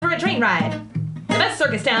train ride. The best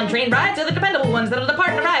circus town train rides are the dependable ones that'll depart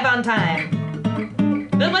and arrive on time.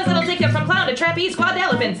 The ones that'll take you from clown to trapeze, quad to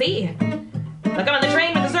elephant, see? They'll come on the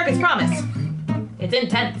train with the circus promise. It's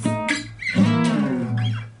intense.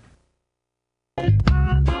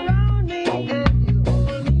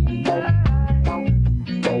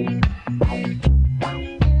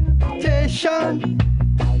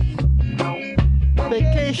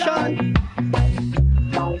 Vacation,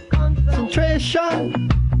 concentration,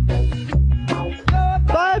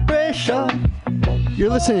 vibration. You're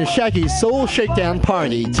listening to Shaggy's Soul Shakedown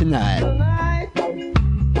Party tonight.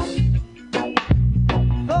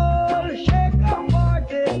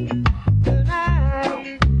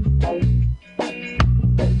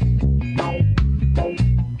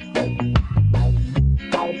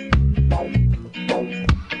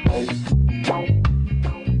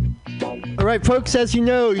 All right, folks, as you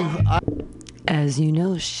know,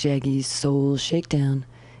 Shaggy's Soul Shakedown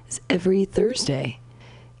is every Thursday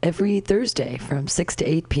from 6 to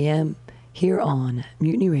 8 p.m. here on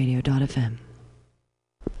MutinyRadio.fm.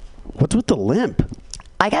 What's with the limp?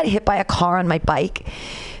 I got hit by a car on my bike.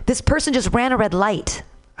 This person just ran a red light.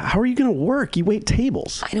 How are you going to work? You wait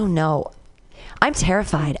tables. I don't know. I'm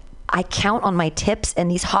terrified. I count on my tips, and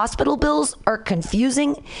these hospital bills are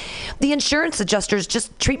confusing. The insurance adjusters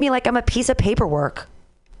just treat me like I'm a piece of paperwork.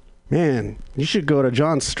 Man, you should go to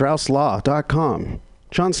johnstrausslaw.com.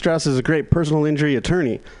 John Strauss is a great personal injury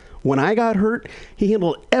attorney. When I got hurt, he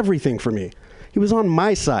handled everything for me. He was on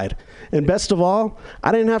my side. And best of all,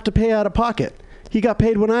 I didn't have to pay out of pocket. He got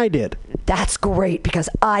paid when I did. That's great, because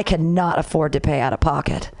I cannot afford to pay out of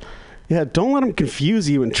pocket. Yeah, don't let them confuse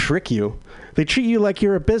you and trick you. They treat you like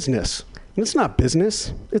you're a business. And it's not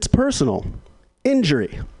business. It's personal.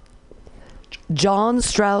 Injury.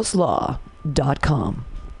 johnstrausslaw.com.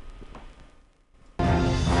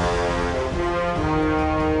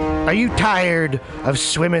 Are you tired of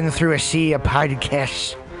swimming through a sea of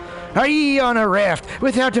podcasts? Are ye on a raft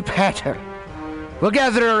without a paddle? Well,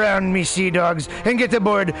 gather around me, sea dogs, and get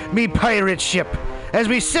aboard me pirate ship as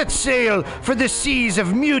we set sail for the seas of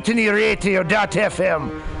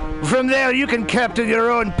MutinyRadio.fm. From there, you can captain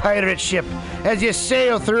your own pirate ship as you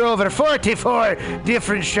sail through over 44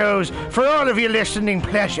 different shows for all of your listening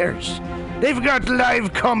pleasures. They've got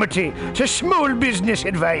live comedy to small business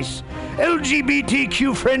advice,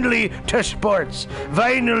 LGBTQ friendly to sports,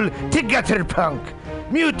 vinyl to gutter punk.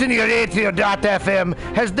 MutinyRadio.fm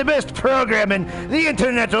has the best programming the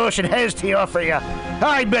internet ocean has to offer you.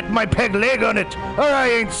 I bet my peg leg on it, or I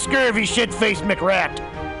ain't scurvy shit-faced McRat.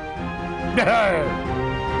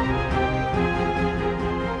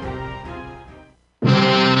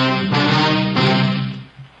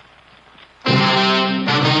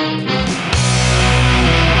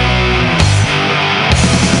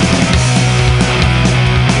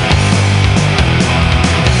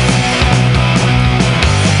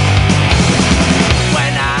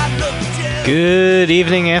 Good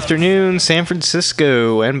evening, afternoon, San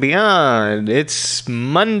Francisco and beyond. It's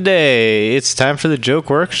Monday. It's time for the Joke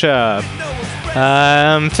Workshop.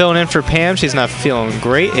 I'm filling in for Pam. She's not feeling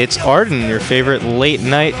great. It's Arden, your favorite late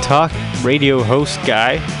night talk radio host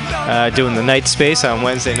guy, doing the night space on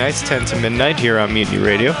Wednesday nights, 10 to midnight here on Mutiny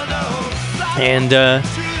Radio. And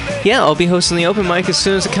yeah, I'll be hosting the open mic as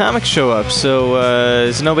soon as the comics show up. So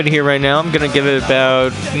there's nobody here right now. I'm going to give it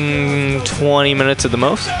about 20 minutes at the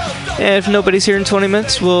most. And if nobody's here in 20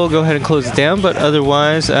 minutes, we'll go ahead and close it down. But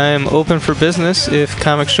otherwise, I'm open for business if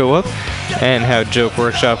comics show up. And how Joke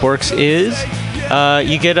Workshop works is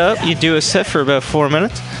you get up, you do a set for about 4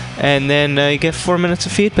 minutes, and then you get 4 minutes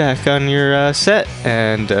of feedback on your set.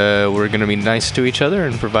 And we're going to be nice to each other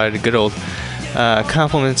and provide a good old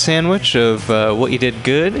compliment sandwich of what you did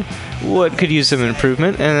good, what could use some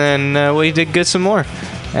improvement, and then what you did good some more.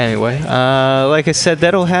 Anyway, like I said,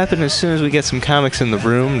 that'll happen as soon as we get some comics in the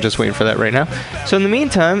room. I'm just waiting for that right now. So in the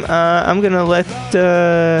meantime, I'm going to let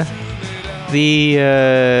the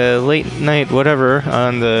late night whatever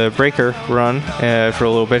on the breaker run for a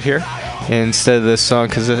little bit here instead of this song,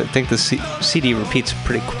 because I think the CD repeats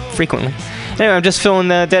pretty frequently. Anyway, I'm just filling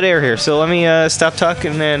dead air here, so let me stop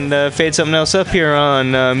talking and fade something else up here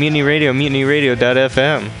on Mutiny Radio,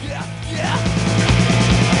 MutinyRadio.fm.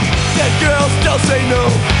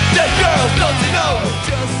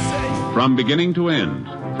 From beginning to end,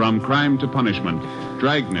 from crime to punishment,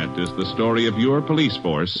 Dragnet is the story of your police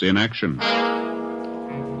force in action.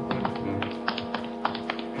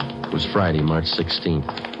 It was Friday, March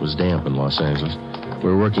 16th. It was damp in Los Angeles. We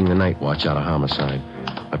were working the night watch out of homicide.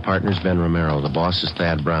 My partner's Ben Romero. The boss is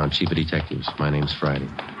Thad Brown, chief of detectives. My name's Friday.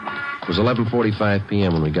 It was 11:45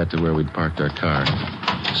 p.m. when we got to where we'd parked our car,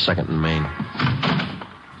 2nd and Main.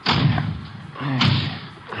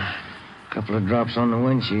 couple of drops on the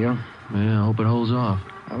windshield. Yeah, I hope it holds off.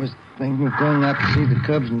 I was thinking of going out to see the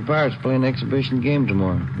Cubs and Pirates play an exhibition game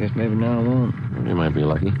tomorrow. Guess maybe now I won't. You might be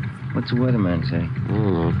lucky. What's the weatherman say? I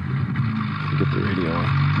don't know. Get the radio on.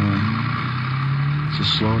 It's a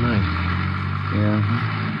slow night. Yeah.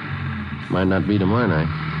 Might not be tomorrow night.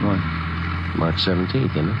 What? March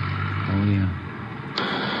 17th, isn't it? Oh, yeah.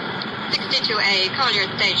 62A, Collier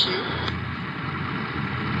Station.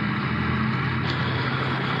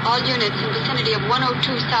 All units in vicinity of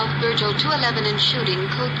 102 South Virgil, 211 and shooting,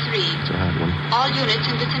 code 3. It's a hot one. All units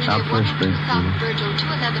in vicinity Out of first, 102 please. South Virgil,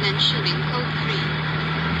 211 and shooting, code 3.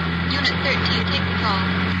 Unit 13, take the call.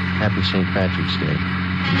 Happy St. Patrick's Day.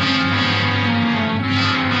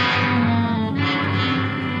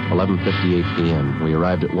 11:58 p.m. We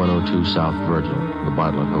arrived at 102 South Virgil, the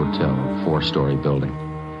Bartlett Hotel, a 4-story building.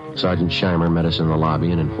 Sergeant Scheimer met us in the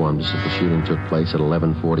lobby and informed us that the shooting took place at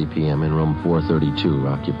 11:40 p.m. in room 432,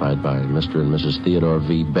 occupied by Mr. and Mrs. Theodore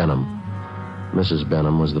V. Benham. Mrs.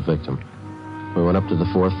 Benham was the victim. We went up to the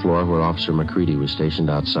 4th floor where Officer McCready was stationed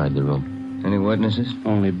outside the room. Any witnesses?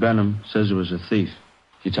 Only Benham says it was a thief.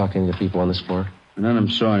 You talk to any of the people on this floor? None of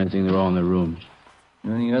them saw anything. They're all in their rooms.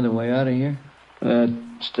 Any other way out of here? That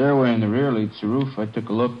stairway in the rear leads to the roof. I took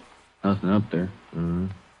a look. Nothing up there. Mm-hmm.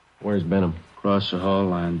 Where's Benham? Across the hall,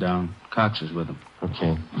 lying down. Cox is with him.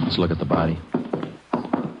 Okay, let's look at the body.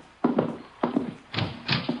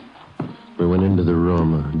 We went into the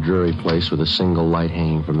room, a dreary place with a single light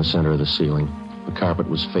hanging from the center of the ceiling. The carpet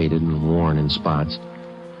was faded and worn in spots.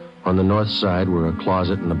 On the north side were a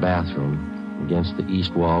closet and a bathroom. Against the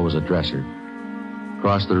east wall was a dresser.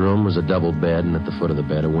 Across the room was a double bed, and at the foot of the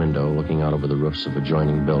bed a window looking out over the roofs of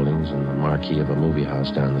adjoining buildings and the marquee of a movie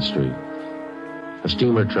house down the street. A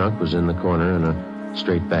steamer trunk was in the corner, and a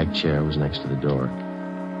straight-back chair was next to the door.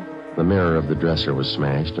 The mirror of the dresser was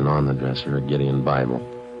smashed, and on the dresser a Gideon Bible.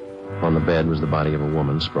 On the bed was the body of a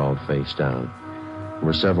woman sprawled face down. There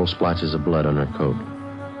were several splotches of blood on her coat.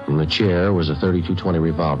 In the chair was a .32-20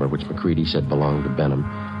 revolver, which McCready said belonged to Benham,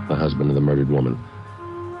 the husband of the murdered woman.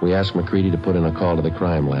 We asked McCready to put in a call to the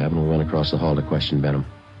crime lab, and we went across the hall to question Benham.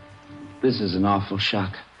 This is an awful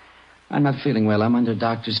shock. I'm not feeling well. I'm under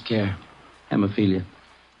doctor's care. Hemophilia.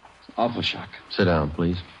 It's an awful shock. Sit down,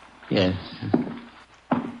 please. Yes.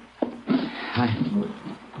 I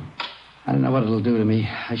don't know what it'll do to me.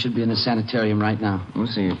 I should be in a sanitarium right now. We'll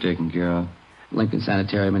see you're taken care of. Lincoln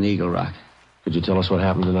Sanitarium in Eagle Rock. Could you tell us what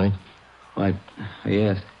happened tonight? Why,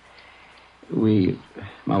 yes.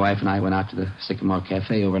 My wife and I went out to the Sycamore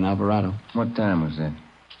Cafe over in Alvarado. What time was that?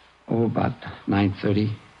 Oh, about 9:30.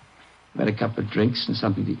 We had a couple of drinks and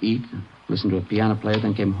something to eat. Listened to a piano player,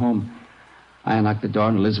 then came home. I unlocked the door,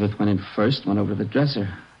 and Elizabeth went in first, went over to the dresser.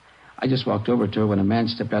 I just walked over to her when a man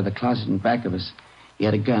stepped out of the closet in back of us. He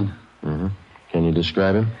had a gun. Mm-hmm. Can you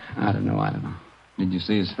describe him? I don't know. Did you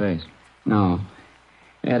see his face? No.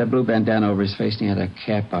 He had a blue bandana over his face, and he had a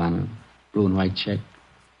cap on, a blue and white check.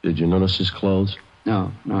 Did you notice his clothes?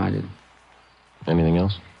 No, I didn't. Anything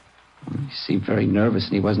else? He seemed very nervous,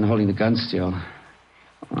 and he wasn't holding the gun still.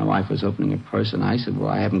 My wife was opening her purse, and I said, well,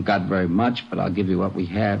 I haven't got very much, but I'll give you what we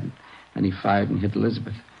have. And he fired and hit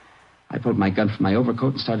Elizabeth. I pulled my gun from my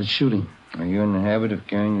overcoat and started shooting. Are you in the habit of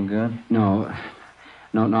carrying a gun? No.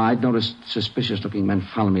 I'd noticed suspicious-looking men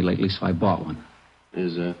following me lately, so I bought one.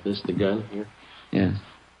 Is this the gun here? Yes.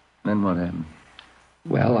 Then what happened?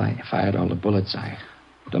 Well, I fired all the bullets. I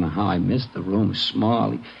don't know how I missed. The room was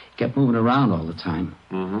small. He kept moving around all the time.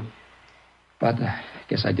 Mm-hmm. But I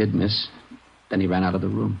guess I did miss. Then he ran out of the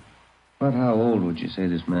room. About how old would you say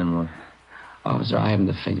this man was? Officer, I haven't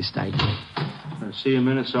the faintest idea. See you a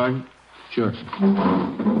minute, Sergeant? Sure.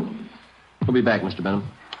 We'll be back, Mr. Benham.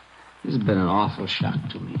 This has been an awful shock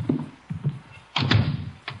to me.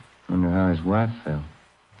 Wonder how his wife felt.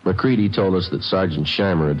 McCready told us that Sergeant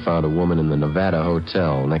Scheimer had found a woman in the Nevada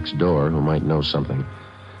Hotel next door who might know something.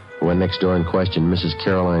 We went next door and questioned Mrs.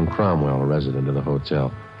 Caroline Cromwell, a resident of the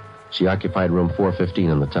hotel. She occupied room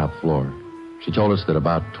 415 on the top floor. She told us that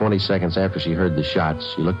about 20 seconds after she heard the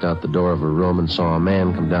shots, she looked out the door of her room and saw a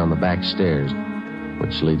man come down the back stairs,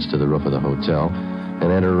 which leads to the roof of the hotel,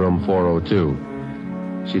 and enter room 402.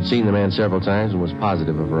 She'd seen the man several times and was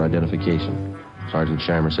positive of her identification. Sergeant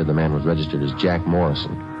Scheimer said the man was registered as Jack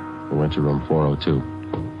Morrison. We went to room 402.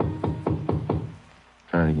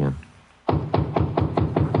 Try it again.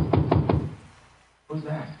 Who's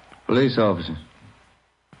that? Police officer.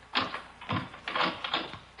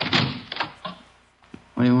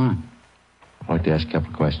 What do you want? I'd like to ask a couple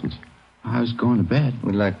of questions. I was going to bed.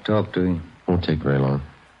 We'd like to talk to you. Won't take very long.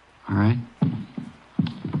 All right.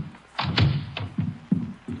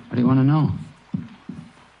 What do you want to know?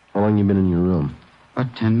 How long you been in your room?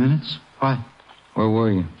 About 10 minutes. What? Where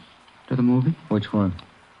were you? To the movie? Which one?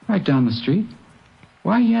 Right down the street.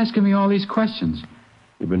 Why are you asking me all these questions?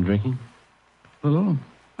 You been drinking? A little.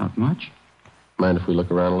 Not much. Mind if we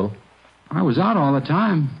look around a little? I was out all the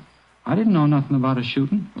time. I didn't know nothing about a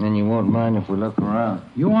shooting. And you won't mind if we look around.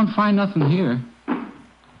 You won't find nothing here.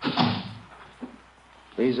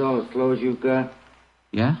 These all the clothes you've got?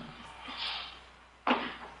 Yeah?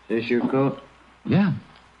 This your coat? Yeah.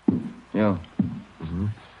 Joe. Mm-hmm.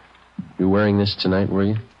 You wearing this tonight, were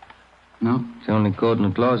you? No. It's the only coat in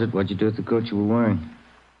the closet. What'd you do with the coat you were wearing?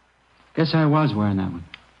 Guess I was wearing that one.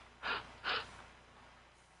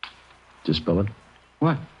 Did you spill it?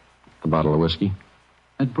 What? The bottle of whiskey?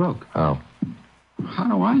 It broke. How? How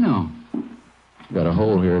do I know? Got a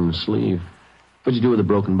hole here in the sleeve. What'd you do with the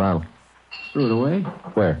broken bottle? Threw it away.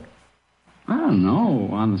 Where? I don't know.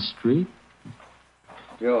 On the street.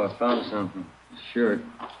 Joe, I found something. A shirt.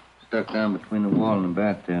 Stuck down between the wall and the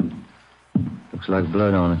bathtub. Looks like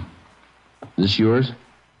blood on it. Is this yours?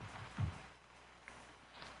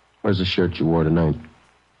 Where's the shirt you wore tonight?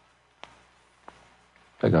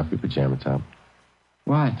 Take off your pajama top.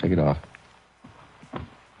 Why? Take it off.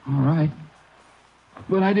 All right.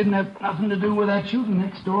 But I didn't have nothing to do with that shooting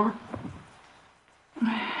next door.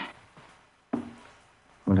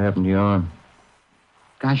 What happened to your arm?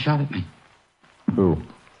 Guy shot at me. Who?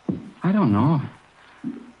 I don't know.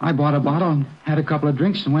 I bought a bottle and had a couple of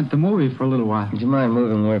drinks and went to the movie for a little while. Would you mind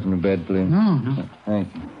moving away from the bed, please? No.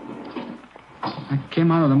 Thank you. I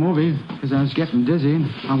came out of the movie because I was getting dizzy, and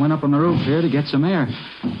I went up on the roof here to get some air.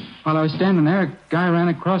 While I was standing there, a guy ran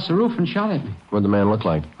across the roof and shot at me. What'd the man look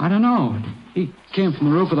like? I don't know. He came from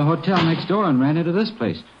the roof of the hotel next door and ran into this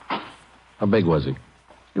place. How big was he?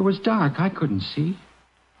 It was dark. I couldn't see.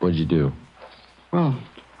 What'd you do? Well,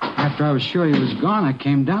 after I was sure he was gone, I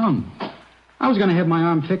came down. I was going to have my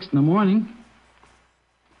arm fixed in the morning.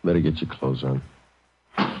 Better get your clothes on.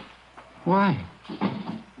 Why?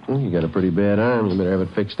 Well, you got a pretty bad arm. You better have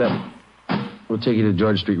it fixed up. We'll take you to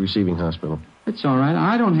George Street Receiving Hospital. It's all right.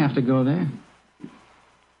 I don't have to go there.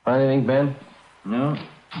 Find anything, Ben? No.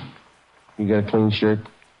 You got a clean shirt?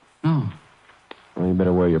 No. Well, you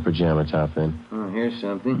better wear your pajama top then. Oh, here's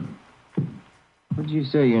something. What did you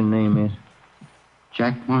say your name is?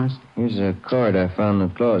 Jack Morris. Here's a card I found in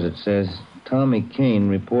the closet. It says, Tommy Kane,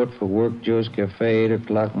 report for work, Joe's Cafe, 8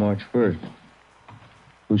 o'clock, March 1st.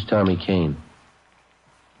 Who's Tommy Kane?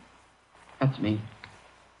 That's me.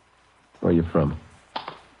 Where are you from?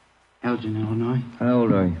 Elgin, Illinois. How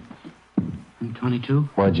old are you? I'm 22.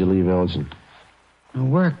 Why'd you leave Elgin? No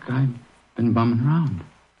work. I've been bumming around.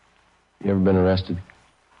 You ever been arrested?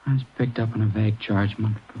 I was picked up on a vague charge a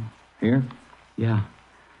month ago. Here? Yeah.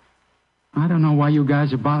 I don't know why you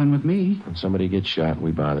guys are bothering with me. When somebody gets shot,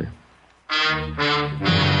 we bother.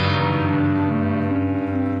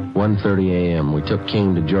 1:30 a.m. We took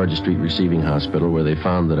King to Georgia Street Receiving Hospital, where they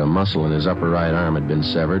found that a muscle in his upper right arm had been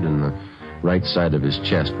severed and the right side of his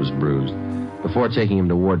chest was bruised. Before taking him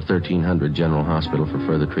to Ward 1300 General Hospital for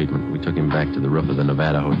further treatment, we took him back to the roof of the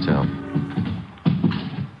Nevada Hotel.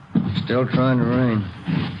 Still trying to rain.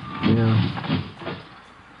 Yeah.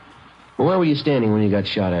 Well, where were you standing when you got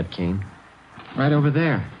shot at, King? Right over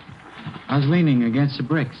there. I was leaning against the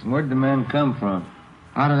bricks. Where'd the man come from?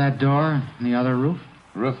 Out of that door in the other roof.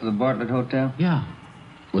 Roof of the Bartlett Hotel? Yeah.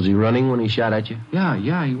 Was he running when he shot at you?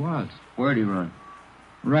 Yeah, he was. Where'd he run?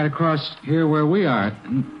 Right across here where we are.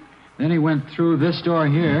 And then he went through this door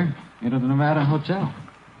here into the Nevada Hotel.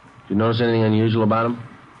 Did you notice anything unusual about him?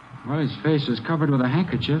 Well, his face was covered with a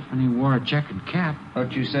handkerchief, and he wore a checkered cap.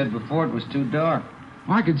 Thought you said before it was too dark.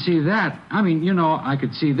 Well, I could see that. I mean, I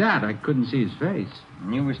could see that. I couldn't see his face.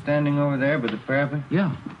 And you were standing over there by the parapet?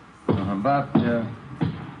 Yeah. About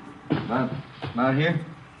here?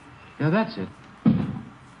 Yeah, that's it.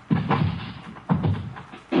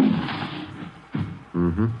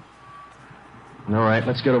 Mm-hmm. All right,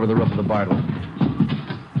 let's get over the roof of the Bartlett.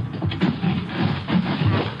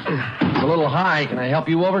 It's a little high. Can I help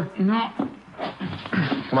you over? No.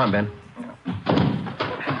 Come on, Ben.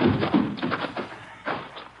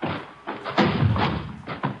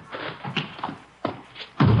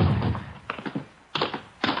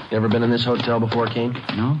 You ever been in this hotel before, Kane?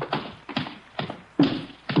 No.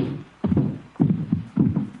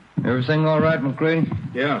 Everything all right, McCready?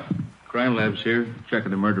 Yeah. Crime lab's here,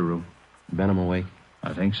 checking the murder room. Benham awake?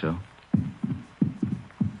 I think so.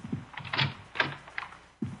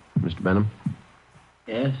 Mr. Benham?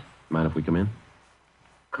 Yes? Mind if we come in?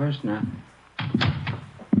 Of course not.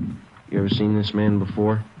 You ever seen this man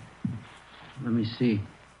before? Let me see.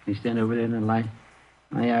 Can you stand over there in the light?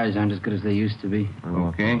 My eyes aren't as good as they used to be.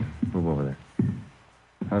 Okay. Move over there.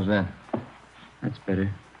 How's that? That's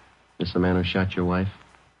better. This the man who shot your wife?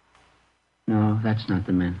 No, that's not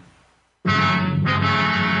the man.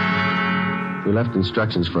 We left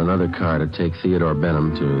instructions for another car to take Theodore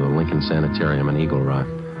Benham to the Lincoln Sanitarium in Eagle Rock.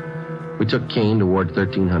 We took Kane to Ward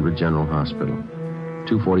 1300 General Hospital.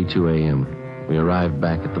 2:42 a.m. We arrived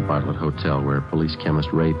back at the Bartlett Hotel where police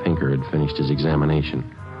chemist Ray Pinker had finished his examination.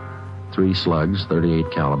 3 slugs, 38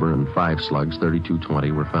 caliber, and 5 slugs,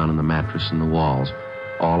 32-20, were found in the mattress and the walls,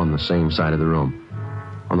 all on the same side of the room.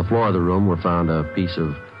 On the floor of the room were found a piece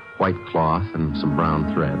of white cloth and some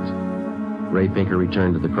brown threads. Ray Pinker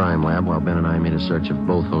returned to the crime lab while Ben and I made a search of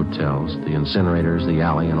both hotels, the incinerators, the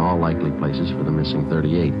alley, and all likely places for the missing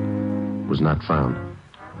 38. It was not found.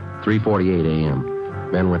 3:48 a.m.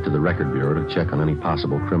 Ben went to the record bureau to check on any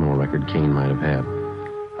possible criminal record Kane might have had.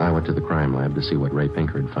 I went to the crime lab to see what Ray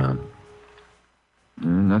Pinker had found.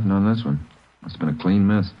 Nothing on this one. Must have been a clean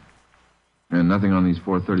miss. And nothing on these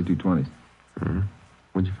 4 32-20s. Mm-hmm.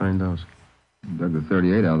 Where'd you find those? Dug the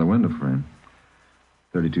 38 out of the window frame.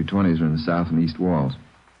 32-20s are in the south and east walls.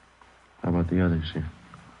 How about the others here?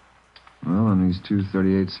 Well, on these 2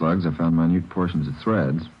 38 slugs, I found minute portions of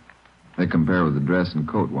threads. They compare with the dress and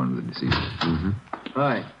coat worn of the deceased. Mm-hmm.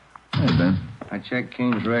 Hi. Hey, Ben. I checked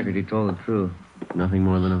Kane's record. He told the truth. Nothing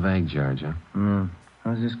more than a vague charge, huh? No.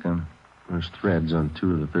 How's this come? There's threads on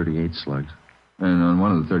 2 of the 38 slugs. And on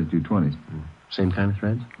one of the 32-20s. Same kind of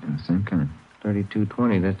threads? Yeah, same kind.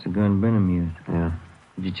 32-20. That's the gun Benham used. Yeah.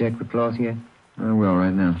 Did you check the cloth yet? I will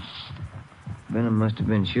right now. Benham must have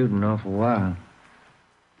been shooting an awful while.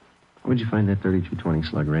 Where'd you find that 32-20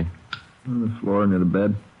 slug, Ray? On the floor near the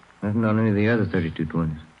bed. Nothing on any of the other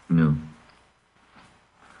 32-20s. No.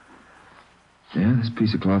 Yeah, this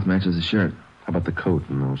piece of cloth matches the shirt. How about the coat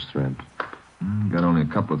and those threads? Got only a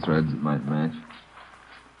couple of threads that might match.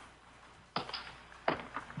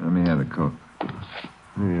 Let me have the coat.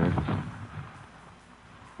 Here you are.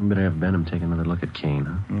 We better have Benham take another look at Kane,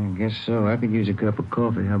 huh? Yeah, I guess so. I could use a cup of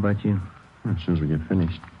coffee. How about you? As soon as we get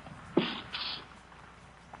finished.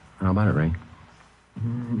 How about it, Ray?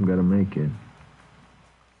 I've got to make it.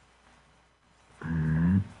 All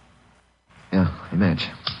right. Yeah, they match.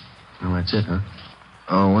 Well, that's it, huh?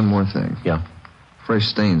 Oh, one more thing. Yeah. Fresh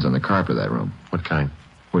stains on the carpet of that room. What kind?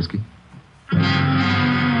 Whiskey.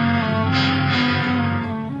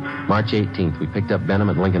 March 18th, we picked up Benham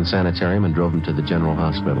at Lincoln Sanitarium and drove him to the General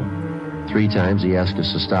Hospital. 3 times he asked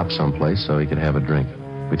us to stop someplace so he could have a drink.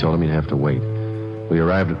 We told him he'd have to wait. We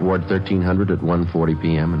arrived at Ward 1300 at 1:40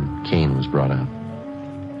 p.m. and Kane was brought out.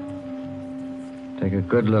 Take a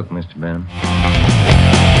good look, Mr. Benham.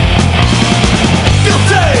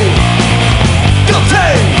 Guilty!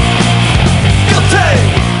 Guilty!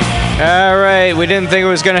 All right, we didn't think it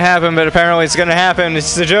was going to happen, but apparently it's going to happen.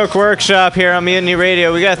 It's the Joke Workshop here on Mutiny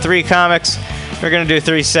Radio. We got 3 comics. We're going to do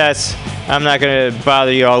 3 sets. I'm not going to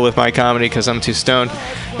bother you all with my comedy because I'm too stoned.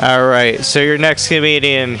 All right, so your next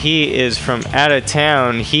comedian, he is from out of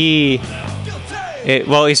town. He's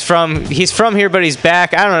from here, but he's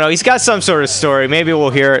back. I don't know. He's got some sort of story. Maybe we'll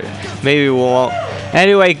hear it. Maybe we won't.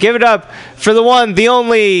 Anyway, give it up for the one, the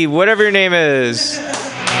only, whatever your name is.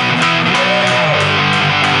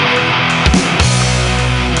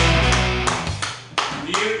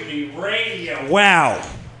 Wow.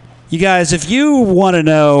 You guys, if you want to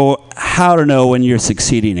know how to know when you're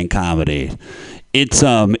succeeding in comedy, it's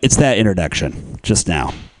that introduction just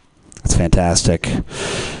now. It's fantastic.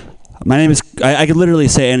 My name is, I could literally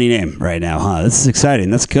say any name right now, huh? This is exciting.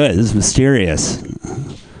 That's good. This is mysterious.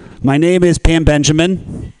 My name is Pam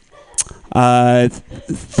Benjamin.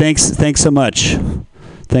 Thanks so much.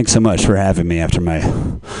 Thanks so much for having me after my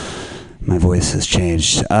voice has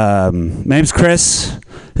changed. My name's Chris.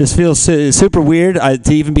 This feels super weird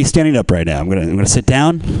to even be standing up right now. I'm gonna sit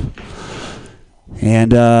down,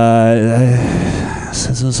 and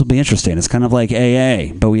this will be interesting. It's kind of like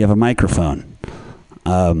AA, but we have a microphone.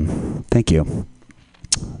 Thank you.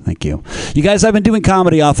 You guys, I've been doing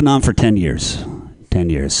comedy off and on for 10 years. 10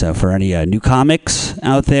 years. So for any new comics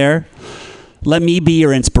out there, let me be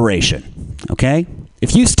your inspiration. Okay?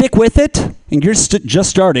 If you stick with it and you're just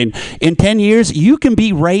starting, in 10 years, you can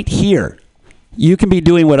be right here. You can be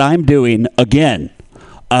doing what I'm doing again.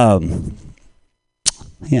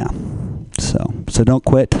 Yeah. So don't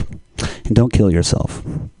quit and don't kill yourself.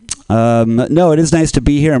 No, it is nice to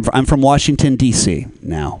be here. I'm from Washington, D.C.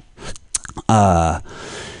 now.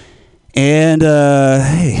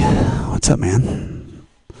 Hey, what's up, man?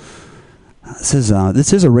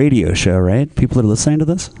 This is a radio show, right? People are listening to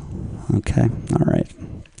this? Okay. All right.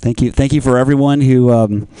 Thank you for everyone who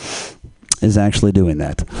is actually doing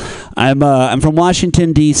that. I'm from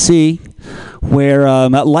Washington, D.C., where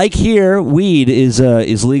like here, weed is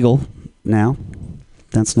legal now.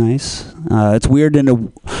 That's nice. It's weird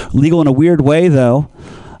legal in a weird way, though.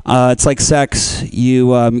 It's like sex.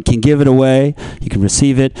 You can give it away. You can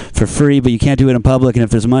receive it for free, but you can't do it in public. And if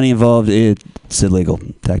there's money involved, it's illegal,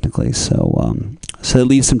 technically. So it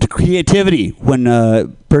leaves some to creativity when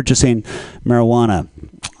purchasing marijuana.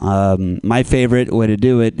 My favorite way to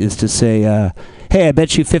do it is to say, hey, I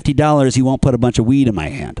bet you $50 you won't put a bunch of weed in my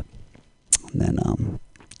hand. And then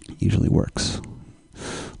usually works.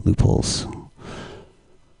 Loopholes.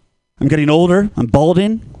 I'm getting older. I'm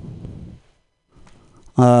balding.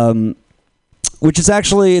 Which is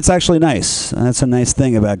actually nice. That's a nice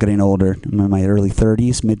thing about getting older. I'm in my early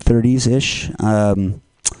 30s, mid 30s-ish.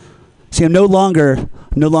 See, I'm no longer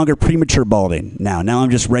premature balding now. Now I'm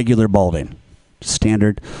just regular balding.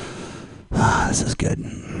 Standard. This is good.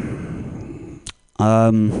 I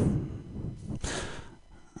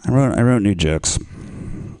wrote new jokes.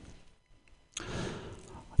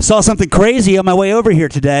 Saw something crazy on my way over here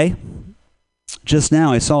today. Just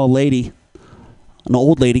now, I saw an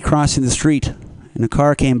old lady crossing the street, and a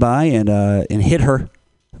car came by and hit her.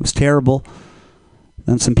 It was terrible.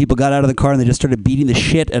 Then some people got out of the car and they just started beating the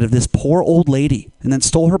shit out of this poor old lady, and then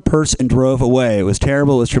stole her purse and drove away. It was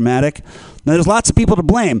terrible. It was traumatic. Now, there's lots of people to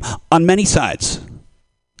blame on many sides.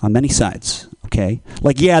 On many sides. Okay,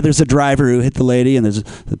 like there's a driver who hit the lady, and there's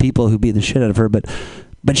the people who beat the shit out of her, but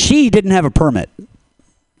she didn't have a permit.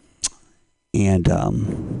 And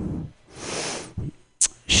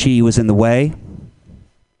she was in the way.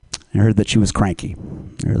 I heard that she was cranky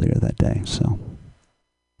earlier that day. So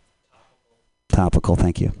topical.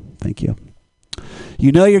 Thank you.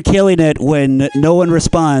 You know you're killing it when no one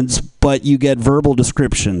responds, but you get verbal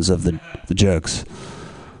descriptions of the jokes.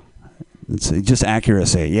 It's just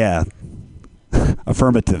accuracy. Yeah.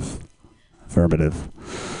 Affirmative.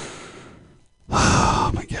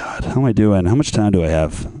 Oh my God. How am I doing? How much time do I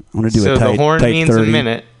have? I want to do so a tight, the horn tight means 30. a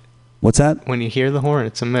minute. What's that? When you hear the horn,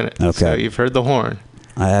 it's a minute. Okay. So you've heard the horn.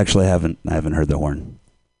 I actually haven't heard the horn.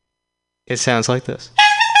 It sounds like this.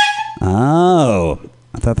 Oh,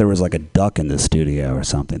 I thought there was like a duck in the studio or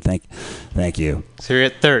something. Thank you. So you're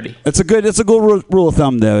at 30. It's a good rule of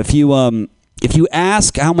thumb though. If you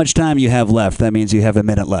ask how much time you have left, that means you have a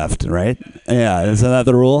minute left, right? Yeah, is that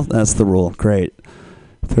the rule? That's the rule. Great.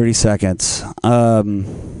 30 seconds. Oh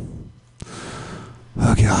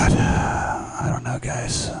God, I don't know,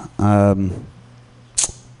 guys. I'll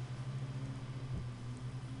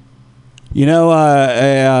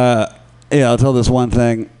tell this one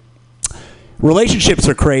thing. Relationships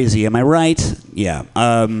are crazy. Am I right? Yeah.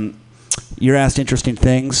 You're asked interesting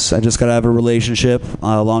things. I just got to have a relationship,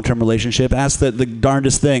 a long-term relationship. Ask the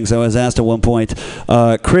darndest things. I was asked at one point,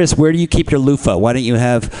 Chris, where do you keep your loofah? Why don't you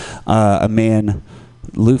have a man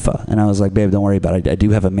loofah? And I was like, babe, don't worry about it. I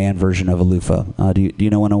do have a man version of a loofah. Do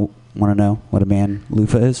you want to know what a man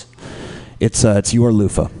loofah is? It's your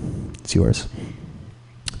loofah. It's yours.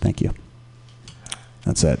 Thank you.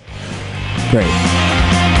 That's it. Great.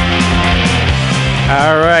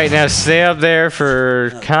 All right, now stay up there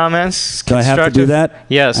for comments. Do I have to do that?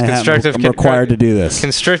 Yes, constructive. I'm required to do this.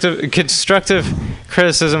 Constructive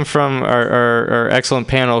criticism from our excellent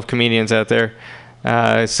panel of comedians out there.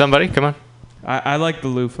 Somebody, come on. I like the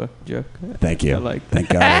loofah joke. Thank you. I like Thank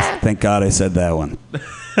God I said that one.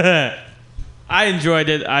 I enjoyed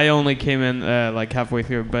it. I only came in like halfway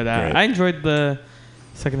through, but I enjoyed the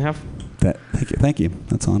second half. Thank you.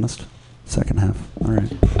 That's honest. Second half. All right.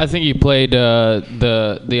 I think you played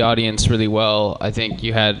the audience really well. I think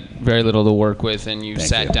you had very little to work with, and you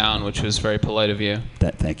sat down, which was very polite of you.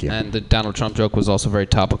 Thank you. And the Donald Trump joke was also very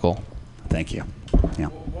topical. Thank you. Yeah.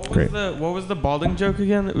 Great. What was the balding joke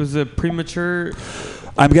again? It was a premature.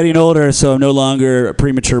 I'm getting older, so I'm no longer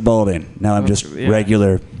premature balding. Now I'm just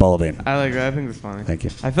regular balding. I like that. I think that's funny. Thank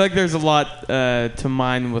you. I feel like there's a lot to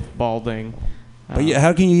mine with balding. But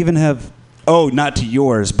how can you even have? Oh, not to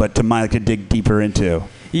yours, but to mine to dig deeper into.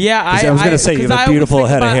 Yeah, I was going to say you have a beautiful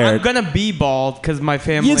head of hair. I'm gonna be bald because my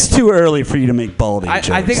family. It's too early for you to make balding jokes.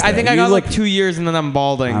 I think I got like 2 years and then I'm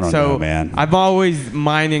balding. I don't know, man. I'm always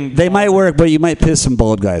mining. They might work, but you might piss some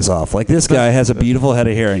bald guys off. Like this guy has a beautiful head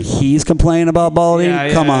of hair and he's complaining about balding.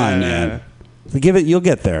 Come on, man. Give it. You'll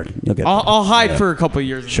get there. I'll hide for a couple of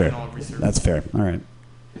years. Sure, that's fair. All right.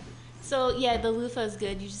 So yeah, the loofah is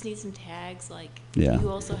good. You just need some tags. Like you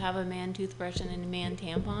also have a man toothbrush and a man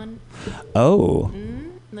tampon. Oh,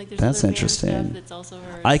 like there's that's other man interesting. stuff that's also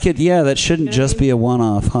hers. I could, that shouldn't just be a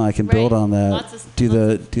one-off, huh? I can build on that. Do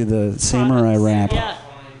the samurai wrap. Yeah.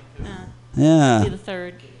 Yeah. Do the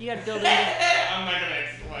third. You got to build it. I'm not gonna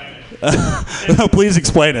explain it. No, please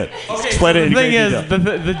explain it. Okay. Explain it. The thing is,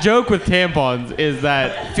 the joke with tampons is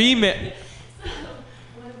that female.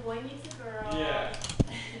 When a boy meets a girl,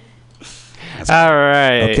 All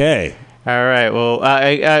right. Okay. All right. Well,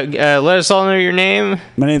 let us all know your name.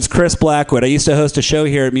 My name's Chris Blackwood. I used to host a show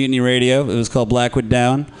here at Mutiny Radio. It was called Blackwood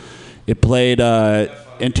Down. It played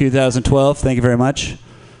in 2012. Thank you very much.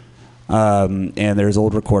 And there's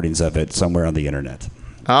old recordings of it somewhere on the internet.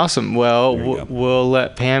 Awesome. Well, we'll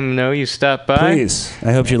let Pam know you stopped by. Please.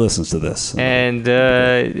 I hope she listens to this. And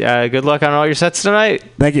good luck on all your sets tonight.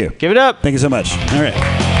 Thank you. Give it up. Thank you so much. All right.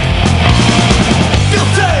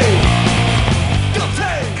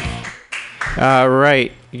 All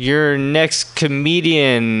right. Your next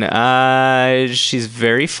comedian, she's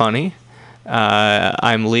very funny.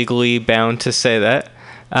 I'm legally bound to say that.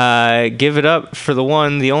 Give it up for the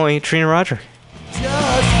one, the only, Trina Roger. Just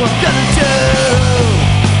what I'm gonna do.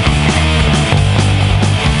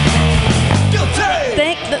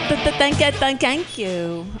 Thank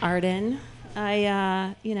you, Arden.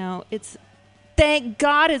 It's thank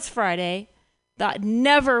God it's Friday. Thought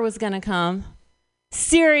never was gonna come.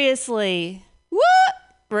 Seriously, what?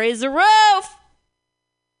 Raise the roof.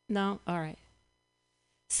 No, all right.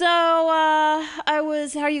 So how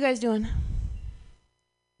are you guys doing?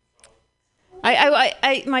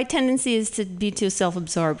 My tendency is to be too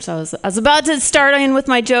self-absorbed. So I was about to start in with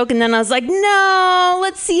my joke, and then I was like, no,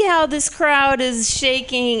 let's see how this crowd is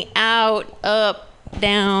shaking out, up,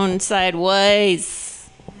 down, sideways.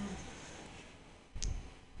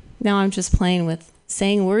 Now I'm just playing with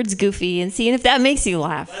saying words goofy and seeing if that makes you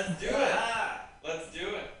laugh. Let's do it. Let's do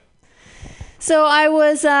it. So I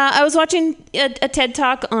was watching a TED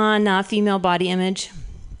Talk on female body image.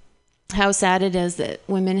 How sad it is that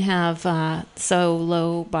women have so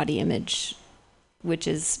low body image, which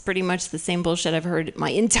is pretty much the same bullshit I've heard my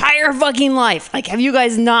entire fucking life. Like, have you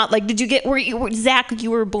guys not, like, did you get, Zach,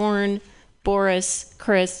 you were born, Boris,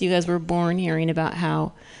 Chris, you guys were born hearing about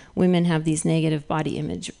how women have these negative body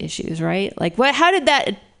image issues, right? Like, how did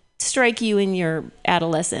that strike you in your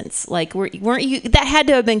adolescence? Like, weren't you, that had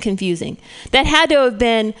to have been confusing. That had to have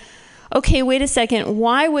been, okay, wait a second.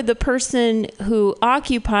 Why would the person who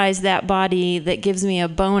occupies that body that gives me a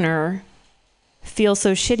boner feel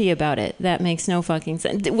so shitty about it? That makes no fucking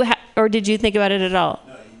sense. Or did you think about it at all?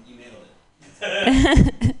 No, you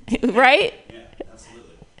nailed it. Right? Yeah,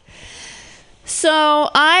 absolutely. So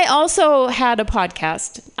I also had a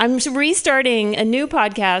podcast. I'm restarting a new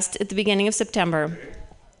podcast at the beginning of September.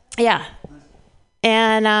 Yeah.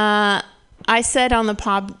 And I said on the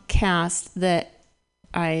podcast that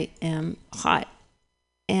I am hot.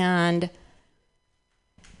 And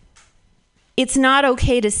it's not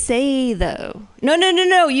okay to say, though. No.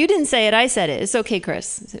 You didn't say it. I said it. It's okay,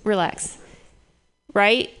 Chris. Relax.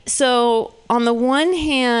 Right? So on the one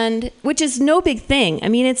hand, which is no big thing. I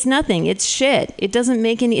mean, it's nothing. It's shit. It doesn't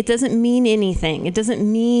mean anything. It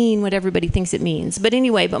doesn't mean what everybody thinks it means. But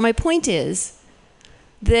anyway, my point is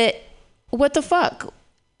that what the fuck?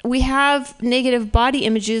 We have negative body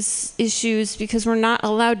issues because we're not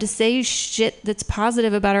allowed to say shit that's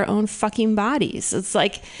positive about our own fucking bodies. It's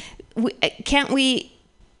like, can't we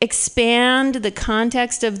expand the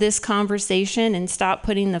context of this conversation and stop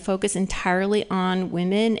putting the focus entirely on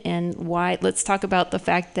women and why? Let's talk about the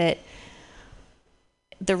fact that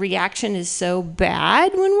the reaction is so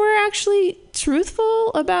bad when we're actually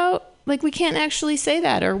truthful about, like, we can't actually say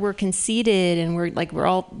that, or we're conceited and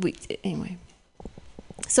anyway.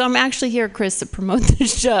 So I'm actually here, Chris, to promote the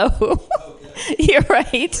show. Okay. You're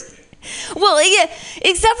right. Well, yeah,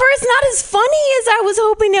 except for it's not as funny as I was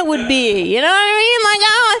hoping it would be. You know what I mean?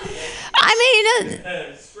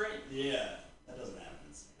 Yeah, that doesn't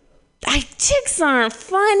happen. Chicks aren't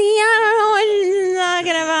funny. I don't know what you're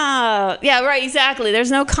talking about. Yeah, right, exactly.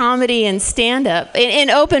 There's no comedy in stand-up. In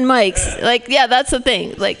open mics. Like, yeah, that's the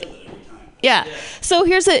thing. Like, yeah. So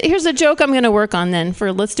here's a joke I'm going to work on then.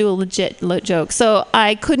 Let's do a legit joke. So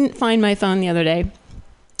I couldn't find my phone the other day,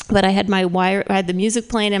 but I had the music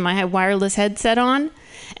playing and I had wireless headset on,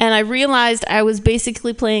 and I realized I was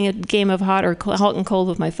basically playing a game of hot and cold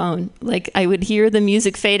with my phone. Like, I would hear the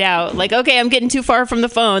music fade out. Like, okay, I'm getting too far from the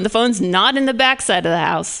phone. The phone's not in the backside of the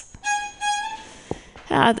house.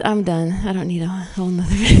 I'm done. I don't need a whole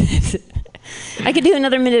nother minute. I could do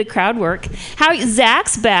another minute of crowd work.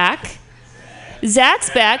 Zach's back.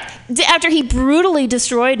 After he brutally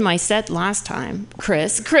destroyed my set last time.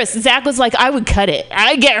 Chris, Zach was like, I would cut it.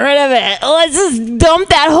 I'd get rid of it. Let's just dump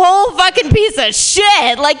that whole fucking piece of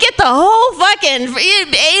shit. Like, get the whole fucking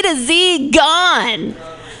A to Z gone.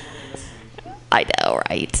 I know,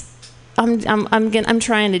 right? I'm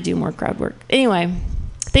trying to do more crowd work. Anyway,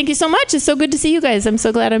 thank you so much. It's so good to see you guys. I'm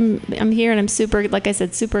so glad I'm here, and I'm super, like I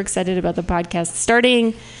said, super excited about the podcast.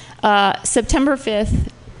 Starting September 5th,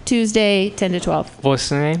 Tuesday, 10 to 12. What's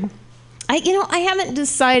the name? I haven't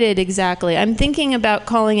decided exactly. I'm thinking about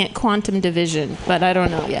calling it quantum division, but I don't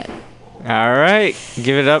know yet. All right.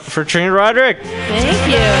 Give it up for Trina Roderick. Thank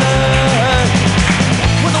you.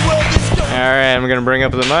 All right, I'm going to bring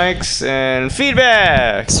up the mics and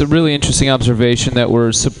feedback. It's a really interesting observation that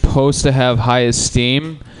we're supposed to have high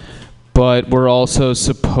esteem, but we're also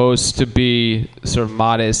supposed to be sort of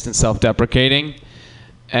modest and self-deprecating.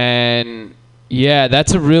 And yeah,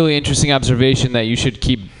 that's a really interesting observation that you should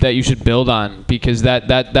build on, because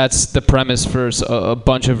that's the premise for a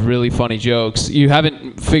bunch of really funny jokes. You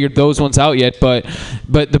haven't figured those ones out yet, but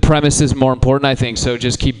the premise is more important, I think. So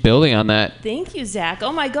just keep building on that. Thank you, Zach.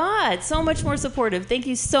 Oh my God, so much more supportive. Thank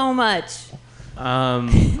you so much.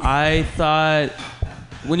 I thought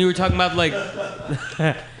when you were talking about like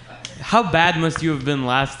how bad must you have been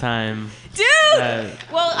last time? Dude!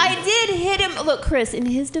 Well, I did hit him. Look, Chris, in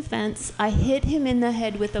his defense, I hit him in the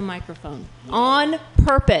head with a microphone on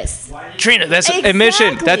purpose. Trina, that's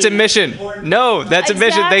admission. That's admission. No, that's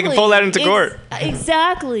admission. They can pull that into court.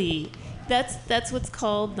 Exactly. That's what's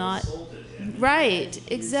called not... Right.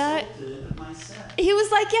 Exactly. He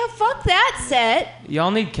was like, yeah, fuck that set.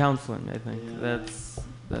 Y'all need counseling, I think. That's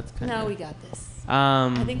kind of... No, we got this.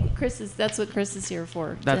 I think that's what Chris is here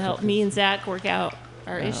for, to help me and Zach work out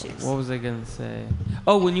our issues. What was I going to say?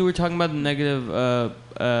 Oh, when you were talking about the negative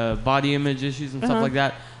body image issues and stuff like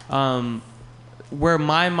that, where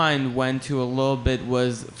my mind went to a little bit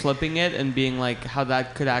was flipping it and being like how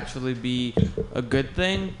that could actually be a good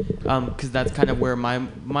thing, because that's kind of where my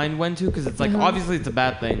mind went to, because it's like obviously it's a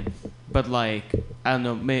bad thing, but like I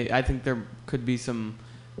don't know, I think there could be some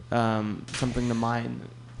something to mind.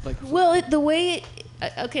 Like, well, the way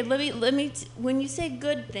okay, let me when you say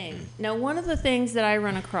good thing, now one of the things that I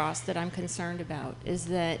run across that I'm concerned about is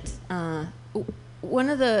that one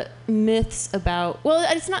of the myths about, well,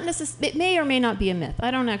 it's not necessarily, it may or may not be a myth, I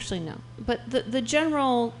don't actually know, but the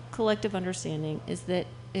general collective understanding is that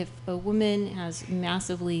if a woman has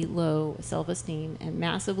massively low self-esteem and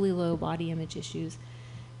massively low body image issues,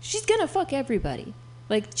 she's gonna fuck everybody.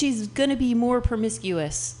 Like, she's gonna be more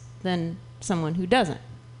promiscuous than someone who doesn't.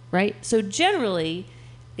 Right? So generally,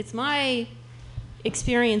 it's my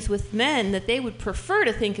experience with men that they would prefer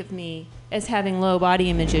to think of me as having low body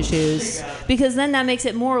image issues, because then that makes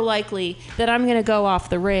it more likely that I'm going to go off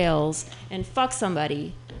the rails and fuck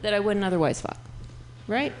somebody that I wouldn't otherwise fuck.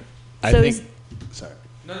 Right? Sorry.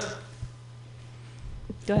 No.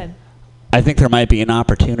 Go ahead. I think there might be an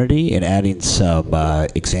opportunity in adding some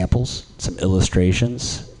examples, some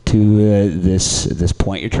illustrations to this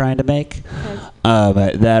point you're trying to make,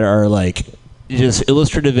 that are like just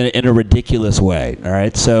illustrative in a ridiculous way. All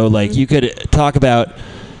right, so like you could talk about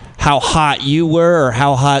how hot you were or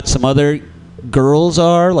how hot some other girls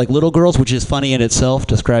are, like little girls, which is funny in itself,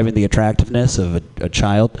 describing the attractiveness of a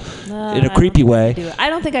child in a creepy way. I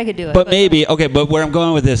don't think I could do it. But maybe, okay, but where I'm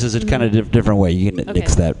going with this is a kind of different way. You can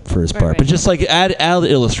nix that first part. But just like add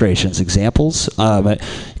illustrations, examples. You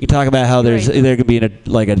can talk about how there could be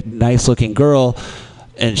a nice looking girl,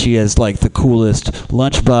 and she has like the coolest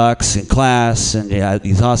lunchbox in class and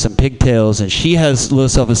these awesome pigtails, and she has low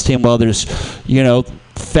self-esteem, while there's,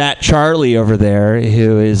 Fat Charlie over there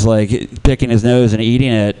who is like picking his nose and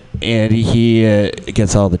eating it, and he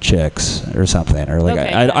gets all the chicks or something, or like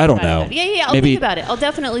I don't know. Yeah. I'll think about it. I'll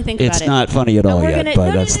definitely think about it. It's not funny at all yet,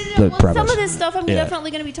 but that's the premise. Some of this stuff I'm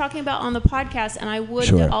definitely going to be talking about on the podcast, and I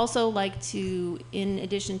would also like to, in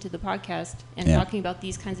addition to the podcast and talking about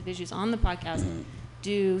these kinds of issues on the podcast,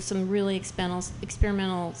 do some really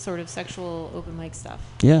experimental sort of sexual open mic stuff.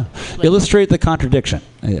 Yeah. Illustrate the contradiction.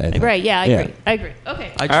 Right, yeah, I agree.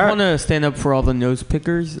 Okay. I just want to stand up for all the nose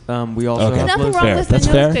pickers. We also have nothing wrong with the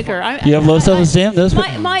nose picker. You have low self-esteem?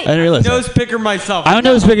 I didn't realize nose picker myself. I'm a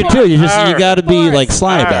nose picker too. You got to be like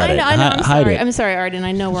sly about it. I'm sorry, Arden.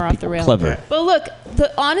 I know we're off the rails. Clever. But look,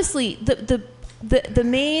 honestly, the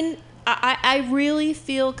main... I really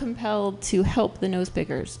feel compelled to help the nose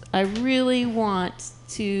pickers. I really want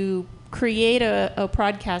to create a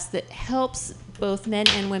podcast that helps both men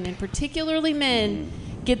and women, particularly men,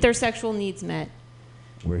 get their sexual needs met.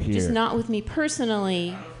 We're here. Just not with me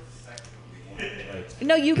personally.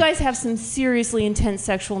 No, you guys have some seriously intense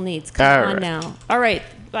sexual needs. Come on now. All right.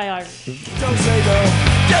 Bye, Arden. Don't say no.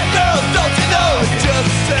 Get girls, don't you know?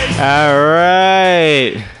 Just say no. All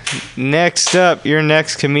right. Next up, your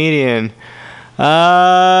next comedian.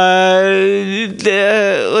 Let's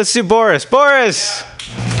do Boris. Boris!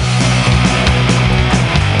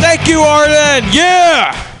 Thank you, Arden.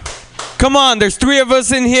 Yeah! Come on, there's 3 of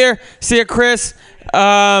us in here. See ya, Chris.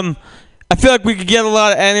 I feel like we could get a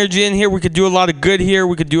lot of energy in here. We could do a lot of good here.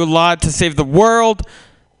 We could do a lot to save the world.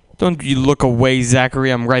 Don't you look away,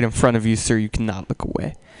 Zachary. I'm right in front of you, sir. You cannot look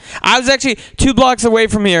away. I was actually 2 blocks away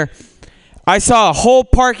from here. I saw a whole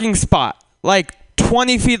parking spot, like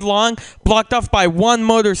 20 feet long, blocked off by one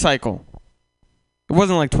motorcycle. It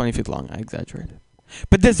wasn't like 20 feet long. I exaggerated.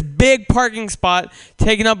 But this big parking spot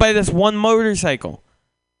taken up by this one motorcycle.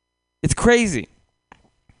 It's crazy.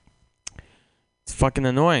 It's fucking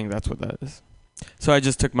annoying. That's what that is. So I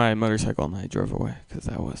just took my motorcycle and I drove away because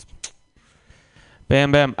that was...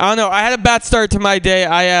 Bam, bam. I don't know. I had a bad start to my day.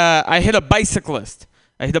 I hit a bicyclist.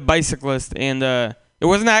 And it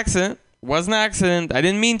was an accident. I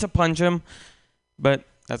didn't mean to punch him, but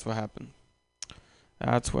that's what happened.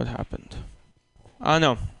 I don't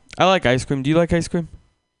know. I like ice cream. Do you like ice cream?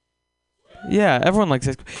 Yeah, everyone likes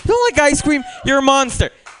ice cream. You don't like ice cream? You're a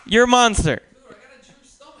monster.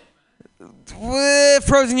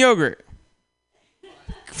 Frozen yogurt.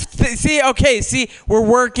 See, we're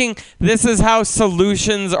working. This is how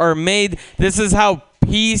solutions are made. This is how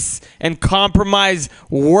peace and compromise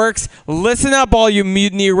works. Listen up, all you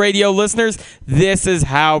Mutiny Radio listeners. This is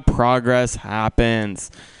how progress happens.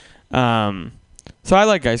 So I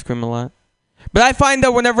like ice cream a lot. But I find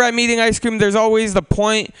that whenever I'm eating ice cream, there's always the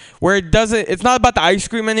point where it's not about the ice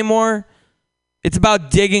cream anymore. It's about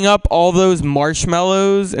digging up all those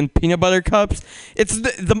marshmallows and peanut butter cups.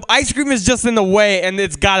 The ice cream is just in the way, and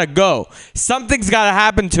it's got to go. Something's got to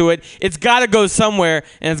happen to it. It's got to go somewhere,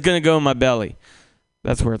 and it's going to go in my belly.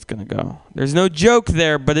 That's where it's going to go. There's no joke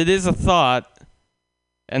there, but it is a thought,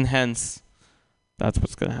 and hence, that's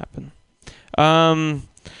what's going to happen.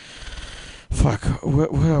 What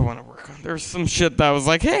do I want to work on? There's some shit that was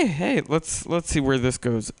like, hey, let's see where this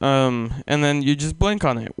goes. And then you just blink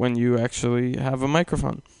on it when you actually have a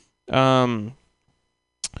microphone. I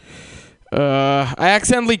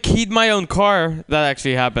accidentally keyed my own car. That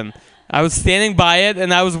actually happened. I was standing by it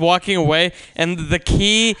and I was walking away, and the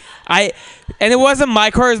key, and it wasn't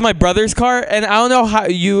my car, it was my brother's car. And I don't know how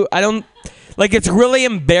it's really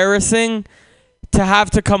embarrassing to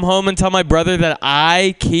have to come home and tell my brother that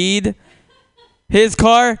I keyed his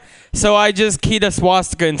car. So I just keyed a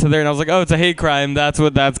swastika into there, and I was like, oh, it's a hate crime. That's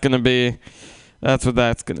what that's going to be.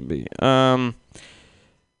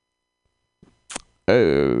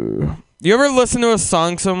 You ever listen to a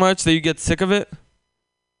song so much that you get sick of it?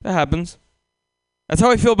 That happens. That's how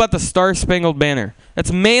I feel about the Star Spangled Banner.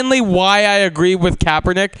 That's mainly why I agree with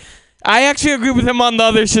Kaepernick. I actually agree with him on the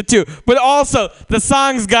other shit too. But also, the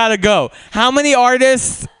song's gotta go. How many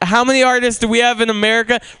artists do we have in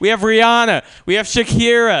America? We have Rihanna. We have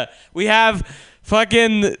Shakira. We have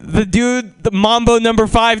fucking the Mambo No.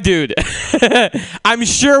 5 dude. I'm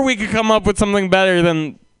sure we could come up with something better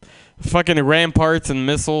than fucking ramparts and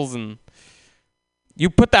missiles and... You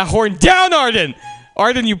put that horn down, Arden!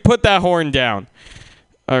 Arden, you put that horn down.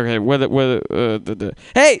 Okay,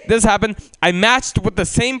 hey, this happened. I matched with the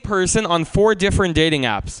same person on 4 different dating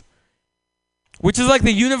apps. Which is like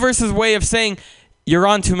the universe's way of saying, you're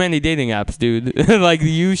on too many dating apps, dude. Like,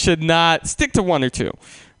 you should not stick to 1 or 2.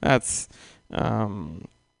 That's, that's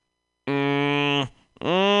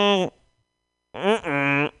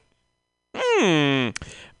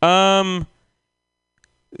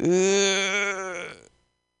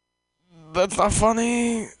not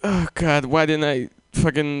funny. Oh, God, why didn't I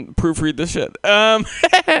fucking proofread this shit? I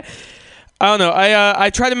don't know. I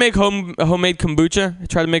try to make homemade kombucha. I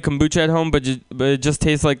try to make kombucha at home, but it just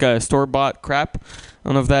tastes like a store-bought crap. I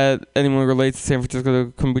don't know if that anyone relates to San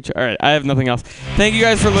Francisco kombucha. All right, I have nothing else. Thank you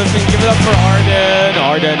guys for listening. Give it up for Arden.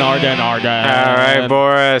 All right,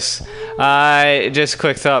 Boris. Just a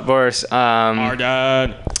quick thought, Boris.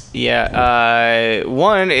 Arden. Yeah.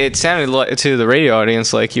 One, it sounded to the radio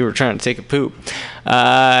audience like you were trying to take a poop.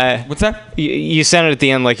 What's that? You sounded at the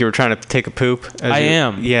end like you were trying to take a poop. I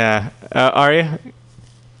am. Yeah. Are you?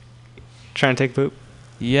 Trying to take a poop?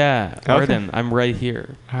 Yeah. Okay. Arden, I'm right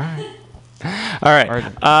here. All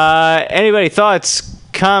right. Anybody, thoughts,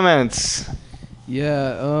 comments?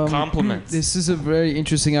 Yeah. Compliments. This is a very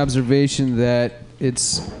interesting observation that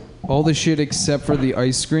it's all the shit except for the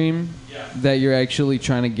ice cream that you're actually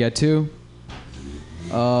trying to get to.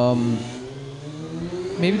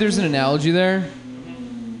 Maybe there's an analogy there.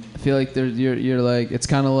 I feel like you're like, it's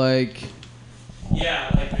kind of like...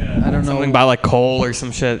 Yeah, like I don't know, something about like coal or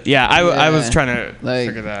some shit. Yeah, I was trying to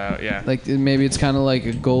figure that out. Yeah, like maybe it's kind of like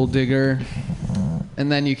a gold digger,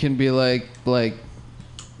 and then you can be like a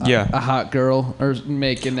hot girl or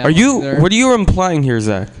make an. Are you? There. What are you implying here,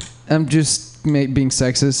 Zach? I'm just being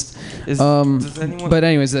sexist. Does anyone... But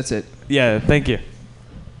anyways, that's it. Yeah, thank you.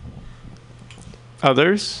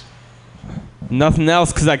 Others? Nothing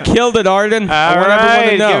else, because I killed it, Arden. All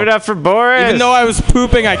right, give it up for Boris. Even though I was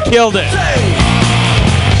pooping, I killed it.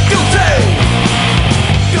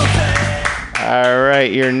 All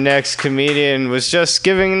right, your next comedian was just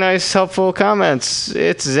giving nice, helpful comments.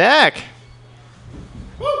 It's Zach.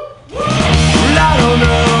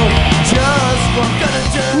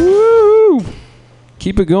 Woo!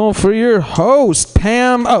 Keep it going for your host,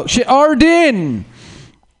 Pam. Oh, shit, Arden.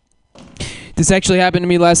 This actually happened to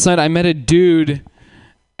me last night. I met a dude,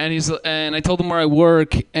 and I told him where I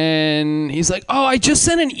work, and he's like, "Oh, I just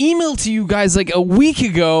sent an email to you guys like a week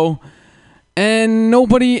ago, and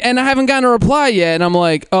I haven't gotten a reply yet." And I'm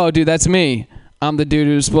like, "Oh, dude, that's me. I'm the dude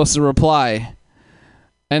who's supposed to reply."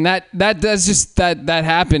 And that's just that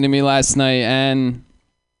happened to me last night, and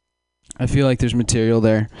I feel like there's material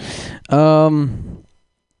there.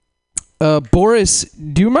 Boris,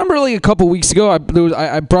 do you remember like a couple weeks ago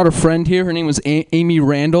I brought a friend here. Her name was Amy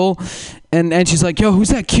Randall, and she's like, "Yo, who's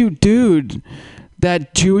that cute dude?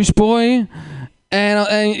 That Jewish boy?"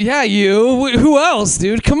 And yeah, you. Who else,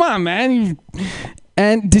 dude? Come on, man.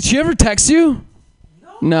 And did she ever text you?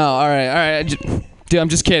 No. All right. Dude, I'm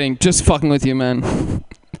just kidding. Just fucking with you, man.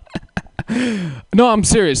 No, I'm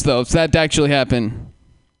serious though. That actually happened.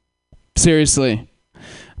 Seriously.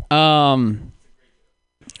 Okay,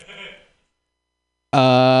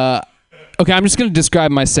 I'm just gonna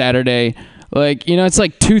describe my Saturday. Like, you know, it's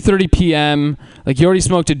like 2:30 p.m. Like, you already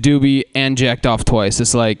smoked a doobie and jacked off twice.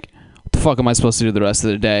 It's like, what the fuck am I supposed to do the rest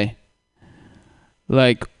of the day?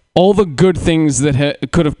 Like, all the good things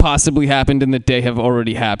that could have possibly happened in the day have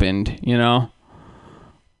already happened, you know?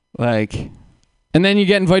 Like, and then you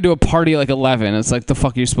get invited to a party at like 11. It's like, the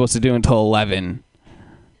fuck are you supposed to do until 11?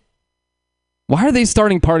 Why are they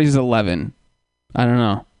starting parties at 11? I don't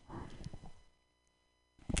know.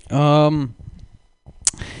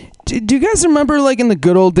 Do you guys remember like in the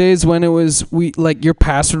good old days when it was your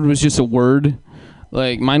password was just a word?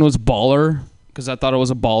 Like mine was baller because I thought it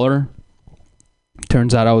was a baller.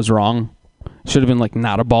 Turns out I was wrong. Should have been like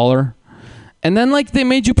not a baller. And then like they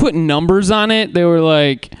made you put numbers on it. They were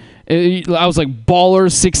like, I was like baller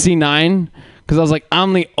 69 because I was like,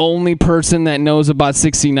 I'm the only person that knows about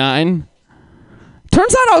 69.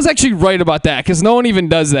 Turns out I was actually right about that because no one even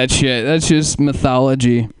does that shit. That's just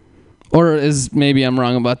mythology. Or maybe I'm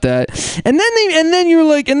wrong about that. And then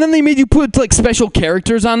they made you put like special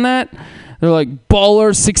characters on that. They're like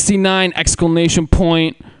baller 69 exclamation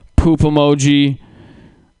point poop emoji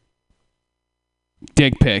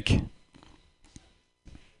dick pic.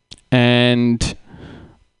 And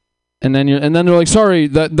then they're like, sorry,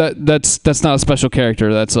 that's not a special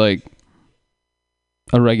character. That's like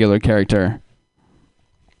a regular character.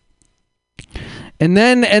 And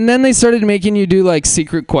then they started making you do like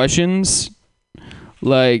secret questions,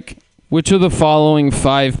 like which of the following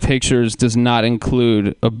 5 pictures does not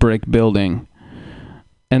include a brick building?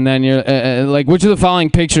 And then you're like, which of the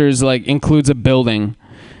following pictures like includes a building?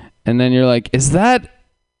 And then you're like, is that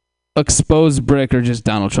exposed brick or just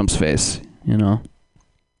Donald Trump's face? You know,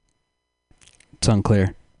 it's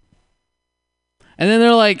unclear. And then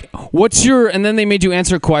they're like, and then they made you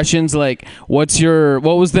answer questions like, what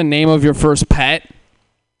was the name of your first pet?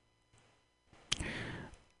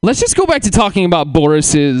 Let's just go back to talking about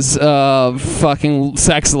Boris's fucking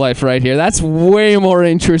sex life right here. That's way more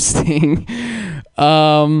interesting.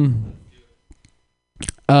 Yeah,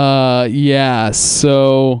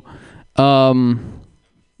 so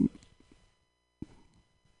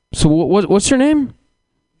what's your name?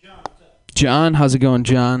 John, how's it going,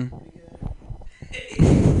 John?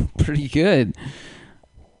 Pretty good.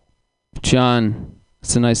 John,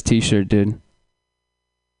 it's a nice t-shirt, dude.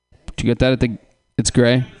 Did you get that at it's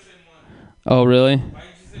gray? Oh, really?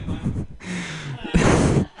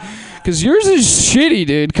 Because yours is shitty,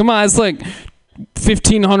 dude. Come on, it's like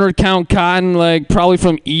 1,500 count cotton, like probably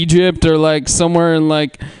from Egypt or like somewhere in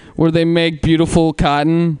like where they make beautiful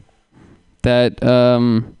cotton.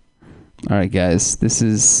 All right, guys,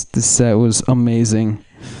 this set was amazing.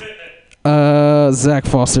 Zach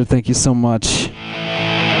Foster, thank you so much. All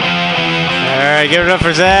right, give it up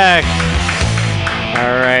for Zach. All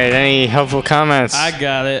right, any helpful comments? I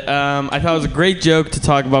got it. I thought it was a great joke to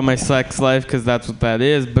talk about my sex life because that's what that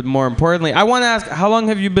is. But more importantly, I want to ask, how long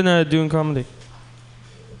have you been doing comedy?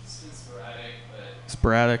 It's sporadic.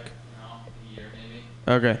 Sporadic? No, a year maybe.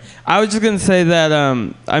 Okay. I was just going to say that,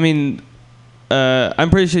 I'm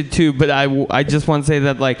pretty sure too, but I just want to say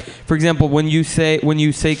that, like, for example, when you say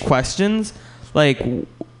questions, like,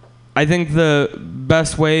 I think the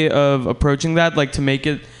best way of approaching that, like, to make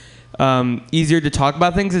it easier to talk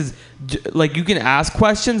about things is like you can ask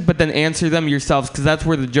questions but then answer them yourselves because that's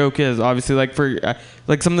where the joke is. Obviously, like for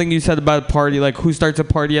like something you said about a party, like who starts a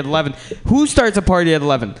party at 11? Who starts a party at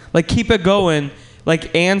 11? Like keep it going,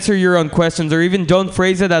 like answer your own questions, or even don't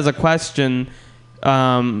phrase it as a question.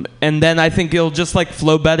 And then I think it'll just like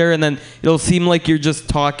flow better, and then it'll seem like you're just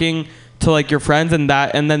talking to like your friends, and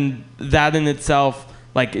then that in itself,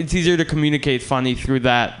 like it's easier to communicate funny through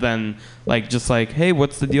that than like just like, hey,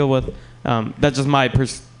 what's the deal with? That's just my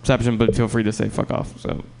perception, but feel free to say fuck off.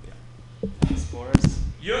 So.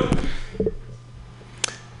 Yo.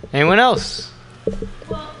 Anyone else?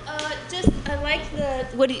 Well, I like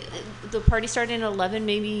the party started at 11.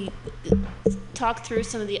 Maybe talk through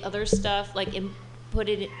some of the other stuff, like put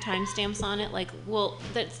timestamps on it. Like, well,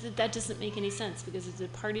 that doesn't make any sense, because if the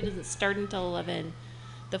party doesn't start until 11,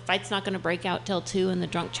 the fight's not going to break out till 2, and the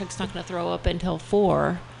drunk chick's not going to throw up until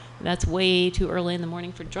 4. That's way too early in the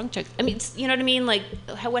morning for drunk chicks. I mean, you know what I mean? Like,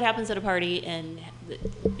 what happens at a party, and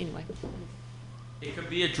anyway. It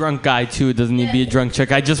could be a drunk guy too. It doesn't need to be a drunk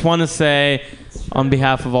chick. I just want to say, on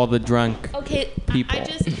behalf of all the drunk people. I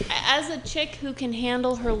just, as a chick who can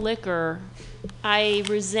handle her liquor, I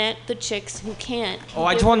resent the chicks who can't. Oh,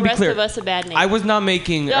 I just want to be clear. The rest of us a bad name. I was not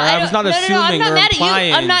making. I was not assuming or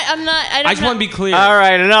implying. I'm not. I just want to be clear. All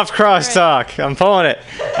right, enough crosstalk. I'm pulling it.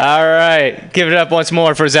 All right, give it up once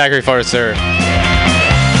more for Zachary Farser.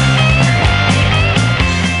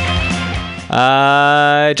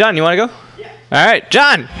 John, you want to go? Yeah. All right,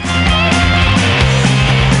 John.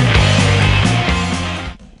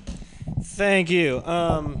 Thank you.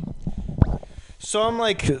 So I'm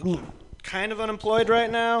like kind of unemployed right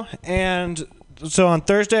now, and so on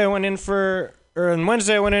Thursday on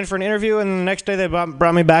Wednesday I went in for an interview, and the next day they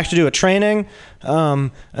brought me back to do a training,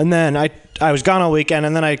 and then I was gone all weekend,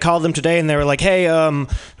 and then I called them today, and they were like, hey,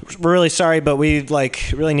 we're really sorry, but we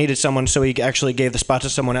like really needed someone, so we actually gave the spot to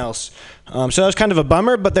someone else. So that was kind of a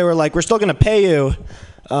bummer, but they were like, we're still going to pay you,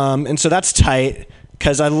 and so that's tight,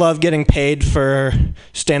 because I love getting paid for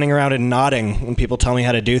standing around and nodding when people tell me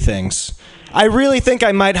how to do things. I really think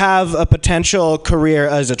I might have a potential career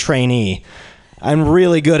as a trainee. I'm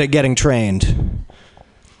really good at getting trained.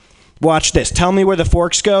 Watch this. Tell me where the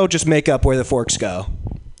forks go, just make up where the forks go.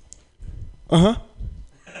 Uh-huh.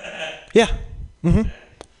 Yeah. Mm-hmm.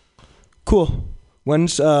 Cool.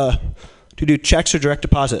 When's, do you do checks or direct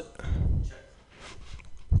deposit?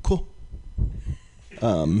 Cool.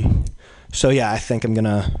 So yeah, I think I'm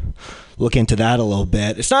gonna look into that a little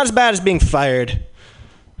bit. It's not as bad as being fired.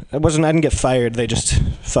 I didn't get fired, they just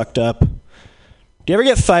fucked up. Do you ever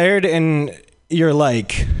get fired and you're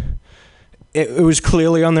like, it was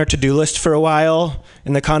clearly on their to-do list for a while,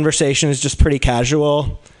 and the conversation is just pretty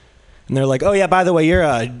casual, and they're like, oh yeah, by the way,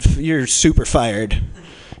 you're super fired.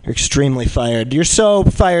 You're extremely fired. You're so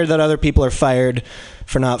fired that other people are fired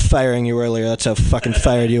for not firing you earlier. That's how fucking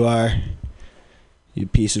fired you are. You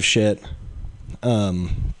piece of shit.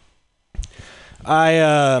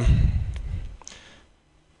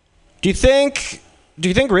 Do you think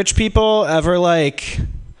rich people ever like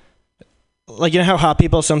you know how hot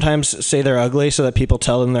people sometimes say they're ugly so that people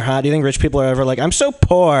tell them they're hot? Do you think rich people are ever like, I'm so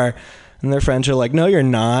poor, and their friends are like, no, you're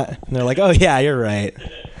not, and they're like, oh yeah, you're right.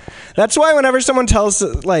 That's why whenever someone tells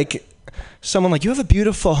someone like, you have a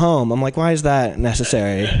beautiful home, I'm like, why is that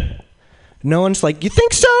necessary? No one's like, you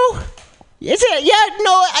think so? Is it? Yeah,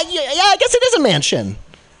 no, I guess it is a mansion.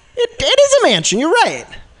 It is a mansion, you're right.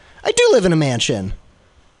 I do live in a mansion.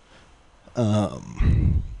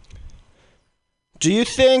 Do you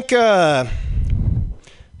think, here's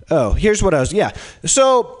what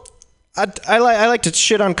so I like to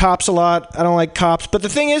shit on cops a lot. I don't like cops, but the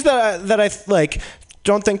thing is that I like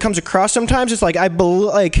don't think comes across sometimes, it's like I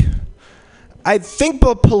think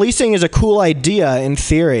policing is a cool idea in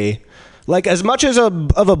theory. Like, as much as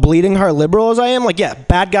of a bleeding heart liberal as I am, like, yeah,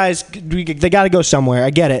 bad guys, they gotta go somewhere,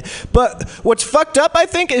 I get it. But what's fucked up, I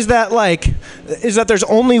think, is that there's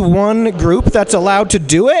only one group that's allowed to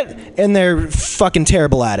do it, and they're fucking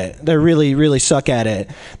terrible at it. They really, really suck at it.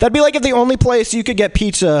 That'd be like if the only place you could get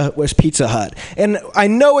pizza was Pizza Hut. And I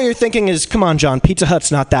know what you're thinking is, come on, John, Pizza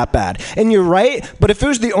Hut's not that bad. And you're right, but if it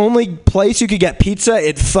was the only place you could get pizza,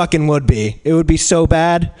 it fucking would be. It would be so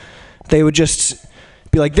bad. They would just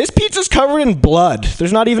be like, this pizza's covered in blood.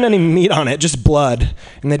 There's not even any meat on it, just blood.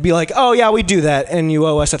 And they'd be like, oh yeah, we do that, and you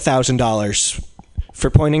owe us $1,000 for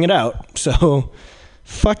pointing it out. So,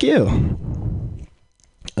 fuck you.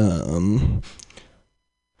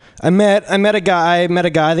 I met a guy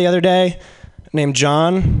the other day named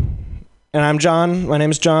John, and I'm John. My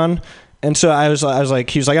name is John. And so I was like,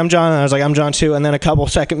 he was like, I'm John, and I was like, I'm John too. And then a couple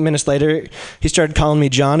minutes later, he started calling me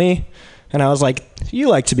Johnny, and I was like, you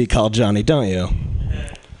like to be called Johnny, don't you?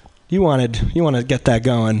 You want to get that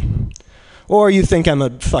going. Or you think I'm a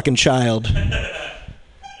fucking child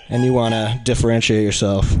and you want to differentiate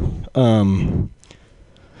yourself.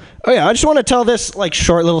 Oh yeah, I just want to tell this like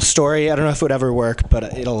short little story. I don't know if it would ever work,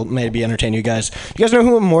 but it'll maybe entertain you guys. You guys know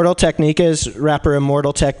who Immortal Technique is? Rapper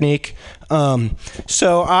Immortal Technique.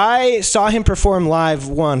 So I saw him perform live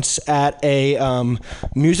once at a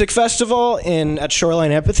music festival at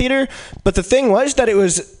Shoreline Amphitheater. But the thing was that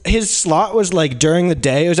his slot was like during the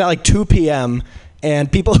day. It was at like 2 p.m.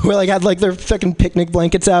 And people who were like had like their fucking picnic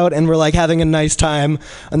blankets out and were like having a nice time.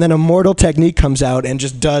 And then Immortal Technique comes out and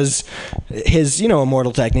just does his,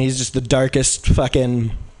 Immortal Technique. He's just the darkest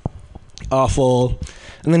fucking awful.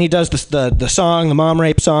 And then he does the song, the mom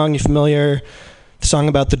rape song. You familiar? The song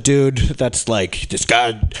about the dude that's like, this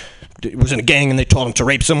guy was in a gang and they told him to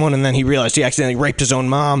rape someone and then he realized he accidentally raped his own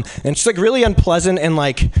mom. And it's like really unpleasant and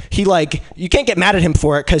like you can't get mad at him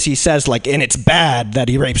for it because he says like, and it's bad that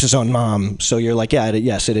he rapes his own mom. So you're like, yeah,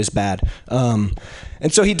 yes, it is bad. And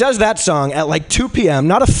so he does that song at like 2 p.m.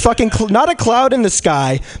 Not a cloud in the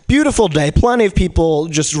sky. Beautiful day. Plenty of people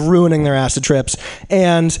just ruining their acid trips.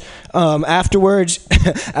 And afterwards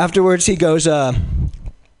he goes,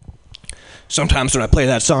 sometimes when I play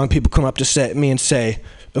that song, people come up to me and say,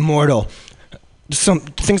 Immortal,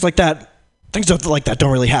 things like that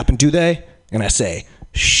don't really happen, do they? And I say,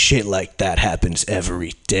 shit like that happens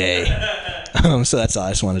every day. So that's all.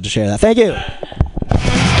 I just wanted to share that. Thank you.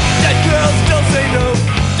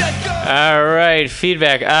 All right,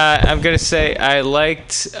 feedback. I'm gonna say I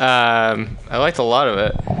liked a lot of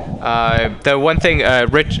it. The one thing,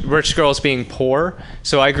 rich girls being poor.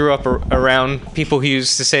 So I grew up around people who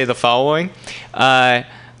used to say the following.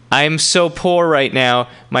 I'm so poor right now,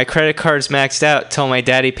 my credit card's maxed out till my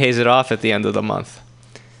daddy pays it off at the end of the month.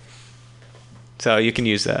 So you can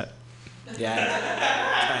use that.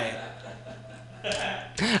 Yeah.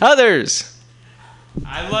 Others.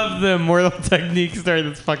 I love the Immortal Technique story.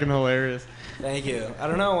 That's fucking hilarious. Thank you. I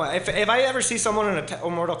don't know. If I ever see someone in a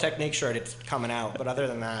Immortal Technique shirt, it's coming out. But other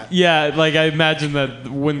than that. Yeah, like I imagine that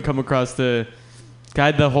wouldn't come across I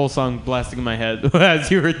had the whole song blasting in my head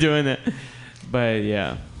as you were doing it. But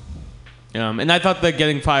yeah. And I thought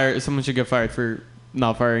that someone should get fired for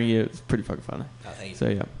not firing you. It's pretty fucking funny. Oh, thank you. So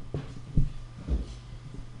yeah.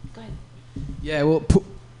 Go ahead. Yeah, well,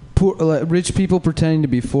 poor, rich people pretending to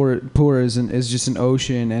be poor is just an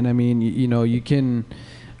ocean, and I mean, you can.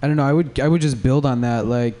 I don't know. I would just build on that,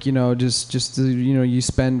 like just you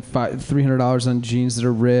spend $300 on jeans that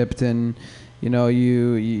are ripped, and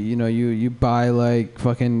you buy like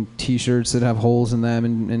fucking T-shirts that have holes in them,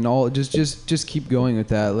 and all. Just keep going with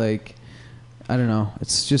that, like. I don't know.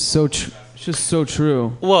 It's just so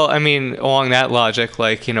true. Well, I mean, along that logic,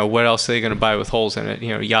 like, what else are they going to buy with holes in it?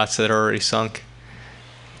 Yachts that are already sunk.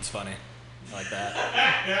 It's funny. I like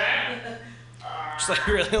that. Just like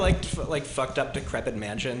really like fucked up decrepit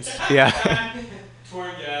mansions. Yeah.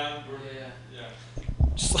 Torn down.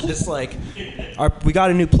 Just like, we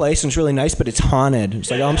got a new place and it's really nice, but it's haunted. It's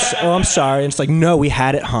like, I'm sorry. And it's like, no, we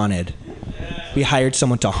had it haunted. We hired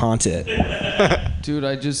someone to haunt it. Dude,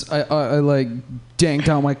 I like danked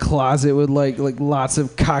out my closet with like lots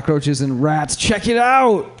of cockroaches and rats. Check it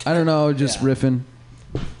out. I don't know, just riffing.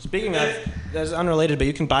 Speaking of, that's unrelated, but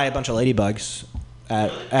you can buy a bunch of ladybugs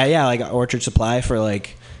at like Orchard Supply for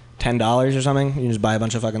like $10 or something. You can just buy a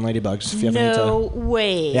bunch of fucking ladybugs if you ever need to. No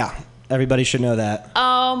way. Yeah, everybody should know that.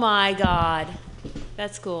 Oh my God,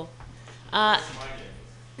 that's cool.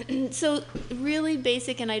 So really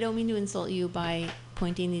basic, and I don't mean to insult you by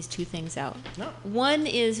pointing these two things out. No. One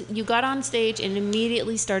is you got on stage and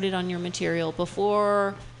immediately started on your material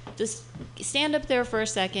before. Just stand up there for a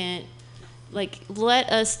second. Like, let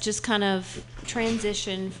us just kind of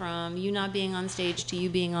transition from you not being on stage to you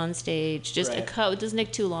being on stage. Just it doesn't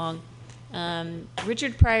take too long.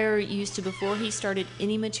 Richard Pryor used to, before he started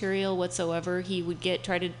any material whatsoever, he would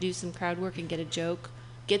try to do some crowd work and get a joke.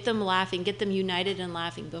 Get them laughing, get them united and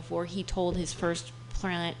laughing before he told his first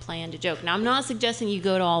plan to joke. Now, I'm not suggesting you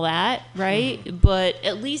go to all that, right? Mm-hmm. But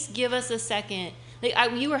at least give us a second. Like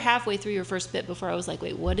you were halfway through your first bit before I was like,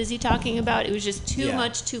 wait, what is he talking about? It was just too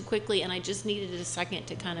much too quickly, and I just needed a second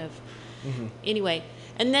to kind of. Mm-hmm. Anyway,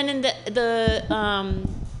 and then in the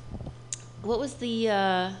what was the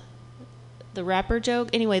rapper joke?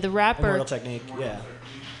 Anyway, the rapper. Immortal Technique, yeah.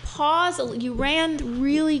 Pause. You ran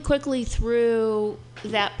really quickly through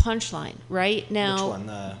that punchline, right? Now, which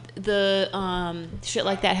one? The shit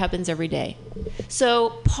like that happens every day. So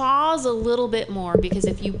pause a little bit more, because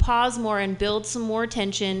if you pause more and build some more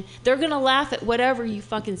tension, they're gonna laugh at whatever you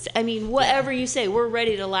fucking say. I mean, whatever you say, we're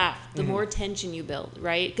ready to laugh. The more tension you build,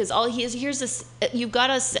 right? Because you've got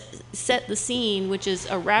to set the scene, which is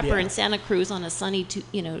a rapper in Santa Cruz on a sunny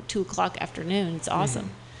 2:00 afternoon. It's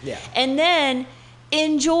awesome. Yeah. And then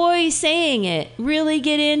enjoy saying it. Really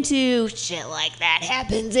get into shit like that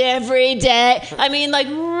happens every day. I mean, like,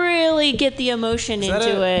 really get the emotion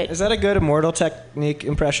into it. Is that a good Immortal Technique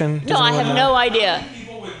impression? No, I have no idea.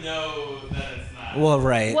 People would know that it's not. Well,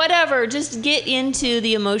 right. Whatever. Just get into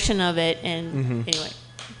the emotion of it. And anyway,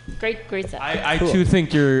 great stuff. I too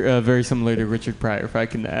think you're very similar to Richard Pryor, if I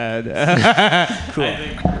can add. Cool. I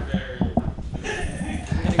think you're very...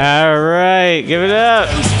 All right, give it up.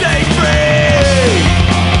 Stay free!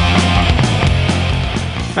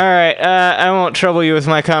 All right, I won't trouble you with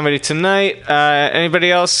my comedy tonight. Anybody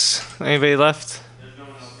else? Anybody left?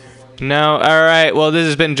 No. All right. Well, this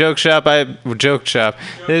has been Joke Shop. This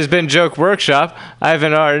has been Joke Workshop. I've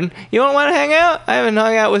been Arden. You don't want to hang out? I haven't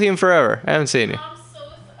hung out with you in forever. I haven't seen you.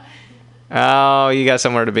 Oh, you got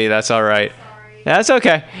somewhere to be. That's all right. That's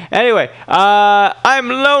okay. Anyway, I'm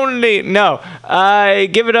lonely. No,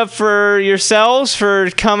 give it up for yourselves for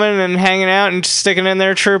coming and hanging out and sticking in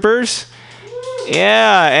there, troopers.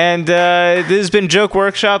 Yeah, and this has been Joke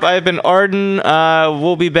Workshop. I've been Arden.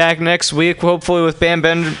 We'll be back next week, hopefully with Pam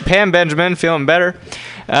Benjamin feeling better.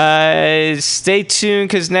 Stay tuned,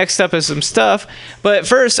 because next up is some stuff. But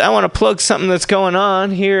first, I want to plug something that's going on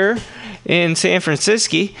here in San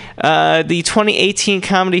Francisco. The 2018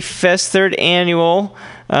 Comedy Fest, 3rd annual.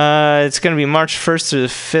 It's going to be March 1st through the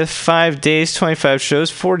 5th, 5 days, 25 shows,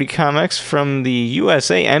 40 comics from the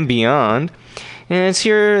USA and beyond. And it's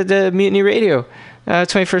here at the Mutiny Radio,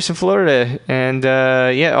 21st in Florida. And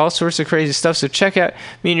yeah, all sorts of crazy stuff. So check out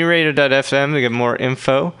MutinyRadio.fm to get more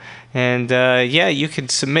info. And yeah, you can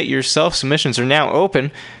submit yourself. Submissions are now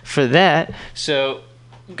open for that. So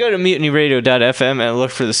go to MutinyRadio.fm and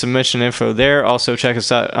look for the submission info there. Also check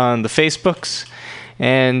us out on the Facebooks.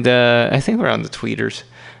 And I think we're on the Tweeters.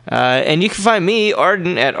 And you can find me,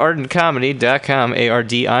 Arden, at ardencomedy.com,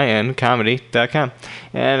 ARDIN comedy.com.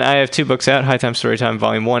 And I have 2 books out, High Time Storytime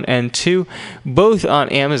Volume 1 and 2, both on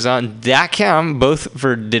Amazon.com, both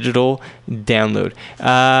for digital download.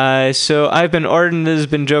 So I've been Arden, this has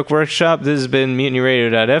been Joke Workshop, this has been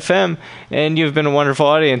MutinyRadio.fm, and you've been a wonderful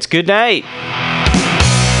audience. Good night!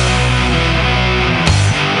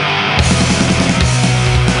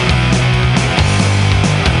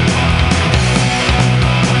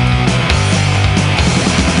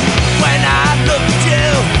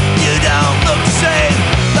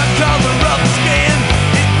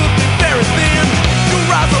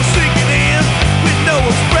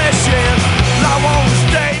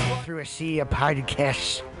 A sea of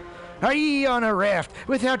podcasts. Are ye on a raft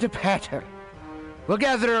without a paddle? Well,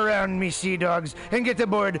 gather around me, sea dogs, and get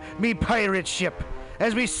aboard me pirate ship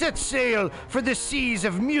as we set sail for the seas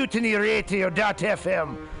of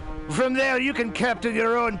MutinyRadio.fm. From there, you can captain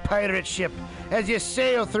your own pirate ship as you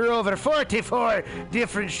sail through over 44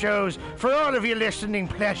 different shows for all of your listening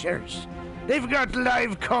pleasures. They've got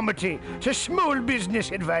live comedy to small business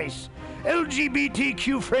advice,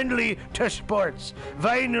 LGBTQ friendly to sports,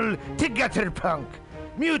 vinyl to gutter punk.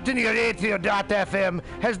 MutinyRadio.fm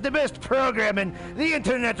has the best programming the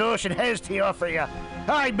internet ocean has to offer you.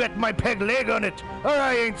 I bet my peg leg on it, or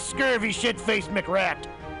I ain't scurvy shit-faced McRat.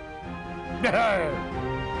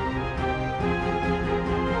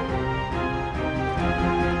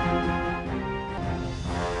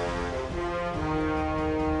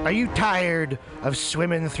 Are you tired of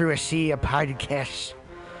swimming through a sea of podcasts?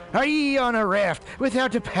 Are ye on a raft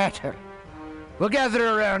without a paddle? Well, gather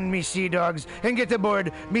around me, sea dogs, and get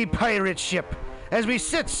aboard me pirate ship as we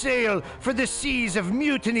set sail for the seas of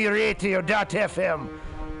MutinyRadio.fm.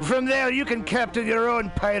 From there, you can captain your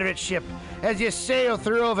own pirate ship as you sail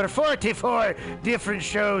through over 44 different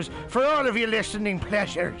shows for all of your listening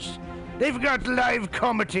pleasures. They've got live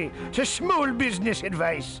comedy to small business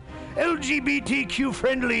advice, LGBTQ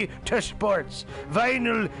friendly to sports,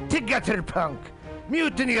 vinyl to gutter punk.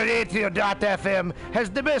 MutinyRadio.fm has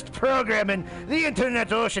the best programming the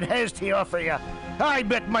internet ocean has to offer you. I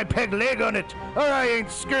bet my peg leg on it, or I ain't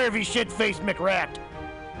scurvy shit-faced McRat.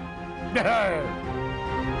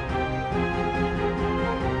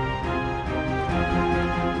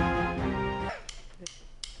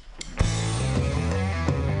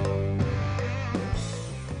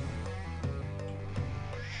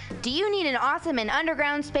 Do you need an awesome and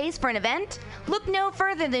underground space for an event? Look no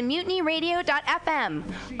further than MutinyRadio.fm.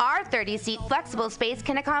 Our 30-seat flexible space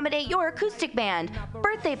can accommodate your acoustic band,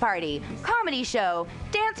 birthday party, comedy show,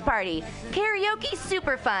 dance party, karaoke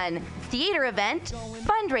super fun, theater event,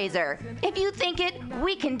 fundraiser. If you think it,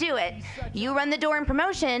 we can do it. You run the door and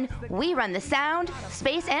promotion, we run the sound,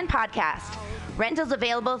 space, and podcast. Rentals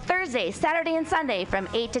available Thursday, Saturday, and Sunday from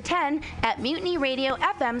 8 to 10 at Mutiny Radio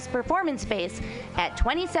FM's performance space at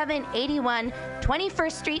 2781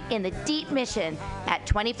 21st Street in the Deep Mission at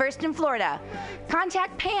 21st in Florida.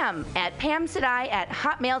 Contact Pam at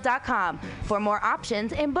pamsadai@hotmail.com for more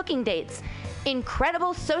options and booking dates.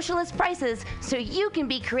 Incredible socialist prices so you can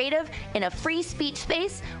be creative in a free speech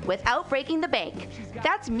space without breaking the bank.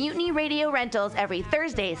 That's Mutiny Radio Rentals every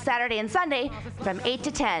Thursday, Saturday, and Sunday from 8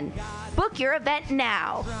 to 10. Book your event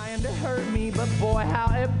now. Trying to hurt me, but boy,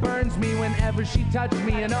 how it burns me whenever she touches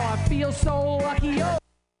me. And oh, I feel so lucky. Oh.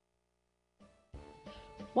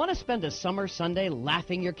 Want to spend a summer Sunday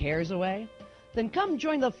laughing your cares away? Then come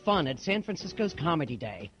join the fun at San Francisco's Comedy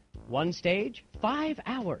Day. One stage, 5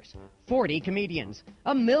 hours, 40 comedians,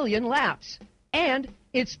 1 million laughs, and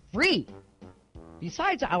it's free.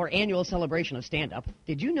 Besides our annual celebration of stand-up,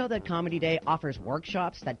 did you know that Comedy Day offers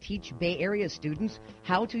workshops that teach Bay Area students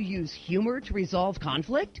how to use humor to resolve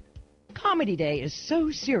conflict? Comedy Day is so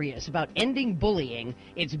serious about ending bullying,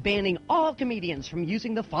 it's banning all comedians from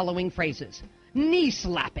using the following phrases: knee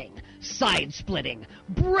slapping, side splitting,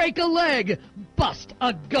 break a leg, bust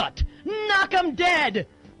a gut, knock 'em dead.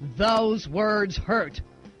 Those words hurt.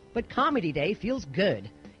 But Comedy Day feels good.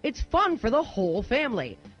 It's fun for the whole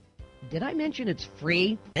family. Did I mention it's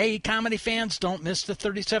free? Hey, comedy fans, don't miss the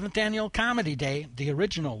 37th Annual Comedy Day, the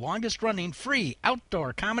original longest-running free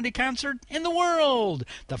outdoor comedy concert in the world.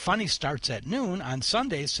 The Funny starts at noon on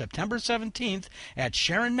Sunday, September 17th at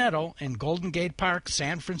Sharon Meadow in Golden Gate Park,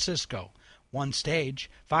 San Francisco. One stage,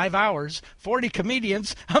 5 hours, 40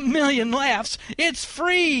 comedians, 1 million laughs. It's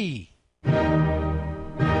free!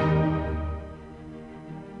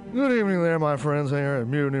 Good evening there, my friends here at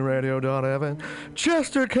MutinyRadio.fm.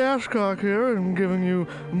 Chester Cashcock here, and giving you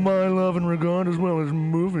my love and regard as well as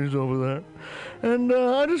movies over there. And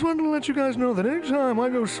I just wanted to let you guys know that anytime I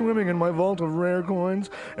go swimming in my vault of rare coins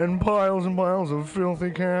and piles of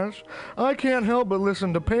filthy cash, I can't help but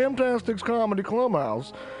listen to Pamtastic's Comedy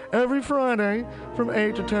Clubhouse every Friday from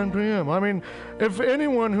 8 to 10 p.m. I mean, if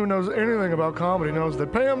anyone who knows anything about comedy knows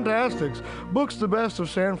that Pamtastics books the best of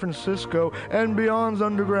San Francisco and beyond's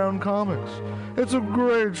underground comics. It's a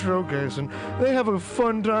great showcase, and they have a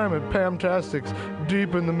fun time at Pamtastics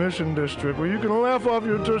deep in the Mission District, where you can laugh off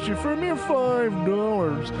your tushy for a mere $5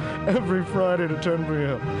 every Friday to 10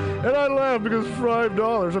 p.m. And I laugh because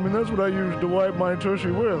 $5, I mean, that's what I use to wipe my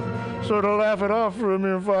tushy with. So to laugh it off for a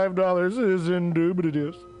mere $5 is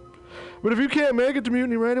indubitious. But if you can't make it to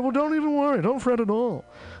Mutiny Radio, well, don't even worry. Don't fret at all.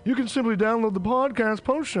 You can simply download the podcast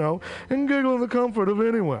post-show and giggle in the comfort of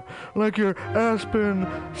anywhere, like your Aspen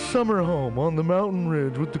summer home on the mountain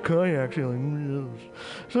ridge with the kayak feeling.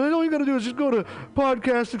 So all you got to do is just go to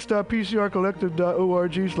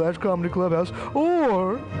podcastics.pcrcollective.org/comedy clubhouse,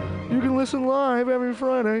 or you can listen live every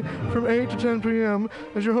Friday from 8 to 10 p.m.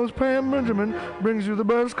 as your host Pam Benjamin brings you the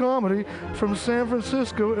best comedy from San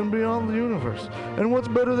Francisco and beyond the universe. And what's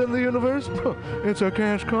better than the universe? It's a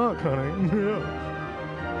cash cock, honey. Yeah.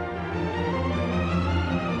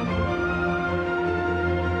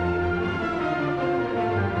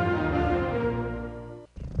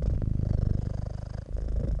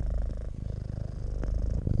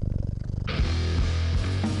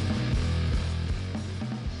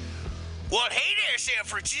 Well, hey there, San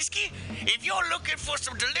Francisco. If you're looking for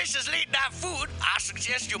some delicious late-night food, I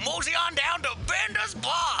suggest you mosey on down to Bender's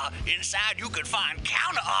Bar. Inside, you can find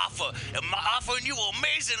counter offer, offering you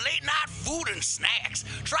amazing late-night food and snacks.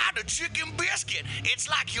 Try the chicken biscuit. It's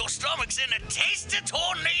like your stomach's in a tasty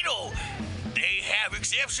tornado. They have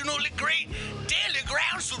exceptionally great daily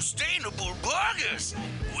ground sustainable burgers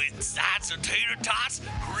with sides of tater tots,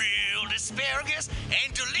 grilled asparagus,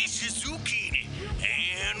 and delicious zucchini,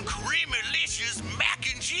 and creamy-licious mac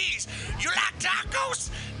and cheese. You like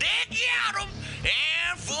tacos? They got them.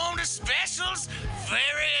 And from the specials,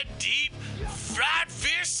 very deep fried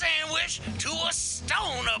fish sandwich to a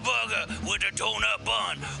stoner burger with a donut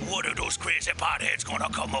bun. What are those crazy potheads gonna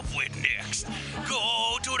come up with next?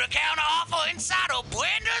 Go to the counter offer inside of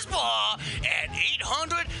Bender's Bar at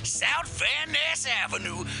 800 South Van Ness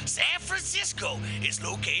Avenue, San Francisco. It's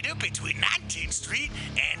located between 19th Street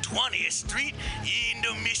and 20th Street in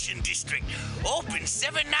the Mission District. Open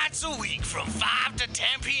 7 nights a week from 5 to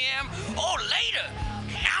 10 p.m. or later.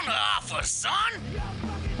 Counter offer, son.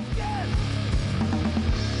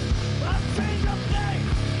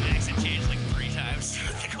 Accent changed like 3 times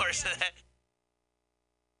throughout the course of that.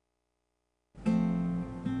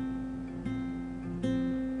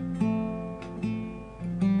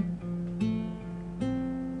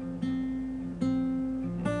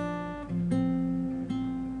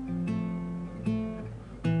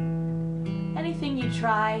 Anything you you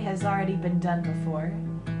try has already been done before,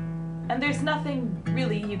 and there's nothing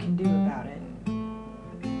really you can do about it.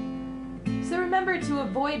 So remember to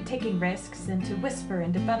avoid taking risks and to whisper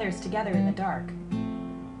and to feathers together in the dark.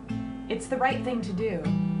 It's the right thing to do,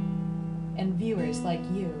 and viewers like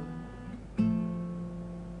you.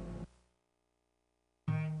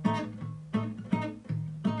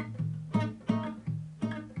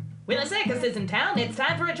 When a circus is in town, it's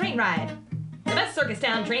time for a train ride. The best circus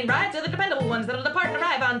town train rides are the dependable ones that'll depart and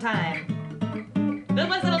arrive on time. The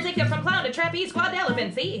ones that'll take you from clown to trapeze, quad to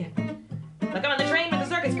elephant, see? They'll come on the train with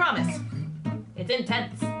the circus promise. It's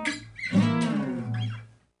intense.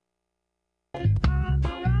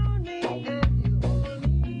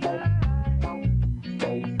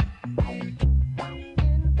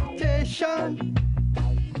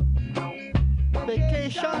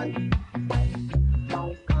 Vacation,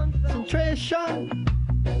 concentration,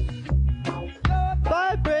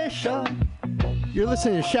 vibration. You're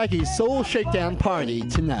listening to Shaggy's Soul Shakedown Party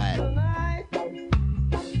tonight.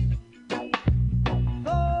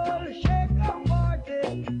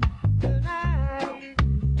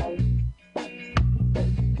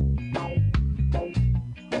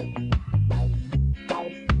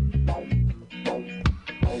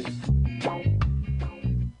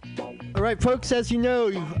 All right, folks, as you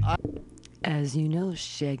know,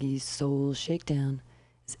 Shaggy's Soul Shakedown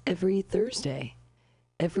is every Thursday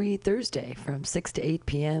from 6 to 8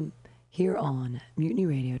 p.m. here on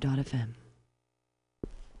MutinyRadio.fm.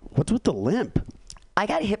 What's with the limp? I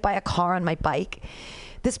got hit by a car on my bike.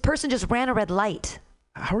 This person just ran a red light.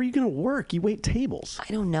 How are you going to work? You wait tables.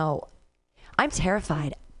 I don't know. I'm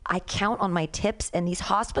terrified. I count on my tips, and these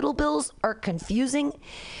hospital bills are confusing.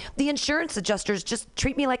 The insurance adjusters just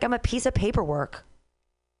treat me like I'm a piece of paperwork.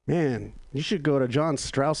 Man, you should go to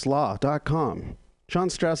JohnStraussLaw.com. John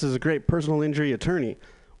Strauss is a great personal injury attorney.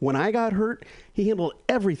 When I got hurt, he handled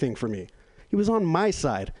everything for me. He was on my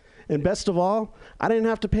side. And best of all, I didn't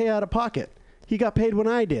have to pay out of pocket. He got paid when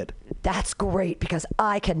I did. That's great, because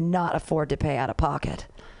I cannot afford to pay out of pocket.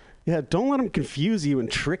 Yeah, don't let them confuse you and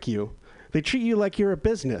trick you. They treat you like you're a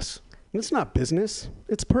business. And it's not business.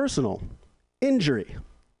 It's personal. Injury.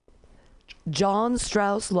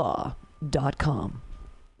 JohnStraussLaw.com.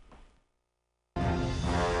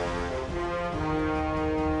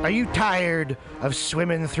 Are you tired of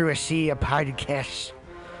swimming through a sea of podcasts?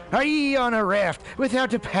 Are ye on a raft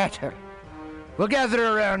without a paddle? Well, gather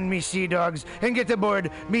around me, sea dogs, and get aboard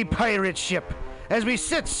me pirate ship as we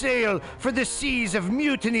set sail for the seas of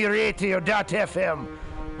MutinyRadio.fm.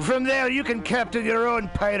 From there, you can captain your own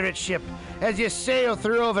pirate ship as you sail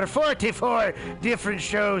through over 44 different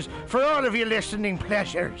shows for all of your listening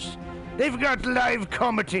pleasures. They've got live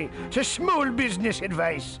comedy to small business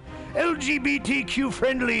advice, LGBTQ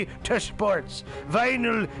friendly to sports,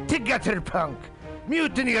 vinyl to gutter punk.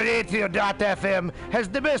 MutinyRadio.fm has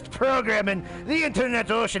the best programming the internet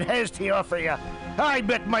ocean has to offer you. I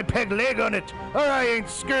bet my peg leg on it, or I ain't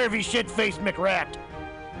scurvy shit-faced McRat.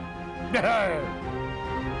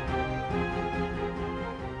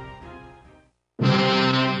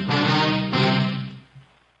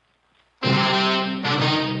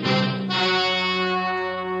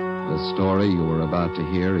 The story you are about to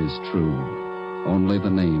hear is true. Only the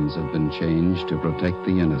names have been changed to protect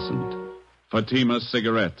the innocent. Fatima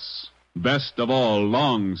Cigarettes, best of all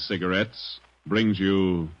long cigarettes, brings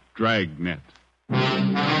you Dragnet.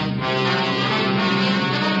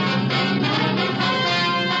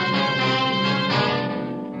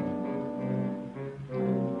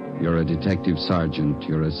 You're a detective sergeant.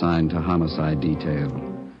 You're assigned to homicide detail.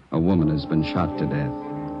 A woman has been shot to death.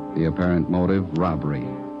 The apparent motive, robbery.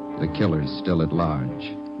 The killer's still at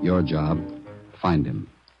large. Your job, find him.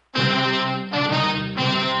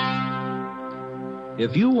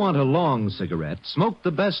 If you want a long cigarette, smoke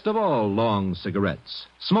the best of all long cigarettes.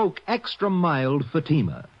 Smoke extra mild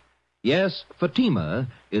Fatima. Yes, Fatima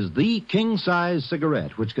is the king-size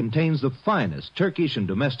cigarette which contains the finest Turkish and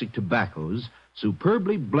domestic tobaccos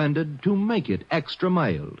superbly blended to make it extra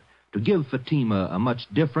mild, to give Fatima a much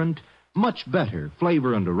different, much better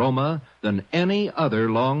flavor and aroma than any other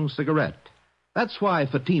long cigarette. That's why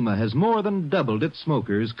Fatima has more than doubled its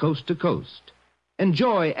smokers coast to coast.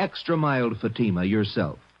 Enjoy extra mild Fatima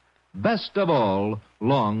yourself. Best of all,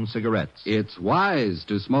 long cigarettes. It's wise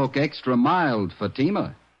to smoke extra mild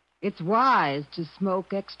Fatima. It's wise to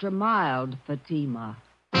smoke extra mild Fatima.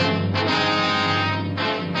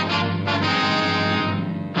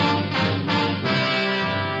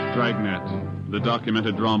 Dragnet, the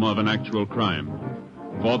documented drama of an actual crime.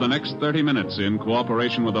 For the next 30 minutes, in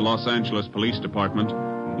cooperation with the Los Angeles Police Department,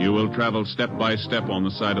 You will travel step by step on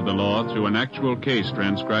the side of the law through an actual case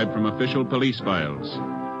transcribed from official police files.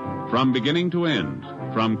 From beginning to end,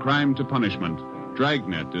 from crime to punishment,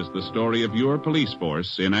 Dragnet is the story of your police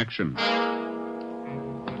force in action.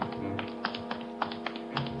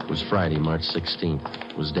 It was Friday, March 16th.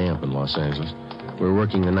 It was damp in Los Angeles. We were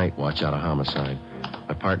working the night watch out of homicide.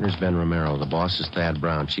 My partner's Ben Romero. The boss is Thad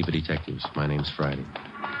Brown, chief of detectives. My name's Friday.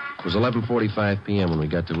 It was 11:45 p.m. when we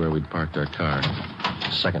got to where we'd parked our car.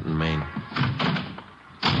 2nd and Main.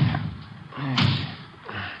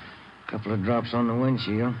 Couple of drops on the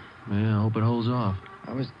windshield. Yeah, I hope it holds off.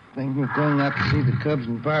 I was thinking of going out to see the Cubs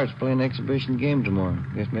and Pirates play an exhibition game tomorrow.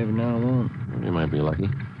 Guess maybe now I won't. You might be lucky.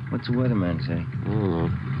 What's the weatherman say? I don't know.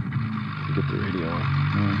 You get the radio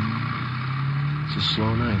on. It's a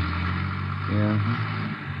slow night. Yeah.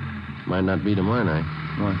 Might not be tomorrow night.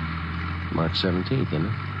 What? March 17th, isn't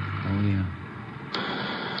it? Oh, yeah.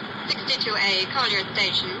 62A, Collier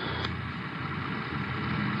Station.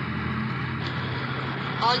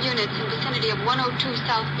 All units in vicinity of 102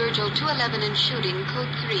 South Virgil, 211 and shooting,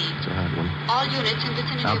 code 3. It's a hot one. All units in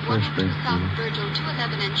vicinity South of 102 Street. South Virgil,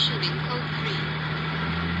 211 and shooting, code 3.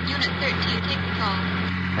 Unit 13, take the call.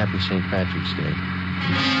 Happy St. Patrick's Day.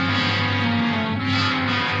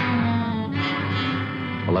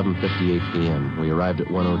 11:58 p.m. We arrived at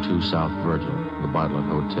 102 South Virgil, the Bartlett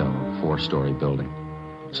Hotel, a 4-story building.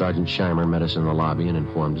 Sergeant Scheimer met us in the lobby and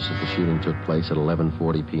informed us that the shooting took place at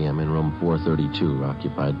 11:40 p.m. in room 432,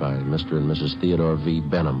 occupied by Mr. and Mrs. Theodore V.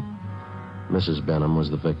 Benham. Mrs. Benham was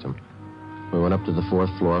the victim. We went up to the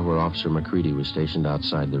 4th floor where Officer McCready was stationed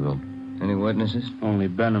outside the room. Any witnesses? Only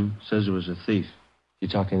Benham says it was a thief. You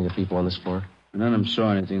talk to any of the people on this floor? None of them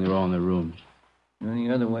saw anything. They're all in their rooms. Any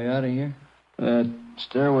other way out of here? That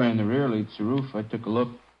stairway in the rear leads to the roof. I took a look.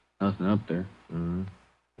 Nothing up there. Mm-hmm.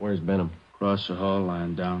 Where's Benham? Across the hall,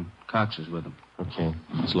 lying down. Cox is with him. Okay,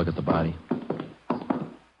 let's look at the body.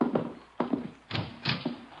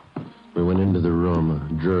 We went into the room,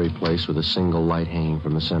 a dreary place with a single light hanging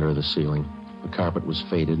from the center of the ceiling. The carpet was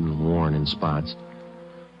faded and worn in spots.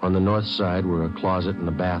 On the north side were a closet and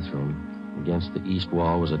a bathroom. Against the east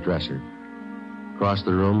wall was a dresser. Across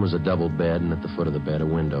the room was a double bed, and at the foot of the bed, a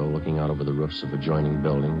window looking out over the roofs of adjoining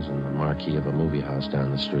buildings and the marquee of a movie house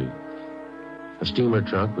down the street. A steamer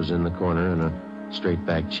trunk was in the corner, and a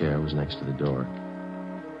straight-back chair was next to the door.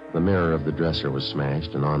 The mirror of the dresser was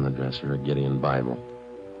smashed, and on the dresser, a Gideon Bible.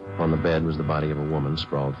 On the bed was the body of a woman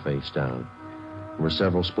sprawled face down. There were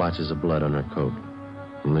several splotches of blood on her coat.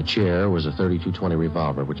 In the chair was a .32-20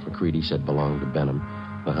 revolver, which McCready said belonged to Benham,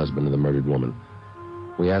 the husband of the murdered woman.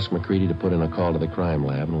 We asked McCready to put in a call to the crime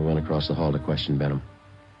lab, and we went across the hall to question Benham.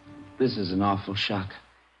 This is an awful shock.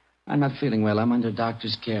 I'm not feeling well. I'm under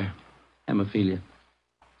doctor's care. Hemophilia.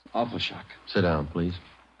 Awful shock. Sit down, please.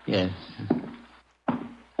 Yes.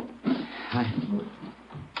 I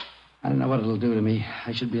don't know what it'll do to me.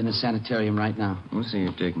 I should be in a sanitarium right now. We'll see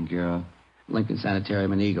you're taken care of. Lincoln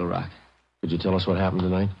Sanitarium in Eagle Rock. Could you tell us what happened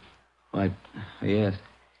tonight? Why, yes.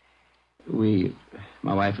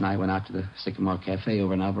 My wife and I went out to the Sycamore Cafe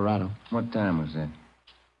over in Alvarado. What time was that?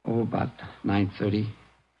 Oh, about 9:30.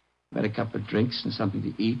 We had a couple of drinks and something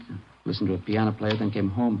to eat. Listened to a piano player, then came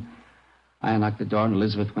home. I unlocked the door, and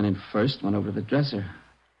Elizabeth went in first, went over to the dresser.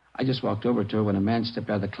 I just walked over to her when a man stepped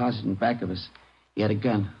out of the closet in back of us. He had a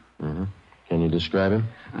gun. Mm-hmm. Can you describe him?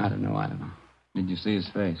 I don't know. Did you see his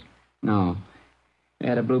face? No. He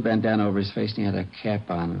had a blue bandana over his face, and he had a cap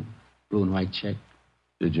on, a blue and white check.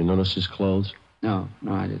 Did you notice his clothes? No,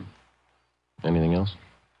 I didn't. Anything else?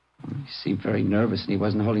 He seemed very nervous, and he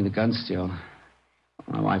wasn't holding the gun still.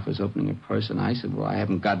 My wife was opening her purse, and I said, well, I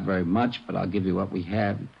haven't got very much, but I'll give you what we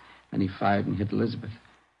have. Then he fired and hit Elizabeth.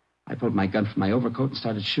 I pulled my gun from my overcoat and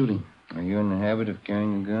started shooting. Are you in the habit of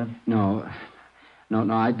carrying a gun? No,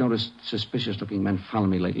 I'd noticed suspicious-looking men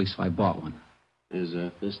following me lately, so I bought one. Is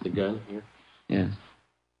this the gun here? Yes.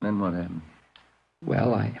 Then what happened?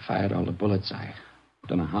 Well, I fired all the bullets. I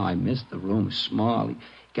don't know how I missed. The room was small. He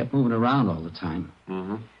kept moving around all the time.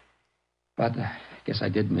 Mm-hmm. But I guess I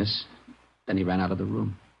did miss. Then he ran out of the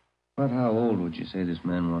room. About how old would you say this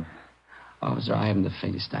man was? Officer, I haven't the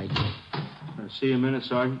faintest idea. See you a minute,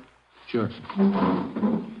 Sergeant? Sure.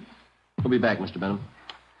 We'll be back, Mr. Benham.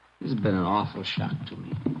 This has been an awful shock to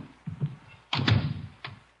me.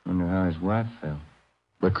 Wonder how his wife felt.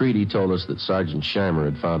 McCready told us that Sergeant Scheimer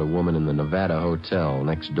had found a woman in the Nevada Hotel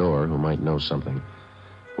next door who might know something.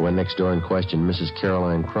 We went next door and questioned Mrs.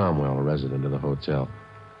 Caroline Cromwell, a resident of the hotel.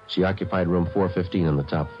 She occupied room 415 on the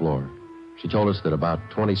top floor. She told us that about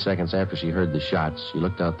 20 seconds after she heard the shots, she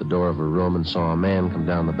looked out the door of her room and saw a man come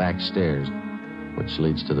down the back stairs, which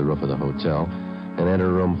leads to the roof of the hotel, and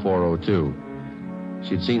enter room 402.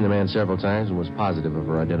 She'd seen the man several times and was positive of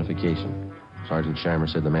her identification. Sergeant Scheimer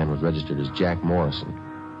said the man was registered as Jack Morrison.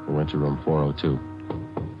 We went to room 402.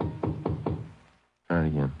 Try it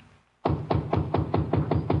again.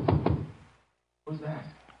 Who's that?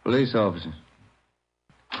 Police officer.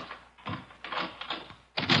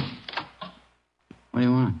 What do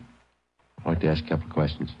you want? I'd like to ask a couple of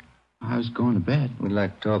questions. I was going to bed. We'd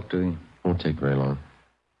like to talk to you. Won't take very long.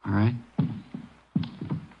 All right.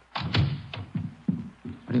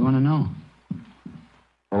 What do you want to know?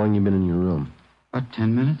 How long you been in your room? About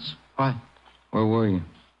 10 minutes. Why? Where were you?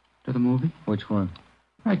 To the movie. Which one?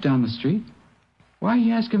 Right down the street. Why are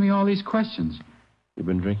you asking me all these questions? You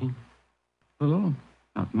been drinking? A little.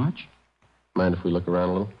 Not much. Mind if we look around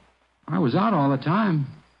a little? I was out all the time.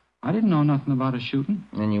 I didn't know nothing about a shooting.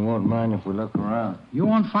 And you won't mind if we look around. You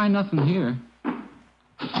won't find nothing here.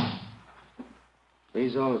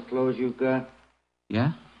 These all the clothes you got?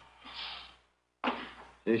 Yeah?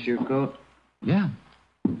 This your coat? Yeah.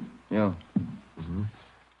 Yo. Mm-hmm.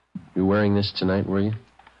 You wearing this tonight, were you?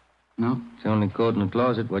 No. It's the only coat in the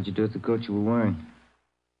closet. What'd you do with the coat you were wearing?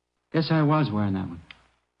 Guess I was wearing that one.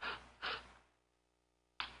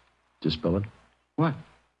 Did you spill it? What?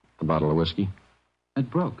 A bottle of whiskey? It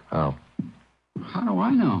broke. How? How do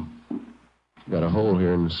I know? Got a hole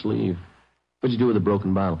here in the sleeve. What'd you do with the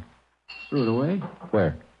broken bottle? Threw it away.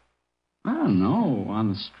 Where? I don't know. On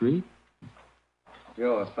the street.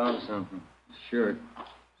 Joe, I found something. A shirt.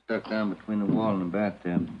 Stuck down between the wall and the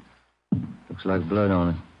bathtub. Looks like blood on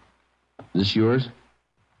it. Is this yours?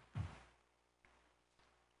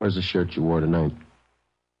 Where's the shirt you wore tonight?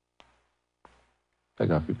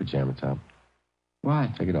 Take off your pajama top.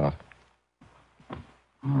 Why? Take it off.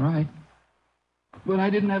 All right. But I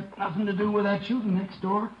didn't have nothing to do with that shooting next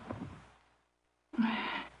door.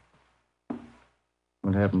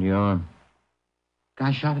 What happened to your arm?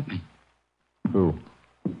 Guy shot at me. Who?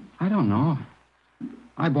 I don't know.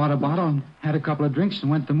 I bought a bottle and had a couple of drinks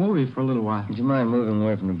and went to the movie for a little while. Would you mind moving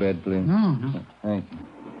away from the bed, please? No. Thank you.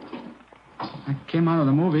 I came out of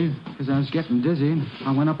the movie because I was getting dizzy, and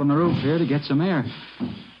I went up on the roof here to get some air.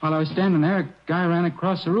 While I was standing there, a guy ran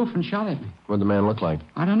across the roof and shot at me. What'd the man look like?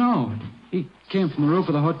 I don't know. He came from the roof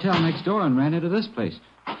of the hotel next door and ran into this place.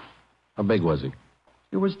 How big was he?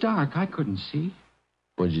 It was dark. I couldn't see.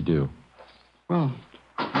 What'd you do? Well,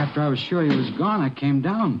 after I was sure he was gone, I came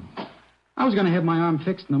down. I was going to have my arm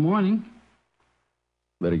fixed in the morning.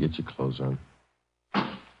 Better get your clothes on.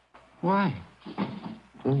 Why?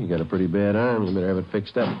 Well, you got a pretty bad arm. You better have it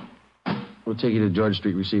fixed up. We'll take you to Georgia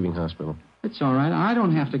Street Receiving Hospital. It's all right. I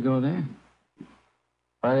don't have to go there.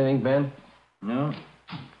 Find anything, Ben? No.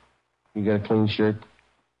 You got a clean shirt?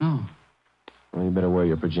 No. Well, you better wear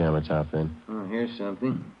your pajama top then. Oh, here's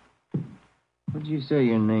something. What'd you say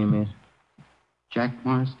your name is? Jack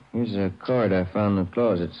Morris. Here's a card I found in the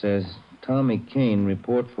closet. It says, Tommy Kane,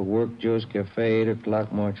 report for work, Joe's Cafe, 8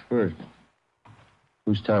 o'clock, March 1st.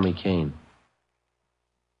 Who's Tommy Kane?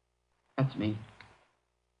 That's me.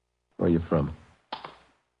 Where are you from?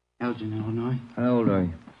 Elgin, Illinois. How old are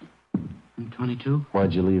you? I'm 22.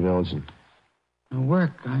 Why'd you leave Elgin? No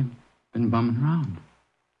work. I've been bumming around.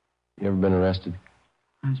 You ever been arrested?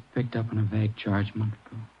 I was picked up on a vague charge a month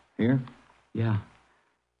ago. Here? Yeah.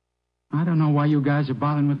 I don't know why you guys are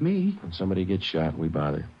bothering with me. When somebody gets shot, we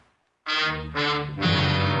bother.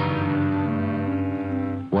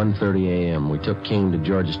 1:30 a.m. We took King to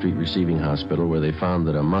Georgia Street Receiving Hospital, where they found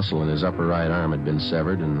that a muscle in his upper right arm had been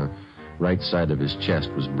severed and the right side of his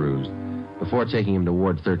chest was bruised. Before taking him to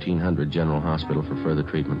Ward 1300 General Hospital for further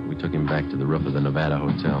treatment, we took him back to the roof of the Nevada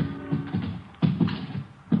Hotel.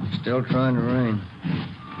 Still trying to rain.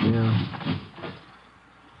 Yeah.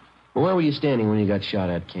 Well, where were you standing when you got shot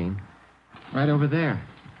at, King? Right over there.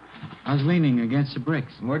 I was leaning against the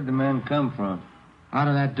bricks. Where'd the man come from? Out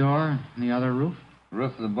of that door and the other roof.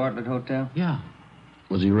 Roof of the Bartlett Hotel? Yeah.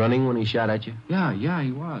 Was he running when he shot at you? Yeah,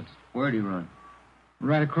 he was. Where'd he run?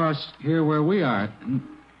 Right across here where we are. And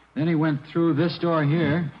then he went through this door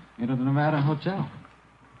here into the Nevada Hotel.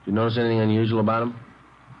 Did you notice anything unusual about him?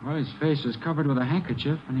 Well, his face was covered with a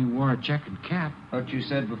handkerchief, and he wore a checkered cap. Thought you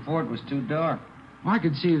said before it was too dark. Well, I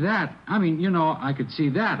could see that. I mean, I could see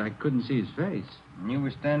that. I couldn't see his face. And you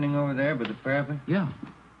were standing over there by the parapet? Yeah.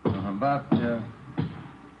 About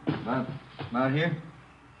here?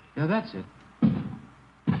 Yeah, that's it.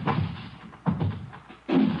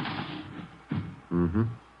 Mm-hmm.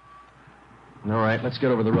 All right, let's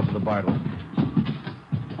get over the roof of the Bartlett.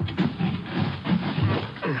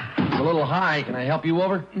 It's a little high. Can I help you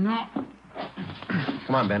over? No.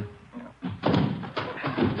 Come on, Ben.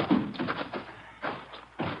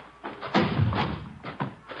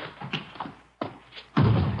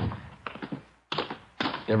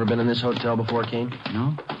 Ever been in this hotel before, Kane?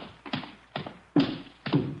 No?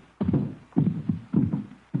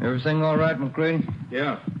 Everything all right, McCready?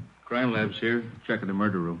 Yeah. Crime lab's here. Checking the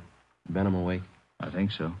murder room. Benham awake? I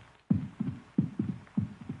think so.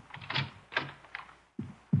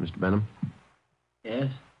 Mr. Benham? Yes?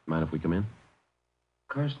 Mind if we come in?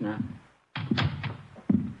 Of course not.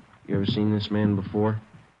 You ever seen this man before?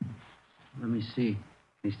 Let me see.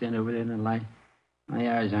 Can you stand over there in the light?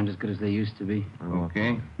 My eyes aren't as good as they used to be.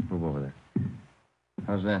 Okay. Move over there.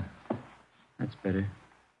 How's that? That's better.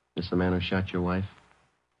 This the man who shot your wife?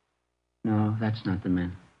 No, that's not the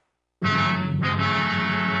man.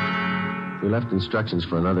 We left instructions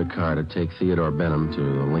for another car to take Theodore Benham to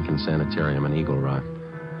the Lincoln Sanitarium in Eagle Rock.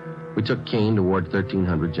 We took Kane to Ward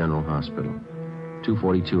 1300 General Hospital.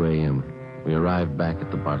 2:42 a.m. We arrived back at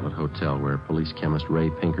the Bartlett Hotel where police chemist Ray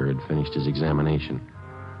Pinker had finished his examination.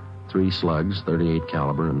 3 slugs, .38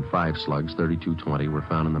 caliber, and 5 slugs, .32-20, were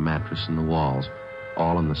found in the mattress and the walls,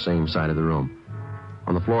 all on the same side of the room.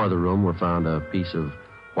 On the floor of the room were found a piece of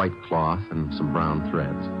white cloth and some brown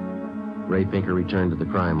threads. Ray Pinker returned to the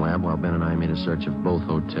crime lab while Ben and I made a search of both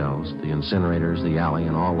hotels, the incinerators, the alley,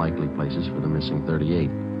 and all likely places for the missing .38.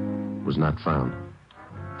 It was not found.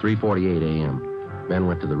 3:48 a.m. Ben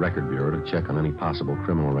went to the record bureau to check on any possible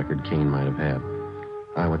criminal record Kane might have had.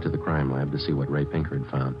 I went to the crime lab to see what Ray Pinker had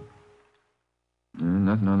found.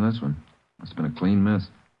 Nothing on this one. It's been a clean miss.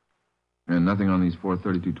 And nothing on these 4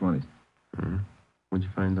 .32-20s. Where'd you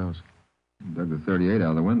find those? Dug the .38 out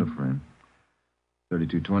of the window frame.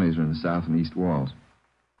 32-20s are in the south and east walls.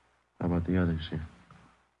 How about the others here?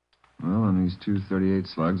 Well, on these 2 .38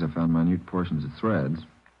 slugs, I found minute portions of threads.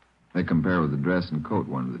 They compare with the dress and coat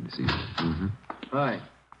worn of the deceased. Hi.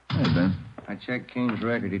 Hey, Ben. I checked Kane's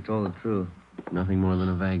record. He told the truth. Nothing more than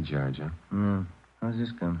a vague charge, huh? No. How's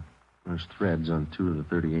this coming? There's threads on 2 of the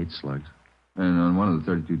 .38 slugs. And on one of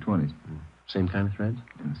the 32-20s. Same kind of threads?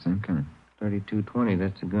 Yeah, same kind. 32-20,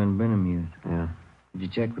 that's the gun Benham used. Yeah. Did you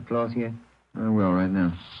check the cloth yet? I will right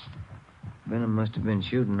now. Benham must have been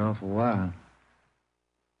shooting an awful while.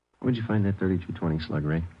 Where'd you find that 32-20 slug,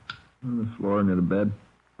 Ray? On the floor near the bed.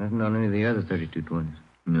 Nothing on any of the other 32-20s.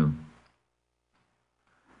 No.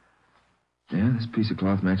 Yeah, this piece of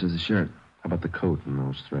cloth matches the shirt. How about the coat and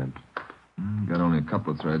those threads? Got only a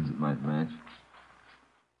couple of threads that might match.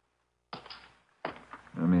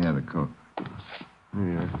 Let me have the coat.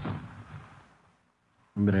 Here you are.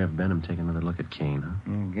 We better have Benham take another look at Kane,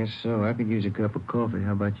 huh? Yeah, I guess so. I could use a cup of coffee.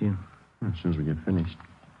 How about you? As soon as we get finished.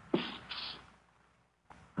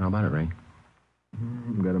 How about it, Ray?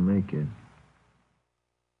 Got to make it.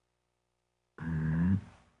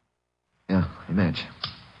 Yeah, they match.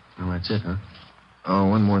 Well, that's it, huh? Oh,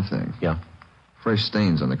 one more thing. Yeah? Fresh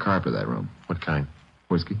stains on the carpet of that room. What kind?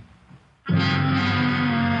 Whiskey.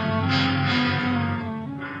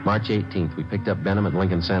 March 18th, we picked up Benham at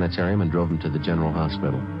Lincoln Sanitarium and drove him to the General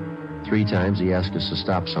Hospital. 3 times he asked us to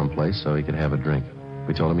stop someplace so he could have a drink.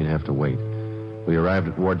 We told him he'd have to wait. We arrived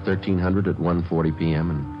at Ward 1300 at 1:40 p.m.,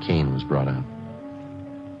 and Kane was brought out.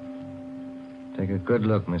 Take a good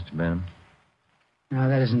look, Mr. Benham. No,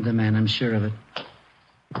 that isn't the man. I'm sure of it.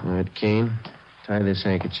 All right, Kane, tie this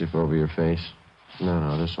handkerchief over your face.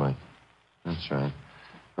 No, this way. That's right.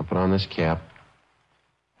 Now put on this cap.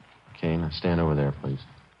 Okay, now stand over there, please.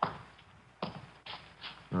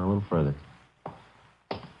 Now, a little further.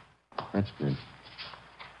 That's good.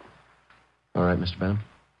 All right, Mr. Benham?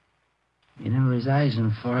 You know, his eyes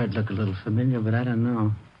and forehead look a little familiar, but I don't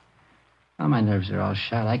know. Well, my nerves are all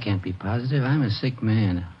shot. I can't be positive. I'm a sick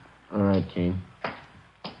man. All right, Kane.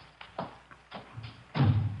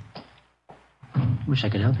 Wish I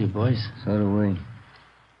could help you, boys. So do we.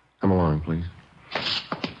 Come along, please.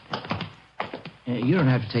 You don't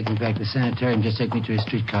have to take me back to the sanitarium. Just take me to a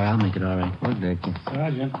streetcar. I'll make it all right. We'll take you.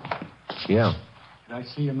 Sergeant, Yeah, can I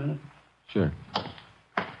see you a minute? sure.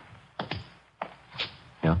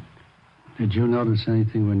 Yeah? Did you notice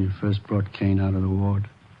anything when you first brought Kane out of the ward?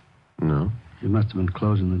 No. You must have been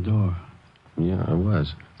closing the door. Yeah, I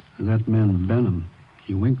was. And that man, Benham,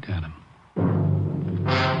 he winked at him.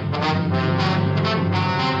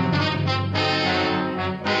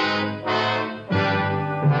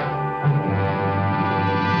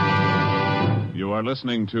 You are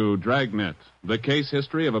listening to Dragnet, the case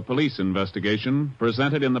history of a police investigation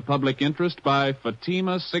presented in the public interest by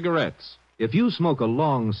Fatima Cigarettes. If you smoke a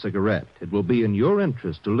long cigarette, it will be in your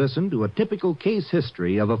interest to listen to a typical case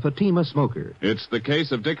history of a Fatima smoker. It's the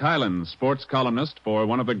case of Dick Hyland, sports columnist for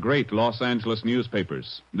one of the great Los Angeles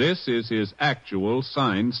newspapers. This is his actual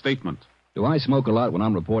signed statement. Do I smoke a lot when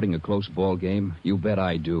I'm reporting a close ball game? You bet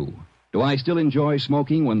I do. Do I still enjoy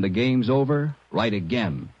smoking when the game's over? Right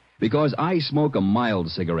again. Because I smoke a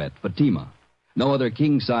mild cigarette, Fatima. No other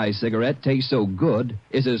king-size cigarette tastes so good,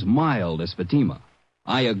 is as mild as Fatima.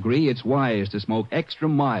 I agree it's wise to smoke extra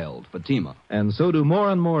mild Fatima. And so do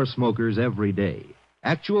more and more smokers every day.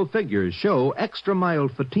 Actual figures show extra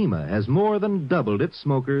mild Fatima has more than doubled its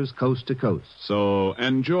smokers coast to coast. So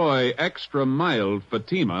enjoy extra mild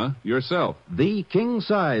Fatima yourself. The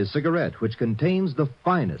king-size cigarette, which contains the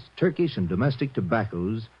finest Turkish and domestic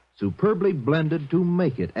tobaccos, superbly blended to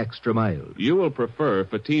make it extra mild. You will prefer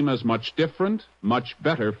Fatima's much different, much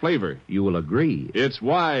better flavor. You will agree. It's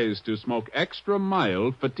wise to smoke extra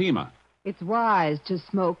mild Fatima. It's wise to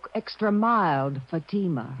smoke extra mild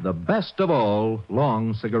Fatima. The best of all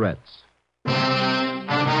long cigarettes.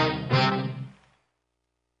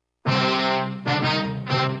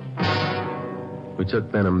 We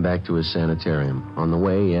took Benham back to his sanitarium. On the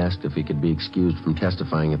way, he asked if he could be excused from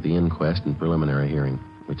testifying at the inquest and preliminary hearing.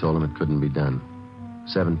 We told him it couldn't be done.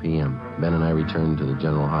 7 p.m. Ben and I returned to the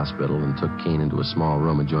general hospital and took Kane into a small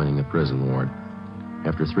room adjoining the prison ward.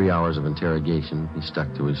 After 3 hours of interrogation, he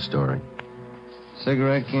stuck to his story.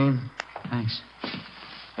 Cigarette, Kane? Thanks.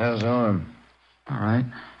 How's the arm? All right.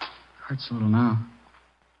 Hurts a little now.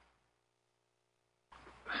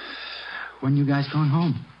 When you guys going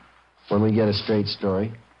home? When we get a straight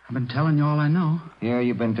story. I've been telling you all I know. Yeah,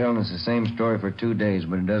 you've been telling us the same story for 2 days,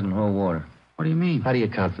 but it doesn't hold water. What do you mean? How do you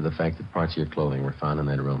account for the fact that parts of your clothing were found in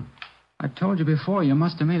that room? I told you before. You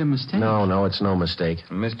must have made a mistake. No, it's no mistake.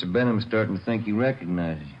 Mr. Benham's starting to think he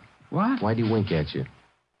recognizes you. What? Why'd he wink at you?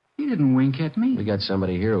 He didn't wink at me. We got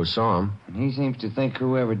somebody here who saw him. And he seems to think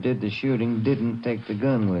whoever did the shooting didn't take the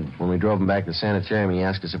gun with him. When we drove him back to the sanitarium, he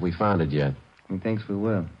asked us if we found it yet. He thinks we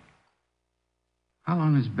will. How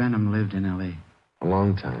long has Benham lived in L.A.? A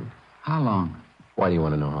long time. How long? Why do you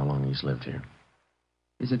want to know how long he's lived here?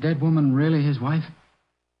 Is the dead woman really his wife?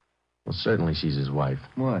 Well, certainly she's his wife.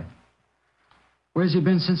 Why? Where's he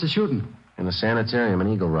been since the shooting? In the sanitarium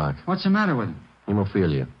in Eagle Rock. What's the matter with him?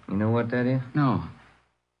 Hemophilia. You know what that is? No.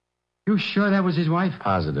 You sure that was his wife?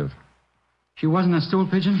 Positive. She wasn't a stool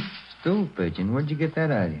pigeon? Stool pigeon? Where'd you get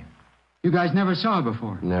that idea? You guys never saw her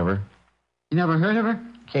before? Never. You never heard of her?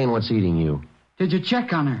 Kane, what's eating you? Did you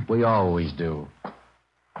check on her? We always do.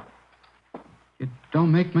 You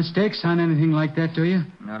don't make mistakes on anything like that, do you?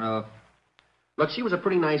 Not off. Look, she was a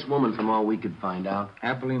pretty nice woman from all we could find out.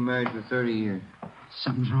 Happily married for 30 years.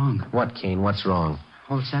 Something's wrong. What, Kane? What's wrong?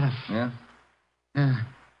 Hold that up. Yeah? Yeah.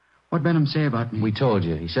 What'd Benham say about me? We told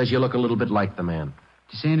you. He says you look a little bit like the man.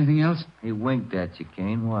 Did you say anything else? He winked at you,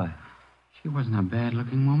 Kane. Why? She wasn't a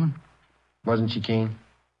bad-looking woman. Wasn't she, Kane?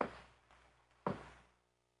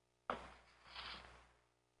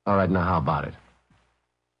 All right, now how about it?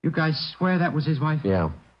 You guys swear that was his wife? Yeah.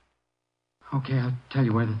 Okay, I'll tell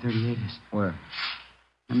you where the 38 is. Where?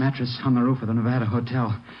 The mattress on the roof of the Nevada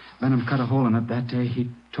Hotel. Benham cut a hole in it that day. He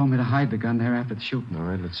told me to hide the gun there after the shooting. All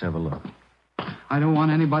right, let's have a look. I don't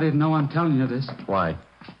want anybody to know I'm telling you this. Why?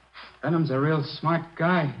 Benham's a real smart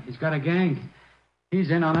guy. He's got a gang. He's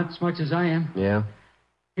in on it as much as I am. Yeah?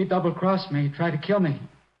 He double-crossed me. He tried to kill me.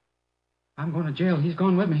 I'm going to jail. He's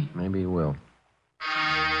going with me. Maybe he will.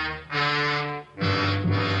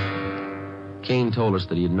 Kane told us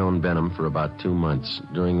that he had known Benham for about 2 months.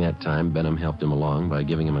 During that time, Benham helped him along by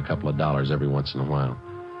giving him a couple of dollars every once in a while.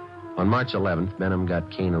 On March 11th, Benham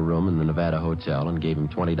got Kane a room in the Nevada Hotel and gave him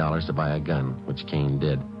 $20 to buy a gun, which Kane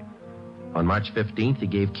did. On March 15th, he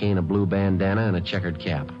gave Kane a blue bandana and a checkered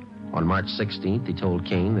cap. On March 16th, he told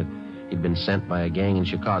Kane that he'd been sent by a gang in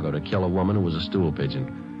Chicago to kill a woman who was a stool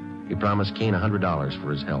pigeon. He promised Kane $100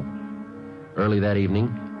 for his help. Early that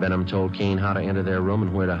evening, Benham told Kane how to enter their room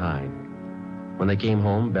and where to hide. When they came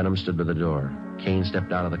home, Benham stood by the door. Kane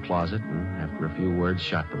stepped out of the closet and, after a few words,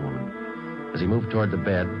 shot the woman. As he moved toward the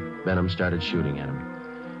bed, Benham started shooting at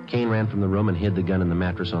him. Kane ran from the room and hid the gun in the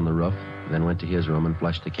mattress on the roof, then went to his room and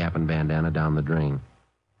flushed the cap and bandana down the drain.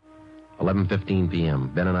 11:15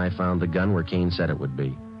 p.m. Ben and I found the gun where Kane said it would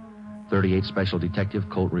be. 38 Special Detective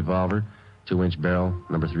Colt revolver, 2-inch barrel,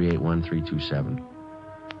 number 381327.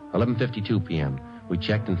 11:52 p.m. We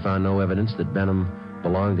checked and found no evidence that Benham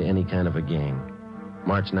belonged to any kind of a gang.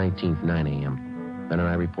 March 19th, 9 a.m. Ben and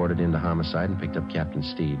I reported into homicide and picked up Captain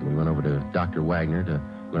Steed. We went over to Dr. Wagner to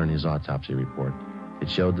learn his autopsy report. It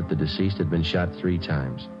showed that the deceased had been shot 3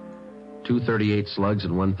 times. 2 .38 slugs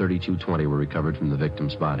and 1 .32-20 were recovered from the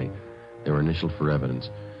victim's body. They were initialed for evidence.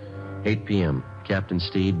 8 p.m. Captain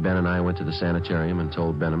Steed, Ben, and I went to the sanitarium and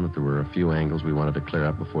told Benham that there were a few angles we wanted to clear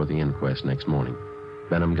up before the inquest next morning.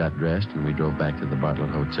 Benham got dressed, and we drove back to the Bartlett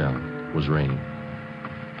Hotel. It was raining.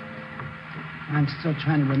 I'm still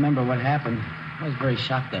trying to remember what happened. I was very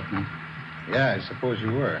shocked that night. Yeah, I suppose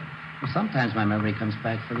you were. Well, sometimes my memory comes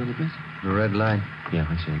back for a little bit. The red light. Yeah,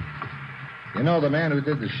 I see. You know, the man who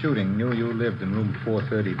did the shooting knew you lived in room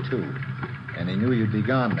 432, and he knew you'd be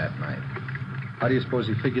gone that night. How do you suppose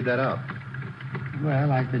he figured that out?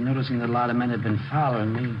 Well, I've been noticing that a lot of men have been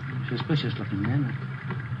following me. Suspicious-looking men.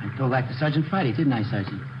 I told that to Sergeant Friday, didn't I,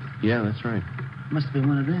 Sergeant? Yeah, that's right. Must have been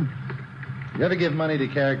one of them. You ever give money to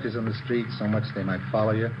characters on the street so much they might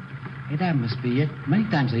follow you? Hey, that must be it. Many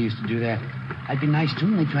times I used to do that. I'd be nice to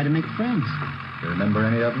them, they'd try to make friends. You remember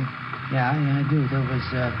any of them? Yeah, I do. There was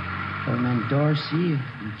old man Dorsey,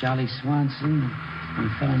 and Jolly Swanson, and a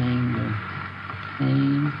fellow named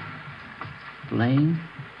Kane. Blaine.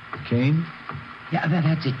 Kane? Yeah,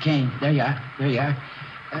 that's it, Kane. There you are.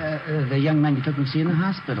 The young man you took me to see in the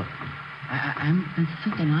hospital. I'm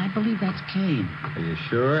thinking, I believe that's Kane. Are you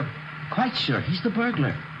sure? Quite sure. He's the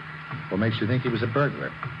burglar. What makes you think he was a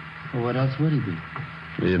burglar? Well, what else would he be?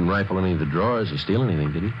 He didn't rifle any of the drawers or steal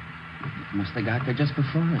anything, did he? Must have got there just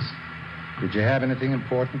before us. Did you have anything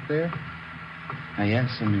important there?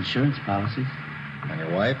 Yes, some insurance policies. And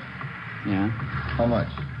your wife? Yeah. How much?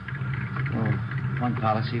 Well, one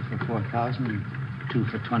policy for $4,000 and two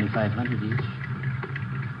for $2,500 each.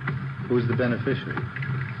 Who's the beneficiary?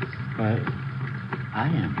 Well, I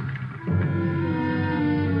am.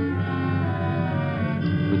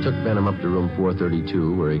 We took Benham up to room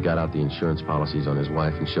 432, where he got out the insurance policies on his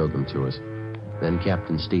wife and showed them to us. Then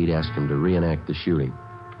Captain Steed asked him to reenact the shooting.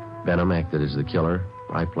 Benham acted as the killer,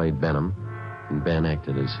 I played Benham, and Ben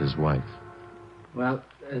acted as his wife. Well,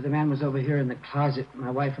 the man was over here in the closet.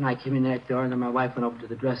 My wife and I came in that door, and then my wife went over to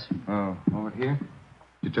the dresser. Oh, over here?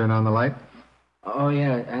 Did you turn on the light? Oh,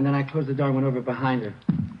 yeah, and then I closed the door and went over behind her.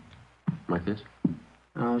 Like this?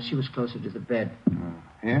 Oh, she was closer to the bed.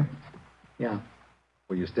 Here? Yeah.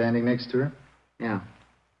 Were you standing next to her? Yeah.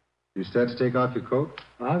 You start to take off your coat?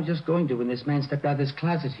 Well, I was just going to when this man stepped out of this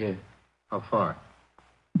closet here. How far?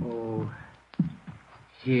 Oh,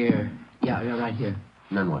 here. Yeah, right here.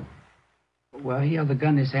 And then what? Well, he held the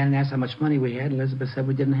gun in his hand and asked how much money we had. Elizabeth said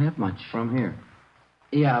we didn't have much. From here?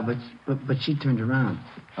 Yeah, but she turned around.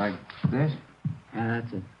 Like this? Yeah,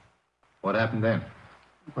 that's it. What happened then?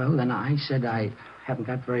 Well, then I said I haven't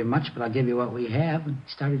got very much, but I'll give you what we have, and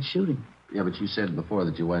started shooting. Yeah, but you said before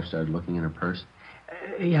that your wife started looking in her purse.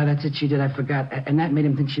 Yeah, that's it. She did. I forgot. And that made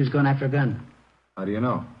him think she was going after a gun. How do you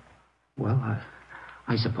know? Well,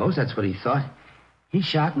 I suppose that's what he thought. He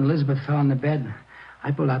shot, and Elizabeth fell on the bed.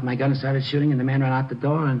 I pulled out my gun and started shooting, and the man ran out the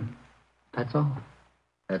door, and that's all.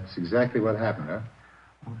 That's exactly what happened, huh?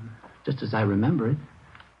 Just as I remember it.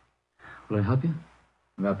 Will it help you?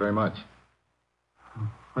 Not very much.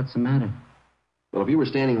 What's the matter? Well, if you were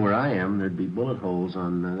standing where I am, there'd be bullet holes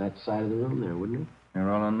on that side of the room there, wouldn't it? They're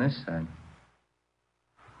all on this side.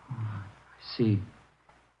 I see.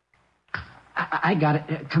 I got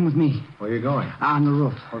it. Come with me. Where are you going? On the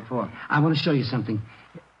roof. What for? I want to show you something.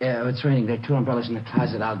 It's raining. There are 2 umbrellas in the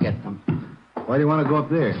closet. I'll get them. Why do you want to go up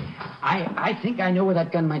there? I think I know where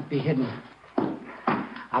that gun might be hidden.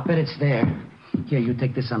 I'll bet it's there. Here, you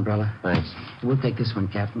take this umbrella. Thanks. We'll take this one,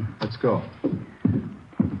 Captain. Let's go.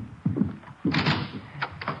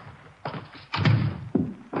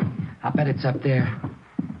 I'll bet it's up there.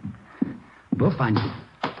 We'll find it.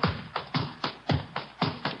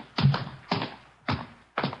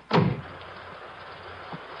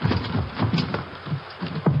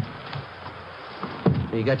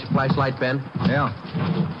 You got your flashlight, Ben? Yeah.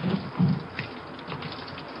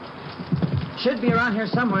 Should be around here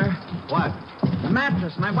somewhere. What? A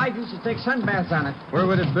mattress. My wife used to take sunbaths on it. Where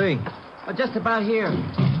would it be? Well, just about here.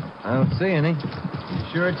 I don't see any.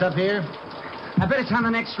 You sure it's up here? I bet it's on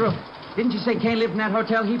the next roof. Didn't you say Kane lived in that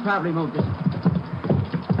hotel? He probably moved it.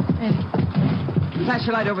 Hey, flash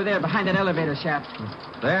your light over there behind that elevator shaft.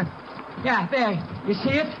 There? Yeah, there. You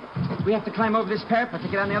see it? We have to climb over this parapet to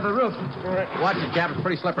get on the other roof. Watch it, Cap. It's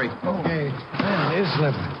pretty slippery. Okay. Yeah, it is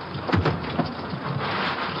slippery.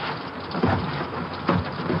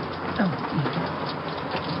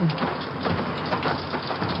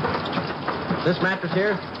 This mattress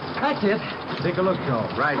here? That's it. Take a look, Joe.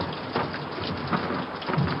 Right.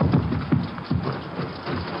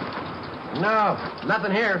 No,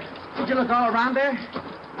 nothing here. Did you look all around there?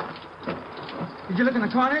 Did you look in the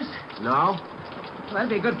corners? No. Well, that'd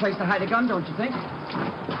be a good place to hide a gun, don't you think?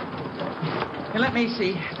 Here, let me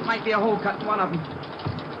see. There might be a hole cut in one of them.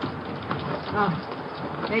 No.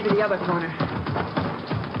 Maybe the other corner.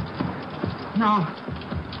 No.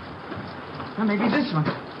 Or maybe this one.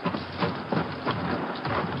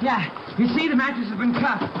 Yeah. You see, the mattress has been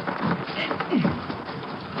cut.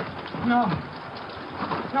 No.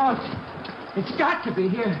 No, it's got to be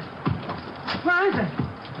here. Where is it?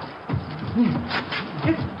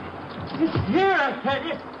 It's here, I tell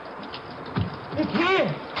you. It's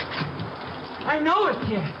here. I know it's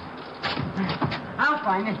here. I'll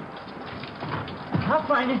find it. I'll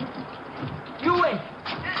find it. You wait.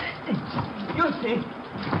 You'll see.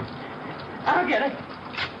 I'll get it.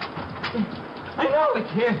 I know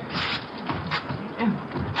it's here.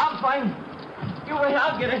 I'll find it. You wait,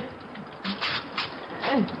 I'll get it.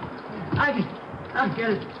 I'll get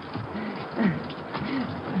it.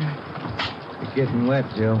 It's getting wet,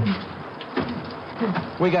 Joe.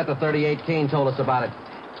 We got the 38. Kane told us about it.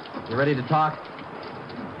 You ready to talk?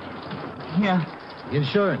 Yeah.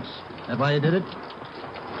 Insurance. That why you did it?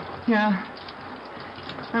 Yeah.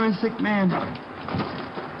 I'm a sick man.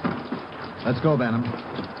 Let's go, Banham.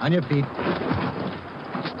 On your feet.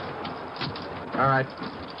 All right.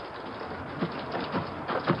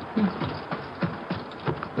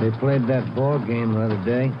 They played that ball game the other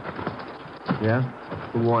day. Yeah?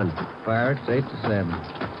 Who won? Pirates,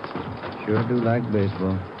 8-7. Sure do like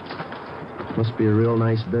baseball. Must be a real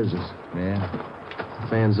nice business. Yeah.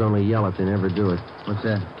 Fans only yell if they never do it. What's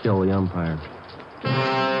that? Kill the umpire.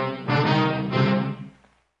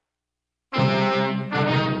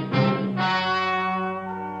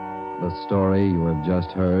 The story you have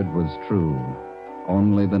just heard was true.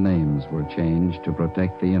 Only the names were changed to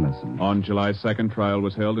protect the innocent. On July 2nd, trial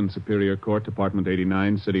was held in Superior Court, Department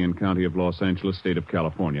 89, City and County of Los Angeles, State of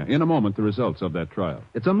California. In a moment, the results of that trial.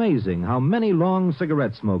 It's amazing how many long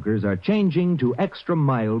cigarette smokers are changing to extra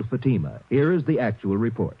mild Fatima. Here is the actual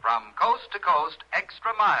report. From coast to coast,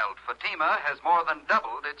 extra mild Fatima has more than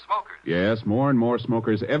doubled its smokers. Yes, more and more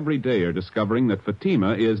smokers every day are discovering that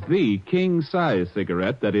Fatima is the king-size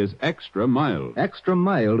cigarette that is extra mild. Extra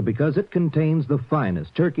mild because it contains the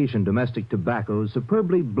finest Turkish and domestic tobaccos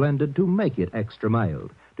superbly blended to make it extra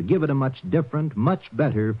mild, to give it a much different, much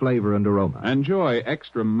better flavor and aroma. Enjoy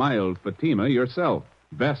extra mild Fatima yourself.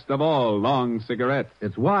 Best of all long cigarettes.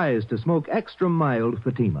 It's wise to smoke extra mild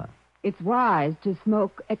Fatima. It's wise to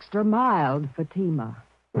smoke extra mild Fatima.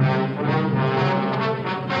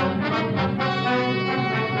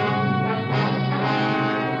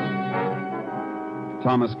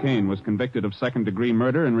 Thomas Kane was convicted of second-degree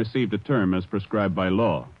murder and received a term as prescribed by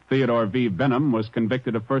law. Theodore V. Benham was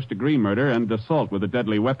convicted of first-degree murder and assault with a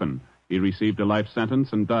deadly weapon. He received a life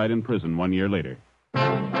sentence and died in prison 1 year later.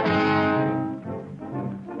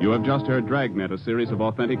 You have just heard Dragnet, a series of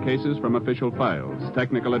authentic cases from official files.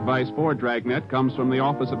 Technical advice for Dragnet comes from the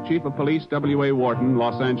Office of Chief of Police W.A. Wharton,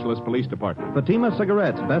 Los Angeles Police Department. Fatima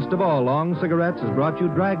Cigarettes, best of all long cigarettes, has brought you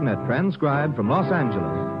Dragnet, transcribed from Los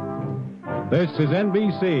Angeles. This is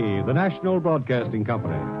NBC, the National Broadcasting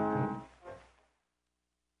Company.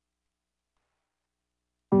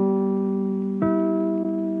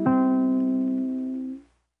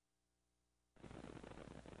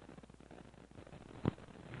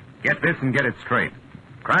 Get this and get it straight.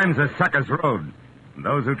 Crime's a sucker's road. And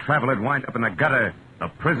those who travel it wind up in the gutter, the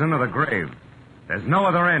prison, or the grave. There's no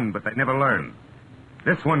other end, but they never learn.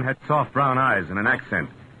 This one had soft brown eyes and an accent,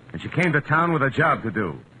 and she came to town with a job to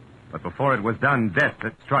do. But before it was done, death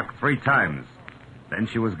had struck 3 times. Then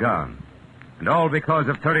she was gone. And all because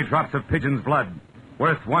of 30 drops of pigeon's blood,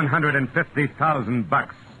 worth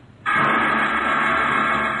 $150,000.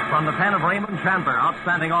 From the pen of Raymond Chandler,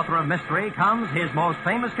 outstanding author of mystery, comes his most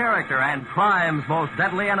famous character and crime's most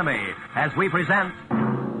deadly enemy, as we present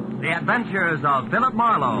The Adventures of Philip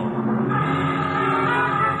Marlowe.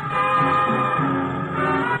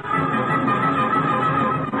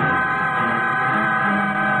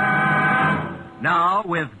 Now,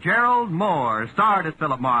 with Gerald Moore, starred as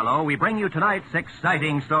Philip Marlowe, we bring you tonight's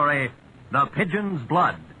exciting story, The Pigeon's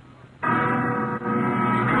Blood.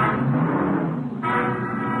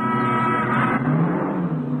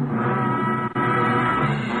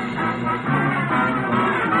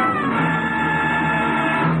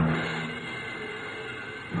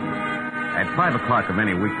 At 5 o'clock of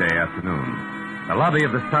any weekday afternoon, the lobby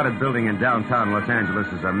of the started building in downtown Los Angeles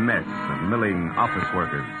is a mess of milling office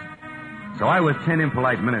workers. So I was 10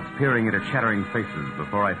 impolite minutes peering into chattering faces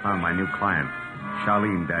before I found my new client,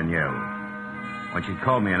 Charlene Danielle. When she'd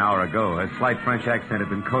called me an hour ago, her slight French accent had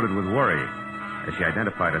been coated with worry, as she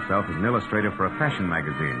identified herself as an illustrator for a fashion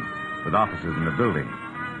magazine with offices in the building,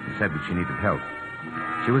 and said that she needed help.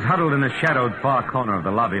 She was huddled in the shadowed far corner of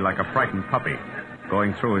the lobby like a frightened puppy,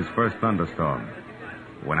 going through his first thunderstorm.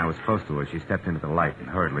 When I was close to her, she stepped into the light and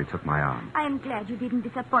hurriedly took my arm. I am glad you didn't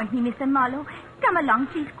disappoint me, Mr. Marlowe. Come along,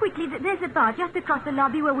 please, quickly. There's a bar just across the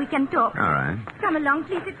lobby where we can talk. All right. Come along,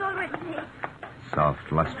 please. It's already late.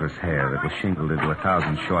 Soft, lustrous hair that was shingled into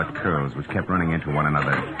 1,000 short curls which kept running into one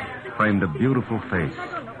another framed a beautiful face,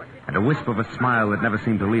 and a wisp of a smile that never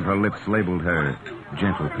seemed to leave her lips labeled her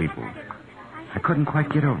gentle people. I couldn't quite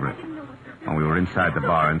get over it. When we were inside the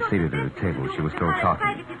bar and seated at a table, she was still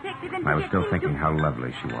talking. I was still thinking how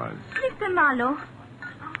lovely she was. Mr. Marlowe.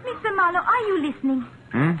 Mr. Marlowe, are you listening?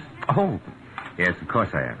 Oh, yes, of course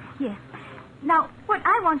I am. Yes. Now, what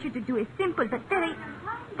I want you to do is simple but very,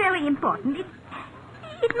 very important.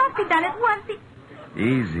 It must be done at once.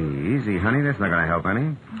 Easy, honey. That's not going to help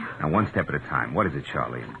any. Now, one step at a time. What is it,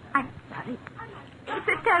 Charlene? I'm sorry. It's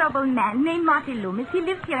a terrible man named Marty Loomis. He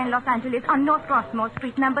lives here in Los Angeles on North Rossmore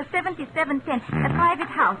Street, number 7710, a private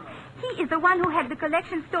house. He is the one who had the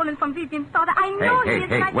collection stolen from Vivian's father. I know he is...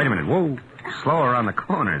 Hey, wait a minute. Whoa. Slow around the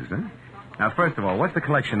corners, huh? Now, first of all, what's the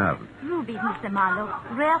collection of? Rubies, Mr. Marlowe.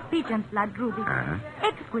 Rare pigeon blood rubies.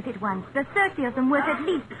 Exquisite ones. The 30 of them worth at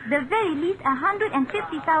least, the very least,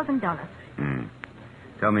 $150,000.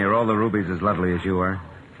 Tell me, are all the rubies as lovely as you are?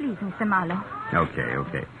 Please, Mr. Marlowe.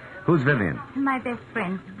 Okay. Who's Vivian? My best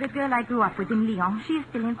friend, the girl I grew up with in Lyon. She's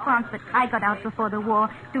still in France, but I got out before the war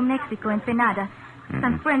to Mexico and Ensenada.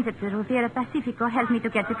 Some friends at the Riviera Pacifico helped me to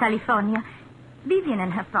get to California. Vivian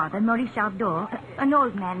and her father, Maurice Chardot, an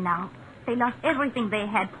old man now. They lost everything they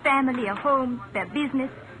had, family, a home, their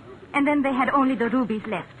business, and then they had only the rubies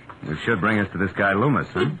left. It should bring us to this guy Loomis,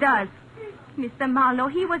 huh? It does. Mr. Marlowe,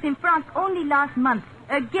 he was in France only last month,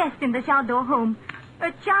 a guest in the Chardot home.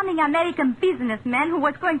 A charming American businessman who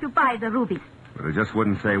was going to buy the rubies. But it just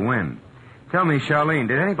wouldn't say when. Tell me, Charlene,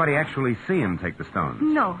 did anybody actually see him take the stones?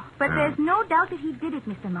 No, but there's no doubt that he did it,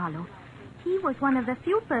 Mr. Marlowe. He was one of the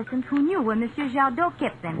few persons who knew where Monsieur Jardot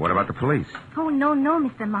kept them. What about the police? Oh, no,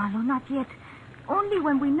 Mr. Marlowe, not yet. Only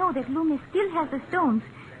when we know that Loomis still has the stones,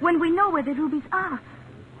 when we know where the rubies are.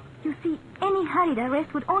 You see, any hurried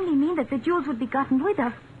arrest would only mean that the jewels would be gotten rid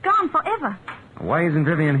of, gone forever. Why isn't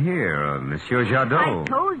Vivian here, Monsieur Jardot? I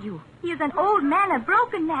told you. He is an old man, a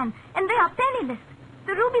broken man, and they are penniless.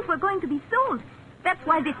 The rubies were going to be sold. That's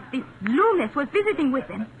why this Loomis was visiting with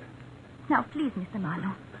them. Now, please, Mr.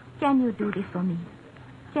 Marlowe, can you do this for me?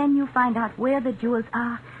 Can you find out where the jewels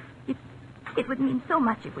are? It would mean so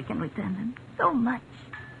much if we can return them. So much.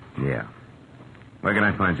 Yeah. Where can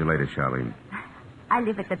I find you later, Charlene? I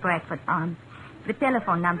live at the Bradford Arms. The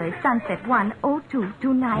telephone number is Sunset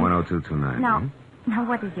 10229. 10229. Now,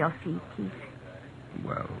 what is your fee, please?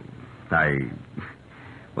 Well,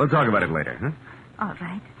 we'll talk about it later, huh? All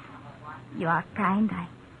right. You are kind.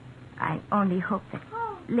 I only hope that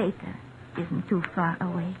later isn't too far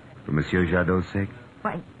away. For Monsieur Jardot's sake?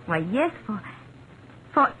 Why, yes,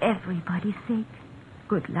 for everybody's sake.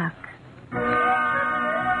 Good luck.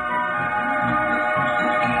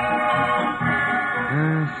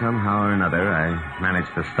 Somehow or another, I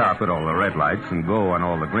managed to stop at all the red lights and go on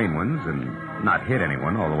all the green ones and not hit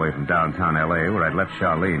anyone all the way from downtown L.A., where I'd left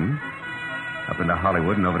Charlene, up into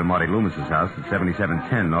Hollywood and over to Marty Loomis's house at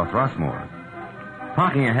 7710 North Rossmore.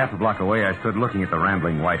 Parking a half a block away, I stood looking at the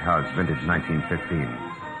rambling white house, vintage 1915.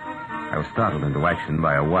 I was startled into action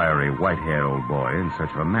by a wiry, white-haired old boy in search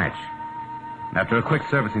of a match. After a quick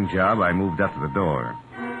servicing job, I moved up to the door.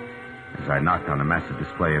 As I knocked on the massive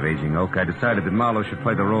display of aging oak, I decided that Marlowe should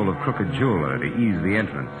play the role of crooked jeweler to ease the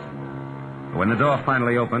entrance. When the door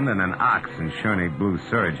finally opened and an ox in Shirley blue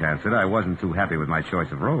serge answered, I wasn't too happy with my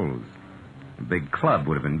choice of roles. A big club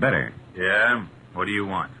would have been better. Yeah? What do you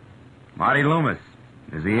want? Marty Loomis.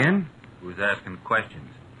 Is he in? Who's asking questions?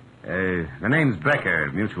 The name's Becker.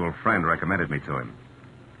 A mutual friend recommended me to him.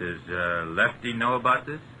 Does Lefty know about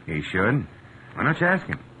this? He should. Why don't you ask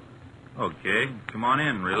him? Okay. Come on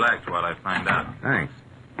in. Relax while I find out. Thanks.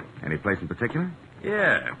 Any place in particular?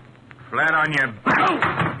 Yeah. Flat on your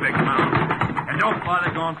back, big mouth. And don't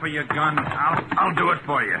bother going for your gun. I'll do it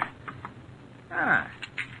for you. Ah.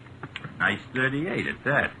 Nice 38 at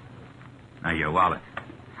that. Now your wallet.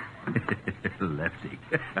 Lefty.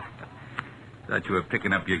 Thought you were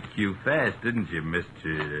picking up your cue fast, didn't you,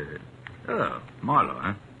 Mr... Oh, Marlowe,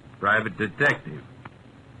 huh? Private detective.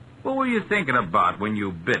 What were you thinking about when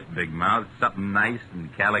you bit, Big Mouth? Something nice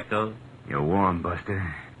and calico? You're warm,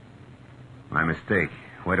 Buster. My mistake.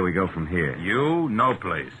 Where do we go from here? You, no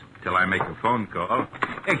place. Till I make a phone call.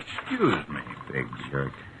 Excuse me. Big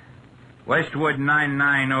jerk. Westwood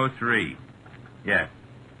 9903. Yeah.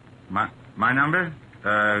 My number?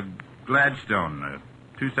 Gladstone,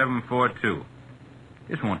 2742.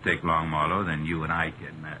 This won't take long, Marlowe, then you and I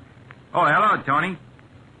can... Oh, hello, Tony.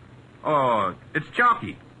 Oh, it's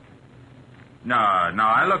Chalky. No,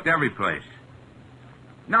 I looked every place.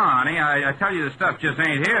 No, honey, I tell you the stuff just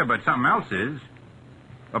ain't here, but something else is.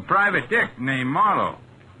 A private dick named Marlowe.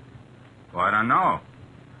 Well, I don't know.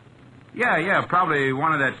 Yeah, probably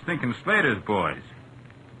one of that stinking Slater's boys.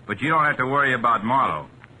 But you don't have to worry about Marlowe.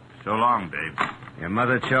 So long, babe. Your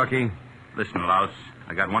mother, Chalky? Listen, Louse,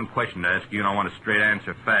 I got one question to ask you, and I want a straight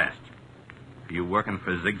answer fast. Are you working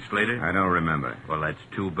for Zig Slater? I don't remember. Well, that's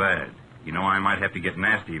too bad. You know, I might have to get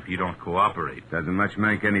nasty if you don't cooperate. Doesn't much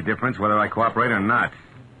make any difference whether I cooperate or not.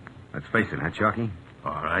 Let's face it, huh, Chalky?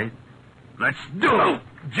 All right. Let's do it.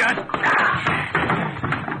 Just...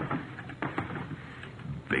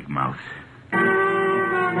 Big mouth.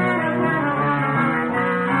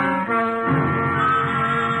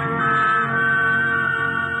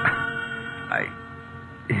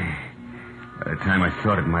 By the time I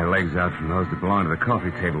sorted my legs out from those that belonged to the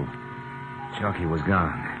coffee table, Chalky was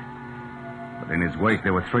gone. But in his wake,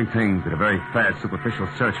 there were three things that a very fast, superficial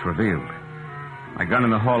search revealed. My gun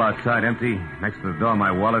in the hall outside empty, next to the door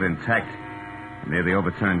my wallet intact, and near the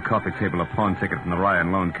overturned coffee table a pawn ticket from the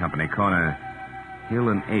Ryan Loan Company, corner Hill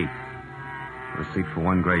and 8th. Receipt for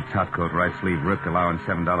one gray topcoat, right sleeve ripped, allowing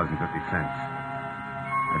 $7.50.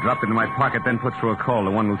 I dropped it in my pocket, then put through a call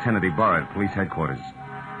to one Lieutenant Ibarra at police headquarters.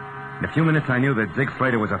 In a few minutes, I knew that Zig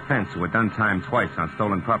Slater was a fence who had done time twice on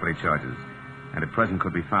stolen property charges, and at present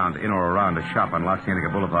could be found in or around a shop on La Cienega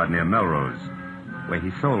Boulevard near Melrose, where he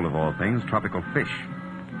sold, of all things, tropical fish.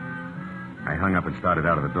 I hung up and started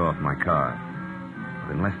out of the door for my car.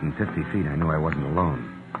 Within less than 50 feet, I knew I wasn't alone.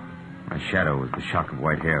 My shadow was the shock of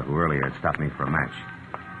white hair who earlier had stopped me for a match.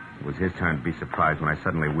 It was his turn to be surprised when I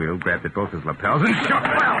suddenly wheeled, grabbed at both his lapels, and shook.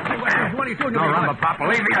 What are you doing? No rumba, Pop.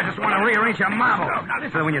 Believe me, I just want to rearrange your marble.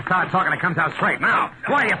 So when you start talking, it comes out straight. Now,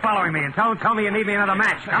 why are you following me? And tell me you need me another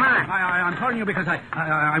match. Come on. I'm calling you because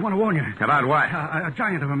I want to warn you. About what? A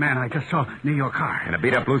giant of a man I just saw near your car. In a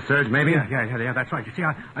beat-up blue Surge, maybe? Yeah, that's right. You see,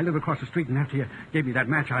 I live across the street, and after you gave me that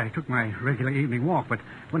match, I took my regular evening walk. But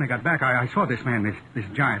when I got back, I saw this man, this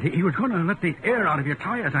giant. He was going to let the air out of your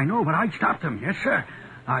tires, I know, but I stopped him. Yes, sir.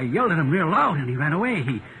 I yelled at him real loud, and he ran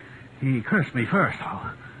away. He cursed me first.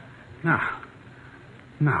 Oh.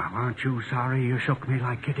 Now, aren't you sorry you shook me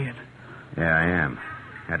like you did? Yeah, I am.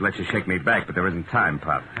 I'd let you shake me back, but there isn't time,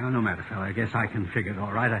 Pop. Well, no matter, fella. I guess I can figure it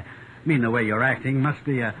all right. I mean, the way you're acting must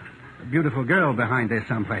be a beautiful girl behind this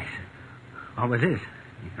someplace. Always is,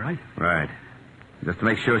 right? Right. Just to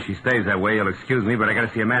make sure she stays that way, you'll excuse me, but I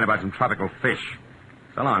gotta see a man about some tropical fish.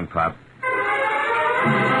 So long, Pop.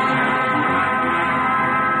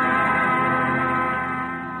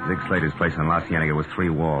 Zig Slater's place on La Cienega was three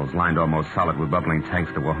walls, lined almost solid with bubbling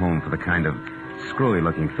tanks that were home for the kind of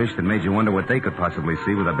screwy-looking fish that made you wonder what they could possibly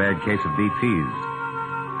see with a bad case of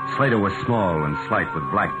DTs. Slater was small and slight, with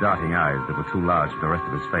black darting eyes that were too large for the rest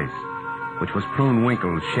of his face, which was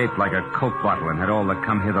prune-winkled, shaped like a Coke bottle, and had all the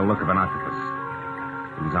come-hither look of an octopus.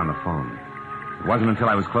 He was on the phone. It wasn't until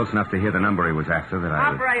I was close enough to hear the number he was after that I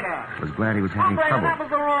was glad he was having trouble. That was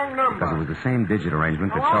the wrong number. Because it was the same digit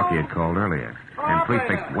arrangement that Chalky had called earlier, and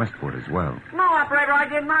prefixed Westwood as well. No, operator, I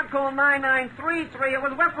did not call 9933. It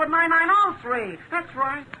was Westwood 9903. That's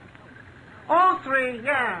right. 03,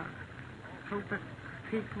 yeah. Stupid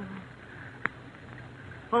people.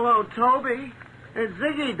 Hello, Toby. It's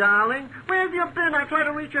Ziggy, darling. Where have you been? I tried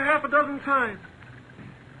to reach you half a dozen times.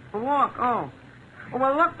 A walk, oh. Oh,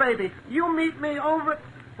 well, look, baby, you meet me over...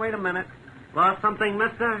 Wait a minute. Lost something,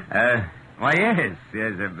 mister? Why, yes.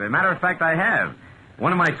 As a matter of fact, I have.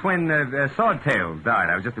 One of my twin swordtails died.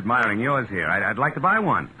 I was just admiring yours here. I'd like to buy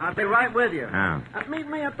one. I'll be right with you. Oh. Meet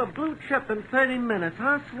me at the Blue Chip in 30 minutes,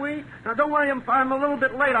 huh, sweet? Now, don't worry, I'm a little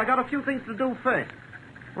bit late. I got a few things to do first.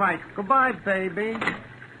 Right. Goodbye, baby.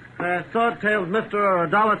 Swordtails, mister, are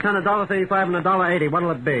 $1.10, $1.35, and $1.80.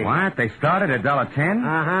 What'll it be? What? They started at $1.10?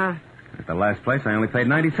 Uh-huh. At the last place, I only paid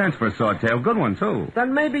 90 cents for a swordtail. Good one, too.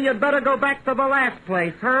 Then maybe you'd better go back to the last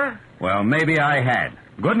place, huh? Well, maybe I had.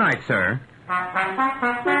 Good night, sir. I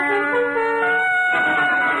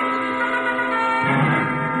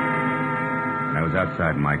was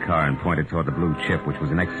outside in my car and pointed toward the Blue Chip, which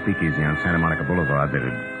was an ex-speakeasy on Santa Monica Boulevard that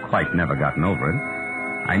had quite never gotten over it.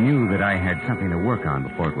 I knew that I had something to work on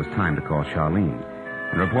before it was time to call Charlene,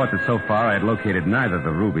 and report that so far I had located neither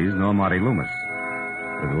the Rubies nor Marty Loomis.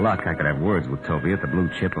 With luck, I could have words with Toby at the Blue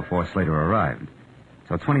Chip before Slater arrived.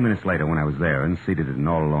 So 20 minutes later, when I was there and seated at an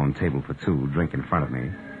all-alone table for two, drink in front of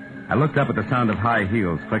me, I looked up at the sound of high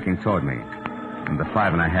heels clicking toward me, and the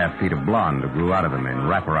 5.5 feet of blonde who grew out of them in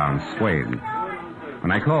wraparound suede.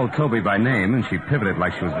 When I called Toby by name and she pivoted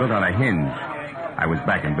like she was built on a hinge, I was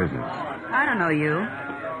back in business. I don't know you.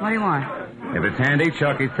 What do you want? If it's handy,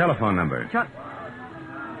 Chalky's telephone number.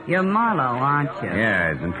 You're Marlowe, aren't you?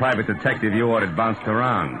 Yes, and private detective you ordered bounced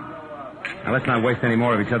around. Now, let's not waste any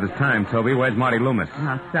more of each other's time, Toby. Where's Marty Loomis?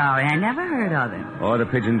 Oh, sorry. I never heard of him. Or the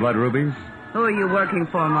Pigeon Blood Rubies? Who are you working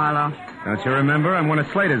for, Marlowe? Don't you remember? I'm one of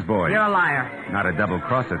Slater's boys. You're a liar. Not a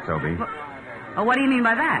double-crosser, Toby. Oh, what do you mean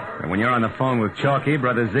by that? And when you're on the phone with Chalky,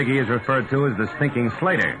 Brother Ziggy is referred to as the stinking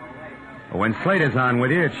Slater. But when Slater's on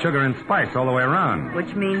with you, it's sugar and spice all the way around.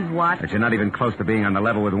 Which means what? That you're not even close to being on the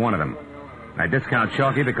level with one of them. I discount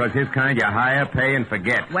Chalky because his kind you hire, pay, and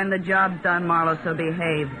forget. When the job's done, Marlowe, so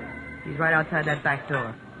behave. He's right outside that back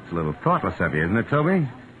door. It's a little thoughtless of you, isn't it, Toby?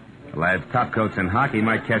 The lad's topcoats and hockey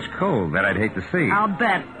might catch cold. That I'd hate to see. I'll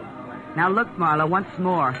bet. Now look, Marlowe, once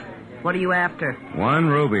more. What are you after? 1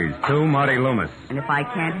 rubies, 2 Marty Loomis. And if I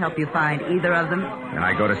can't help you find either of them? Then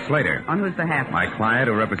I go to Slater. On whose behalf? My client,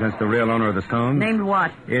 who represents the real owner of the stones. Named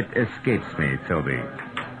what? It escapes me, Toby.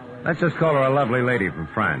 Let's just call her a lovely lady from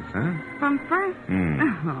France, huh? From France?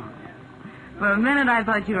 Oh. For a minute, I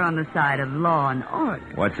thought you were on the side of law and order.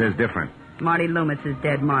 What's his different? Marty Loomis is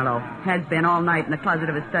dead, Marlowe. Has been all night in the closet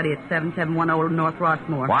of his study at 7710 North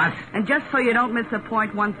Rossmore. What? And just so you don't miss the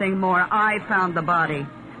point, one thing more. I found the body.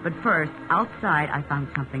 But first, outside, I found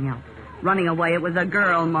something else. Running away, it was a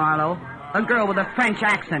girl, Marlowe. A girl with a French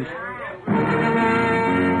accent.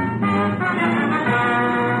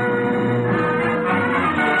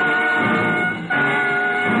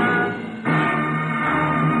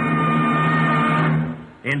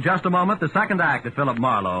 In just a moment, the second act of Philip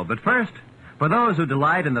Marlowe. But first, for those who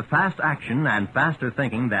delight in the fast action and faster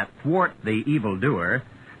thinking that thwart the evildoer,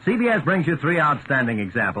 CBS brings you 3 outstanding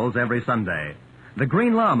examples every Sunday. The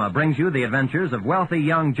Green Llama brings you the adventures of wealthy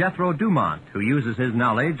young Jethro Dumont, who uses his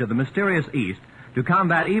knowledge of the mysterious East to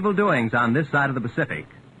combat evil doings on this side of the Pacific.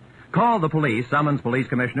 Call the Police summons Police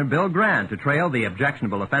Commissioner Bill Grant to trail the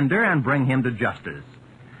objectionable offender and bring him to justice.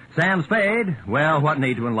 Sam Spade, well, what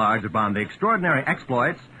need to enlarge upon the extraordinary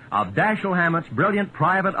exploits of Dashiell Hammett's brilliant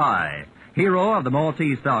Private Eye, hero of the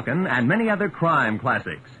Maltese Falcon, and many other crime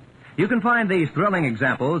classics. You can find these thrilling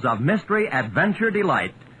examples of mystery, adventure,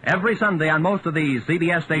 delight every Sunday on most of these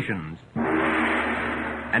CBS stations.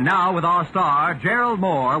 And now, with our star, Gerald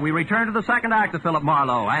Moore, we return to the second act of Philip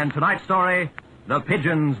Marlowe and tonight's story, The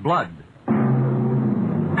Pigeon's Blood.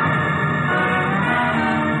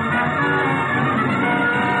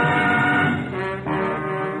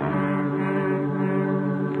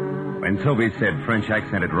 When Toby said French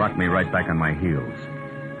accent, it rocked me right back on my heels.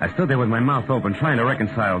 I stood there with my mouth open, trying to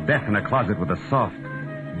reconcile death in a closet with the soft,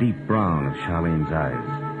 deep brown of Charlene's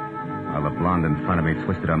eyes, while the blonde in front of me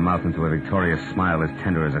twisted her mouth into a victorious smile as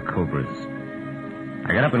tender as a cobra's.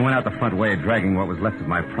 I got up and went out the front way, dragging what was left of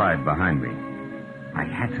my pride behind me. I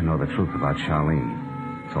had to know the truth about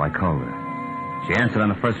Charlene, so I called her. She answered on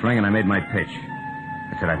the first ring, and I made my pitch.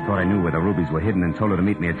 I said I thought I knew where the rubies were hidden and told her to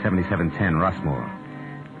meet me at 7710 Rossmore.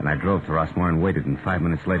 Then I drove to Rossmore and waited, and 5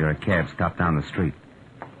 minutes later a cab stopped down the street.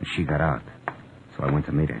 And she got out, so I went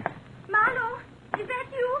to meet her. Marlowe, is that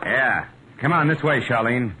you? Yeah. Come on, this way,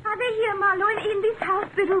 Charlene. Are they here, Marlowe, in this house?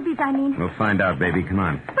 The rubies, I mean. We'll find out, baby. Come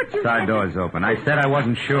on. But you Side said... door's open. I said I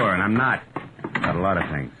wasn't sure, and I'm not. Got a lot of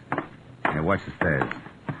things. Here, watch the stairs.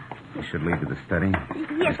 You should lead to the study.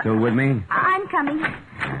 Yes. You still with me? I'm coming.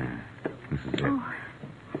 Yeah. This is it. Oh.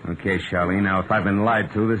 Okay, Charlene. Now, if I've been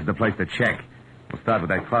lied to, this is the place to check. We'll start with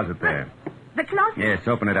that closet there. The closet? Yes,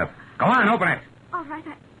 open it up. Go on, open it. All right.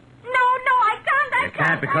 No, I can't. You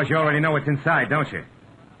can't because you already know what's inside, don't you?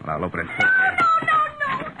 Well, I'll open it. No.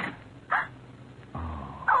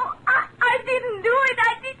 Oh, I didn't do it.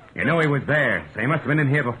 I didn't. You knew he was there, so he must have been in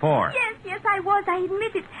here before. Yes, I was. I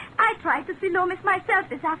admit it. I tried to see Loomis myself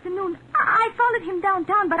this afternoon. I followed him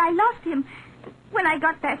downtown, but I lost him. When I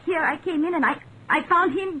got back here, I came in and I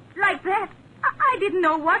found him like that. I didn't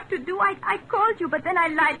know what to do. I called you, but then I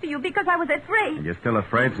lied to you because I was afraid. And you're still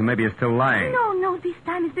afraid, so maybe you're still lying. No, this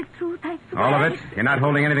time is the truth. I swear. All of it? You're not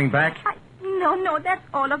holding anything back? No, that's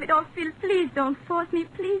all of it. Oh, Phil, please don't force me.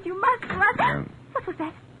 Please, you must. What was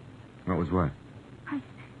that? What was what?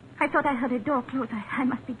 I thought I heard a door close. I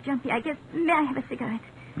must be jumpy. I guess. May I have a cigarette?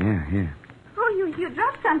 Yeah. Oh, you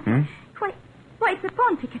dropped something. Why, it's a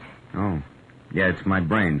pawn ticket. Oh. Yeah, it's my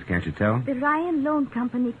brains, can't you tell? The Ryan Loan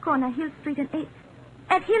Company, corner Hill Street and 8th.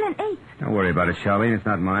 At Hill and 8th. Don't worry about it, Charlene. It's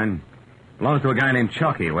not mine. Belongs to a guy named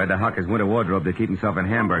Chalky who had to hawk his winter wardrobe to keep himself in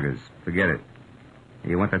hamburgers. Forget it.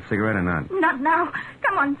 You want that cigarette or not? Not now.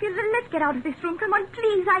 Come on, Phil. Let's get out of this room. Come on,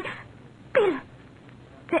 please. Bill,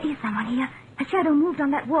 there is someone here. A shadow moved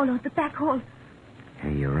on that wall of the back hall.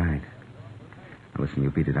 Hey, you're right. Now, listen,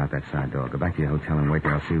 you beat it out that side door. Go back to your hotel and wait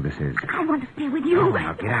there. I'll see who this is. I want to stay with you. Oh,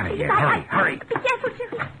 now get out of here. Hurry. Be careful,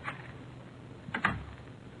 Phil.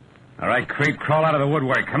 All right, creep, crawl out of the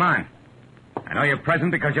woodwork. Come on. I know you're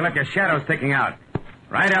present because you left your shadow sticking out.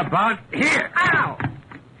 Right about here. Ow!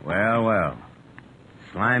 Well.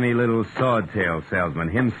 Slimy little sword-tail salesman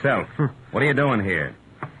himself. What are you doing here?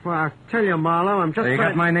 Well, I'll tell you, Marlowe, I'm just... So you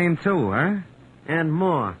got my name, too, huh? And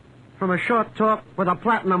more. from a short talk with a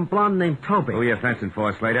platinum blonde named Toby. Who are you fencing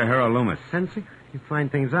for, Slater? Her or Loomis? Fencing? You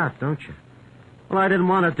find things out, don't you? Well, I didn't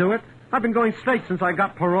want to do it. I've been going straight since I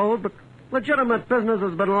got paroled, but legitimate business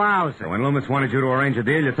has been lousy. So when Loomis wanted you to arrange a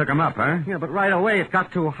deal, you took him up, huh? Yeah, but right away it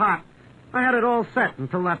got too hot. I had it all set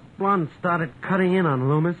until that blonde started cutting in on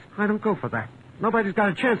Loomis. I don't go for that. Nobody's got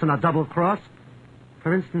a chance in a double cross.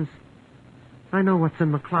 For instance, I know what's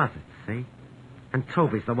in the closet, see? And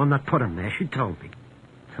Toby's the one that put him there. She told me.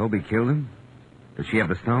 Toby killed him? Does she have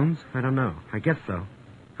the stones? I don't know. I guess so.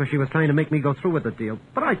 Because she was trying to make me go through with the deal.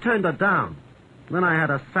 But I turned her down. Then I had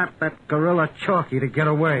to sap that gorilla Chalky to get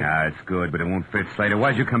away. Yeah, it's good, but it won't fit, Slater.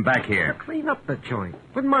 Why'd you come back here? To clean up the joint.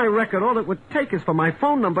 With my record, all it would take is for my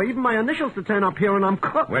phone number, even my initials to turn up here, and I'm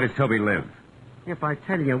cooked. Where does Toby live? If I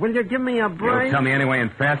tell you, will you give me a break? You'll tell me anyway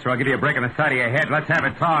and fast, or I'll give you a break on the side of your head. Let's have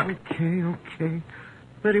it talk. Okay.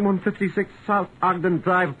 3156 South Ogden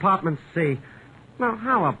Drive, Apartment C. Now,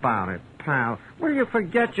 how about it, pal? Will you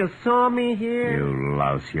forget you saw me here? You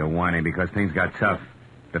louse, you're whining because things got tough.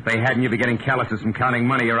 If they hadn't, you'd be getting calluses from counting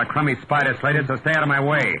money. You're a crummy spider, Slater, so stay out of my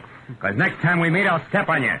way. Because next time we meet, I'll step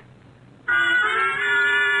on you.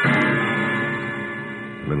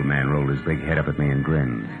 The little man rolled his big head up at me and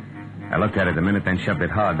grinned. I looked at it a minute, then shoved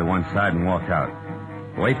it hard to one side and walked out.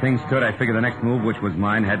 The way things stood, I figured the next move, which was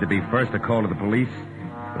mine, had to be first a call to the police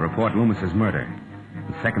to report Loomis's murder,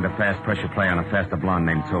 and second a fast pressure play on a faster blonde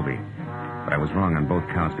named Toby. But I was wrong on both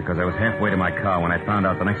counts because I was halfway to my car when I found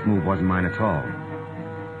out the next move wasn't mine at all.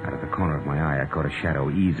 Out of the corner of my eye, I caught a shadow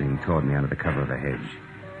easing toward me under the cover of the hedge.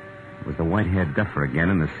 It was the white-haired duffer again,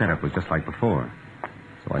 and the setup was just like before.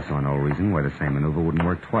 So I saw no reason why the same maneuver wouldn't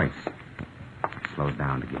work twice. I slowed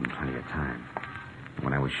down to give him plenty of time.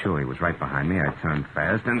 When I was sure he was right behind me, I turned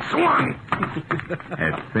fast and swung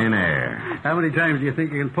at thin air. How many times do you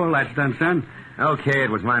think you can pull that stunt, son? Okay, it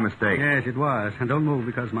was my mistake. Yes, it was. And don't move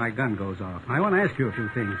because my gun goes off. I want to ask you a few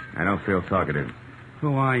things. I don't feel talkative.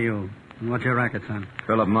 Who are you? And what's your racket, son?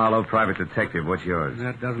 Philip Marlowe, private detective. What's yours?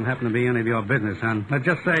 That doesn't happen to be any of your business, son. Let's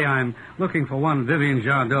just say I'm looking for one Vivian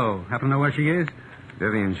Jardot. Happen to know where she is?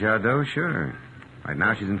 Vivian Jardot? Sure. Right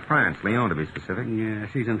now she's in France. Lyon, to be specific. Yeah,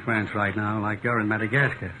 she's in France right now, like you're in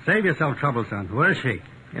Madagascar. Save yourself trouble, son. Where's she?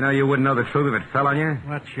 You know, you wouldn't know the truth if it fell on you.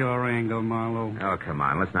 What's your angle, Marlowe? Oh, come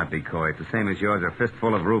on. Let's not be coy. It's the same as yours, a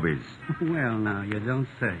fistful of rubies. Well, now, you don't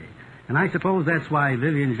say. And I suppose that's why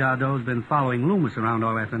Vivian Jardot's been following Loomis around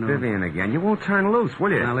all afternoon. Vivian again. You won't turn loose,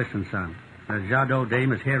 will you? Now, listen, son. The Jardot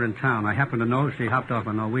dame is here in town. I happen to know she hopped off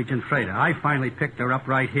a Norwegian freighter. I finally picked her up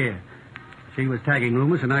right here. She was tagging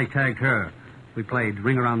Loomis, and I tagged her. We played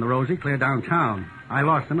Ring Around the Rosie clear downtown. I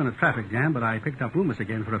lost them in a traffic jam, but I picked up Loomis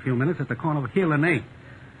again for a few minutes at the corner of Hill and 8th.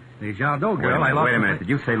 The Jardot girl I lost... Wait a minute. Did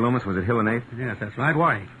you say Loomis was at Hill and 8th? Yes, that's right.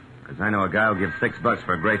 Why? Because I know a guy who'll give $6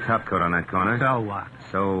 for a gray top coat on that corner. So what?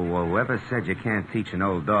 So whoever said you can't teach an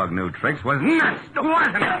old dog new tricks was nuts,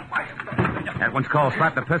 wasn't it? That one's called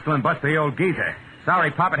slap the pistol and bust the old geezer.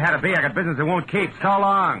 Sorry, Pop, it had to be. I got business that won't keep. So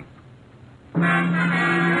long.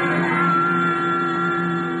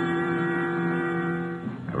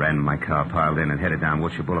 I ran in my car, piled in, and headed down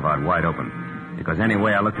Wilshire Boulevard wide open. Because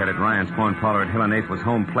anyway I looked at it, Ryan's pawn parlor at Hill and 8th was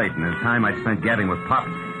home plate, and in the time I'd spent gabbing with Pop,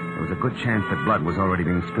 there was a good chance that blood was already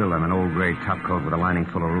being spilled on an old gray topcoat with a lining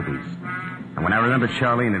full of rubies. And when I remembered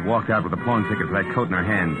Charlene had walked out with a pawn ticket for that coat in her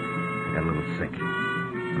hand, I got a little sick.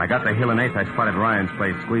 When I got to Hill and 8th, I spotted Ryan's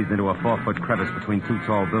place squeezed into a 4-foot crevice between two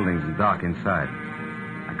tall buildings and dark inside.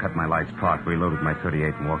 I cut my lights, parked, reloaded my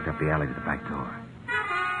 .38, and walked up the alley to the back door.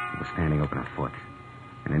 It was standing open a foot.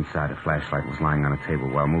 And inside, a flashlight was lying on a table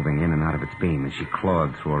while moving in and out of its beam as she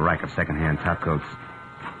clawed through a rack of second-hand topcoats.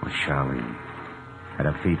 Was Charlene. Had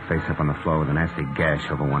her feet face up on the floor with a nasty gash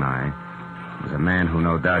over one eye. It was a man who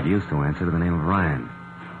no doubt used to answer to the name of Ryan.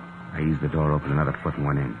 I eased the door open another foot and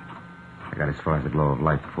went in. I got as far as the glow of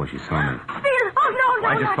light before she saw me. Phil! Oh, no.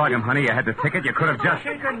 Why'd you slug him, honey? You had the ticket. You could have just... She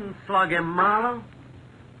didn't slug him, Marlowe.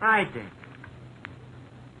 I did.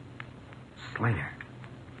 Slater.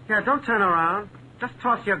 Yeah, don't turn around. Just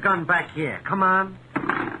toss your gun back here. Come on.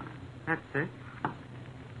 That's it.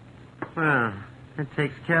 Well, that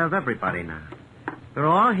takes care of everybody now. We're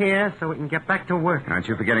all here so we can get back to work. Aren't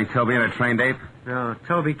you forgetting Toby and her trained ape? No,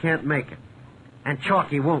 Toby can't make it. And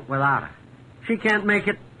Chalky won't without her. She can't make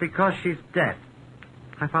it because she's dead.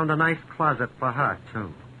 I found a nice closet for her,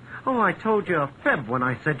 too. Oh, I told you a fib when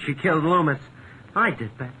I said she killed Loomis. I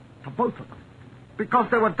did that for both of them.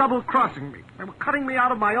 Because they were double-crossing me. They were cutting me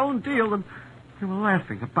out of my own deal, and they were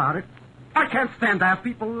laughing about it. I can't stand to have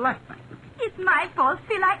people laughing. It's my fault,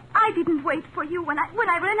 Phil. I didn't wait for you. When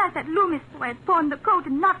I realized that Loomis had pawned the coat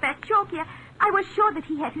and not that Chalky, I was sure that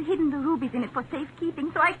he had hidden the rubies in it for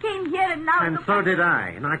safekeeping, so I came here and now... And so did I,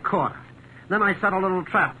 and I caught her. Then I set a little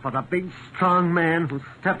trap for the big, strong man who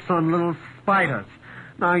steps on little spiders.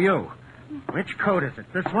 Now you, which coat is it?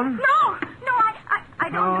 This one? No, I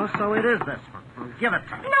don't... Oh, so it is this one. Well, give it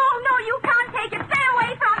to me. No, you can't take it. Stay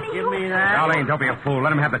away from me. Give me that. Darlene, don't be a fool.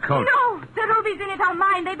 Let him have the coat. No, the rubies in it are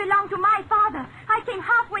mine. They belong to my father. I came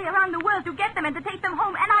halfway around the world to get them and to take them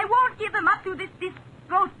home, and I won't give them up to this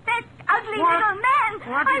grotesque, ugly little man.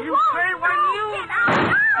 What did you say when you...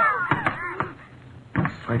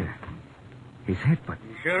 Spider. He's hit, but...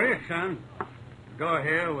 Sure is, son. The door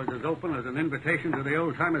here was as open as an invitation to the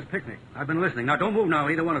old-timers' picnic. I've been listening. Now, don't move now,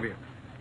 either one of you.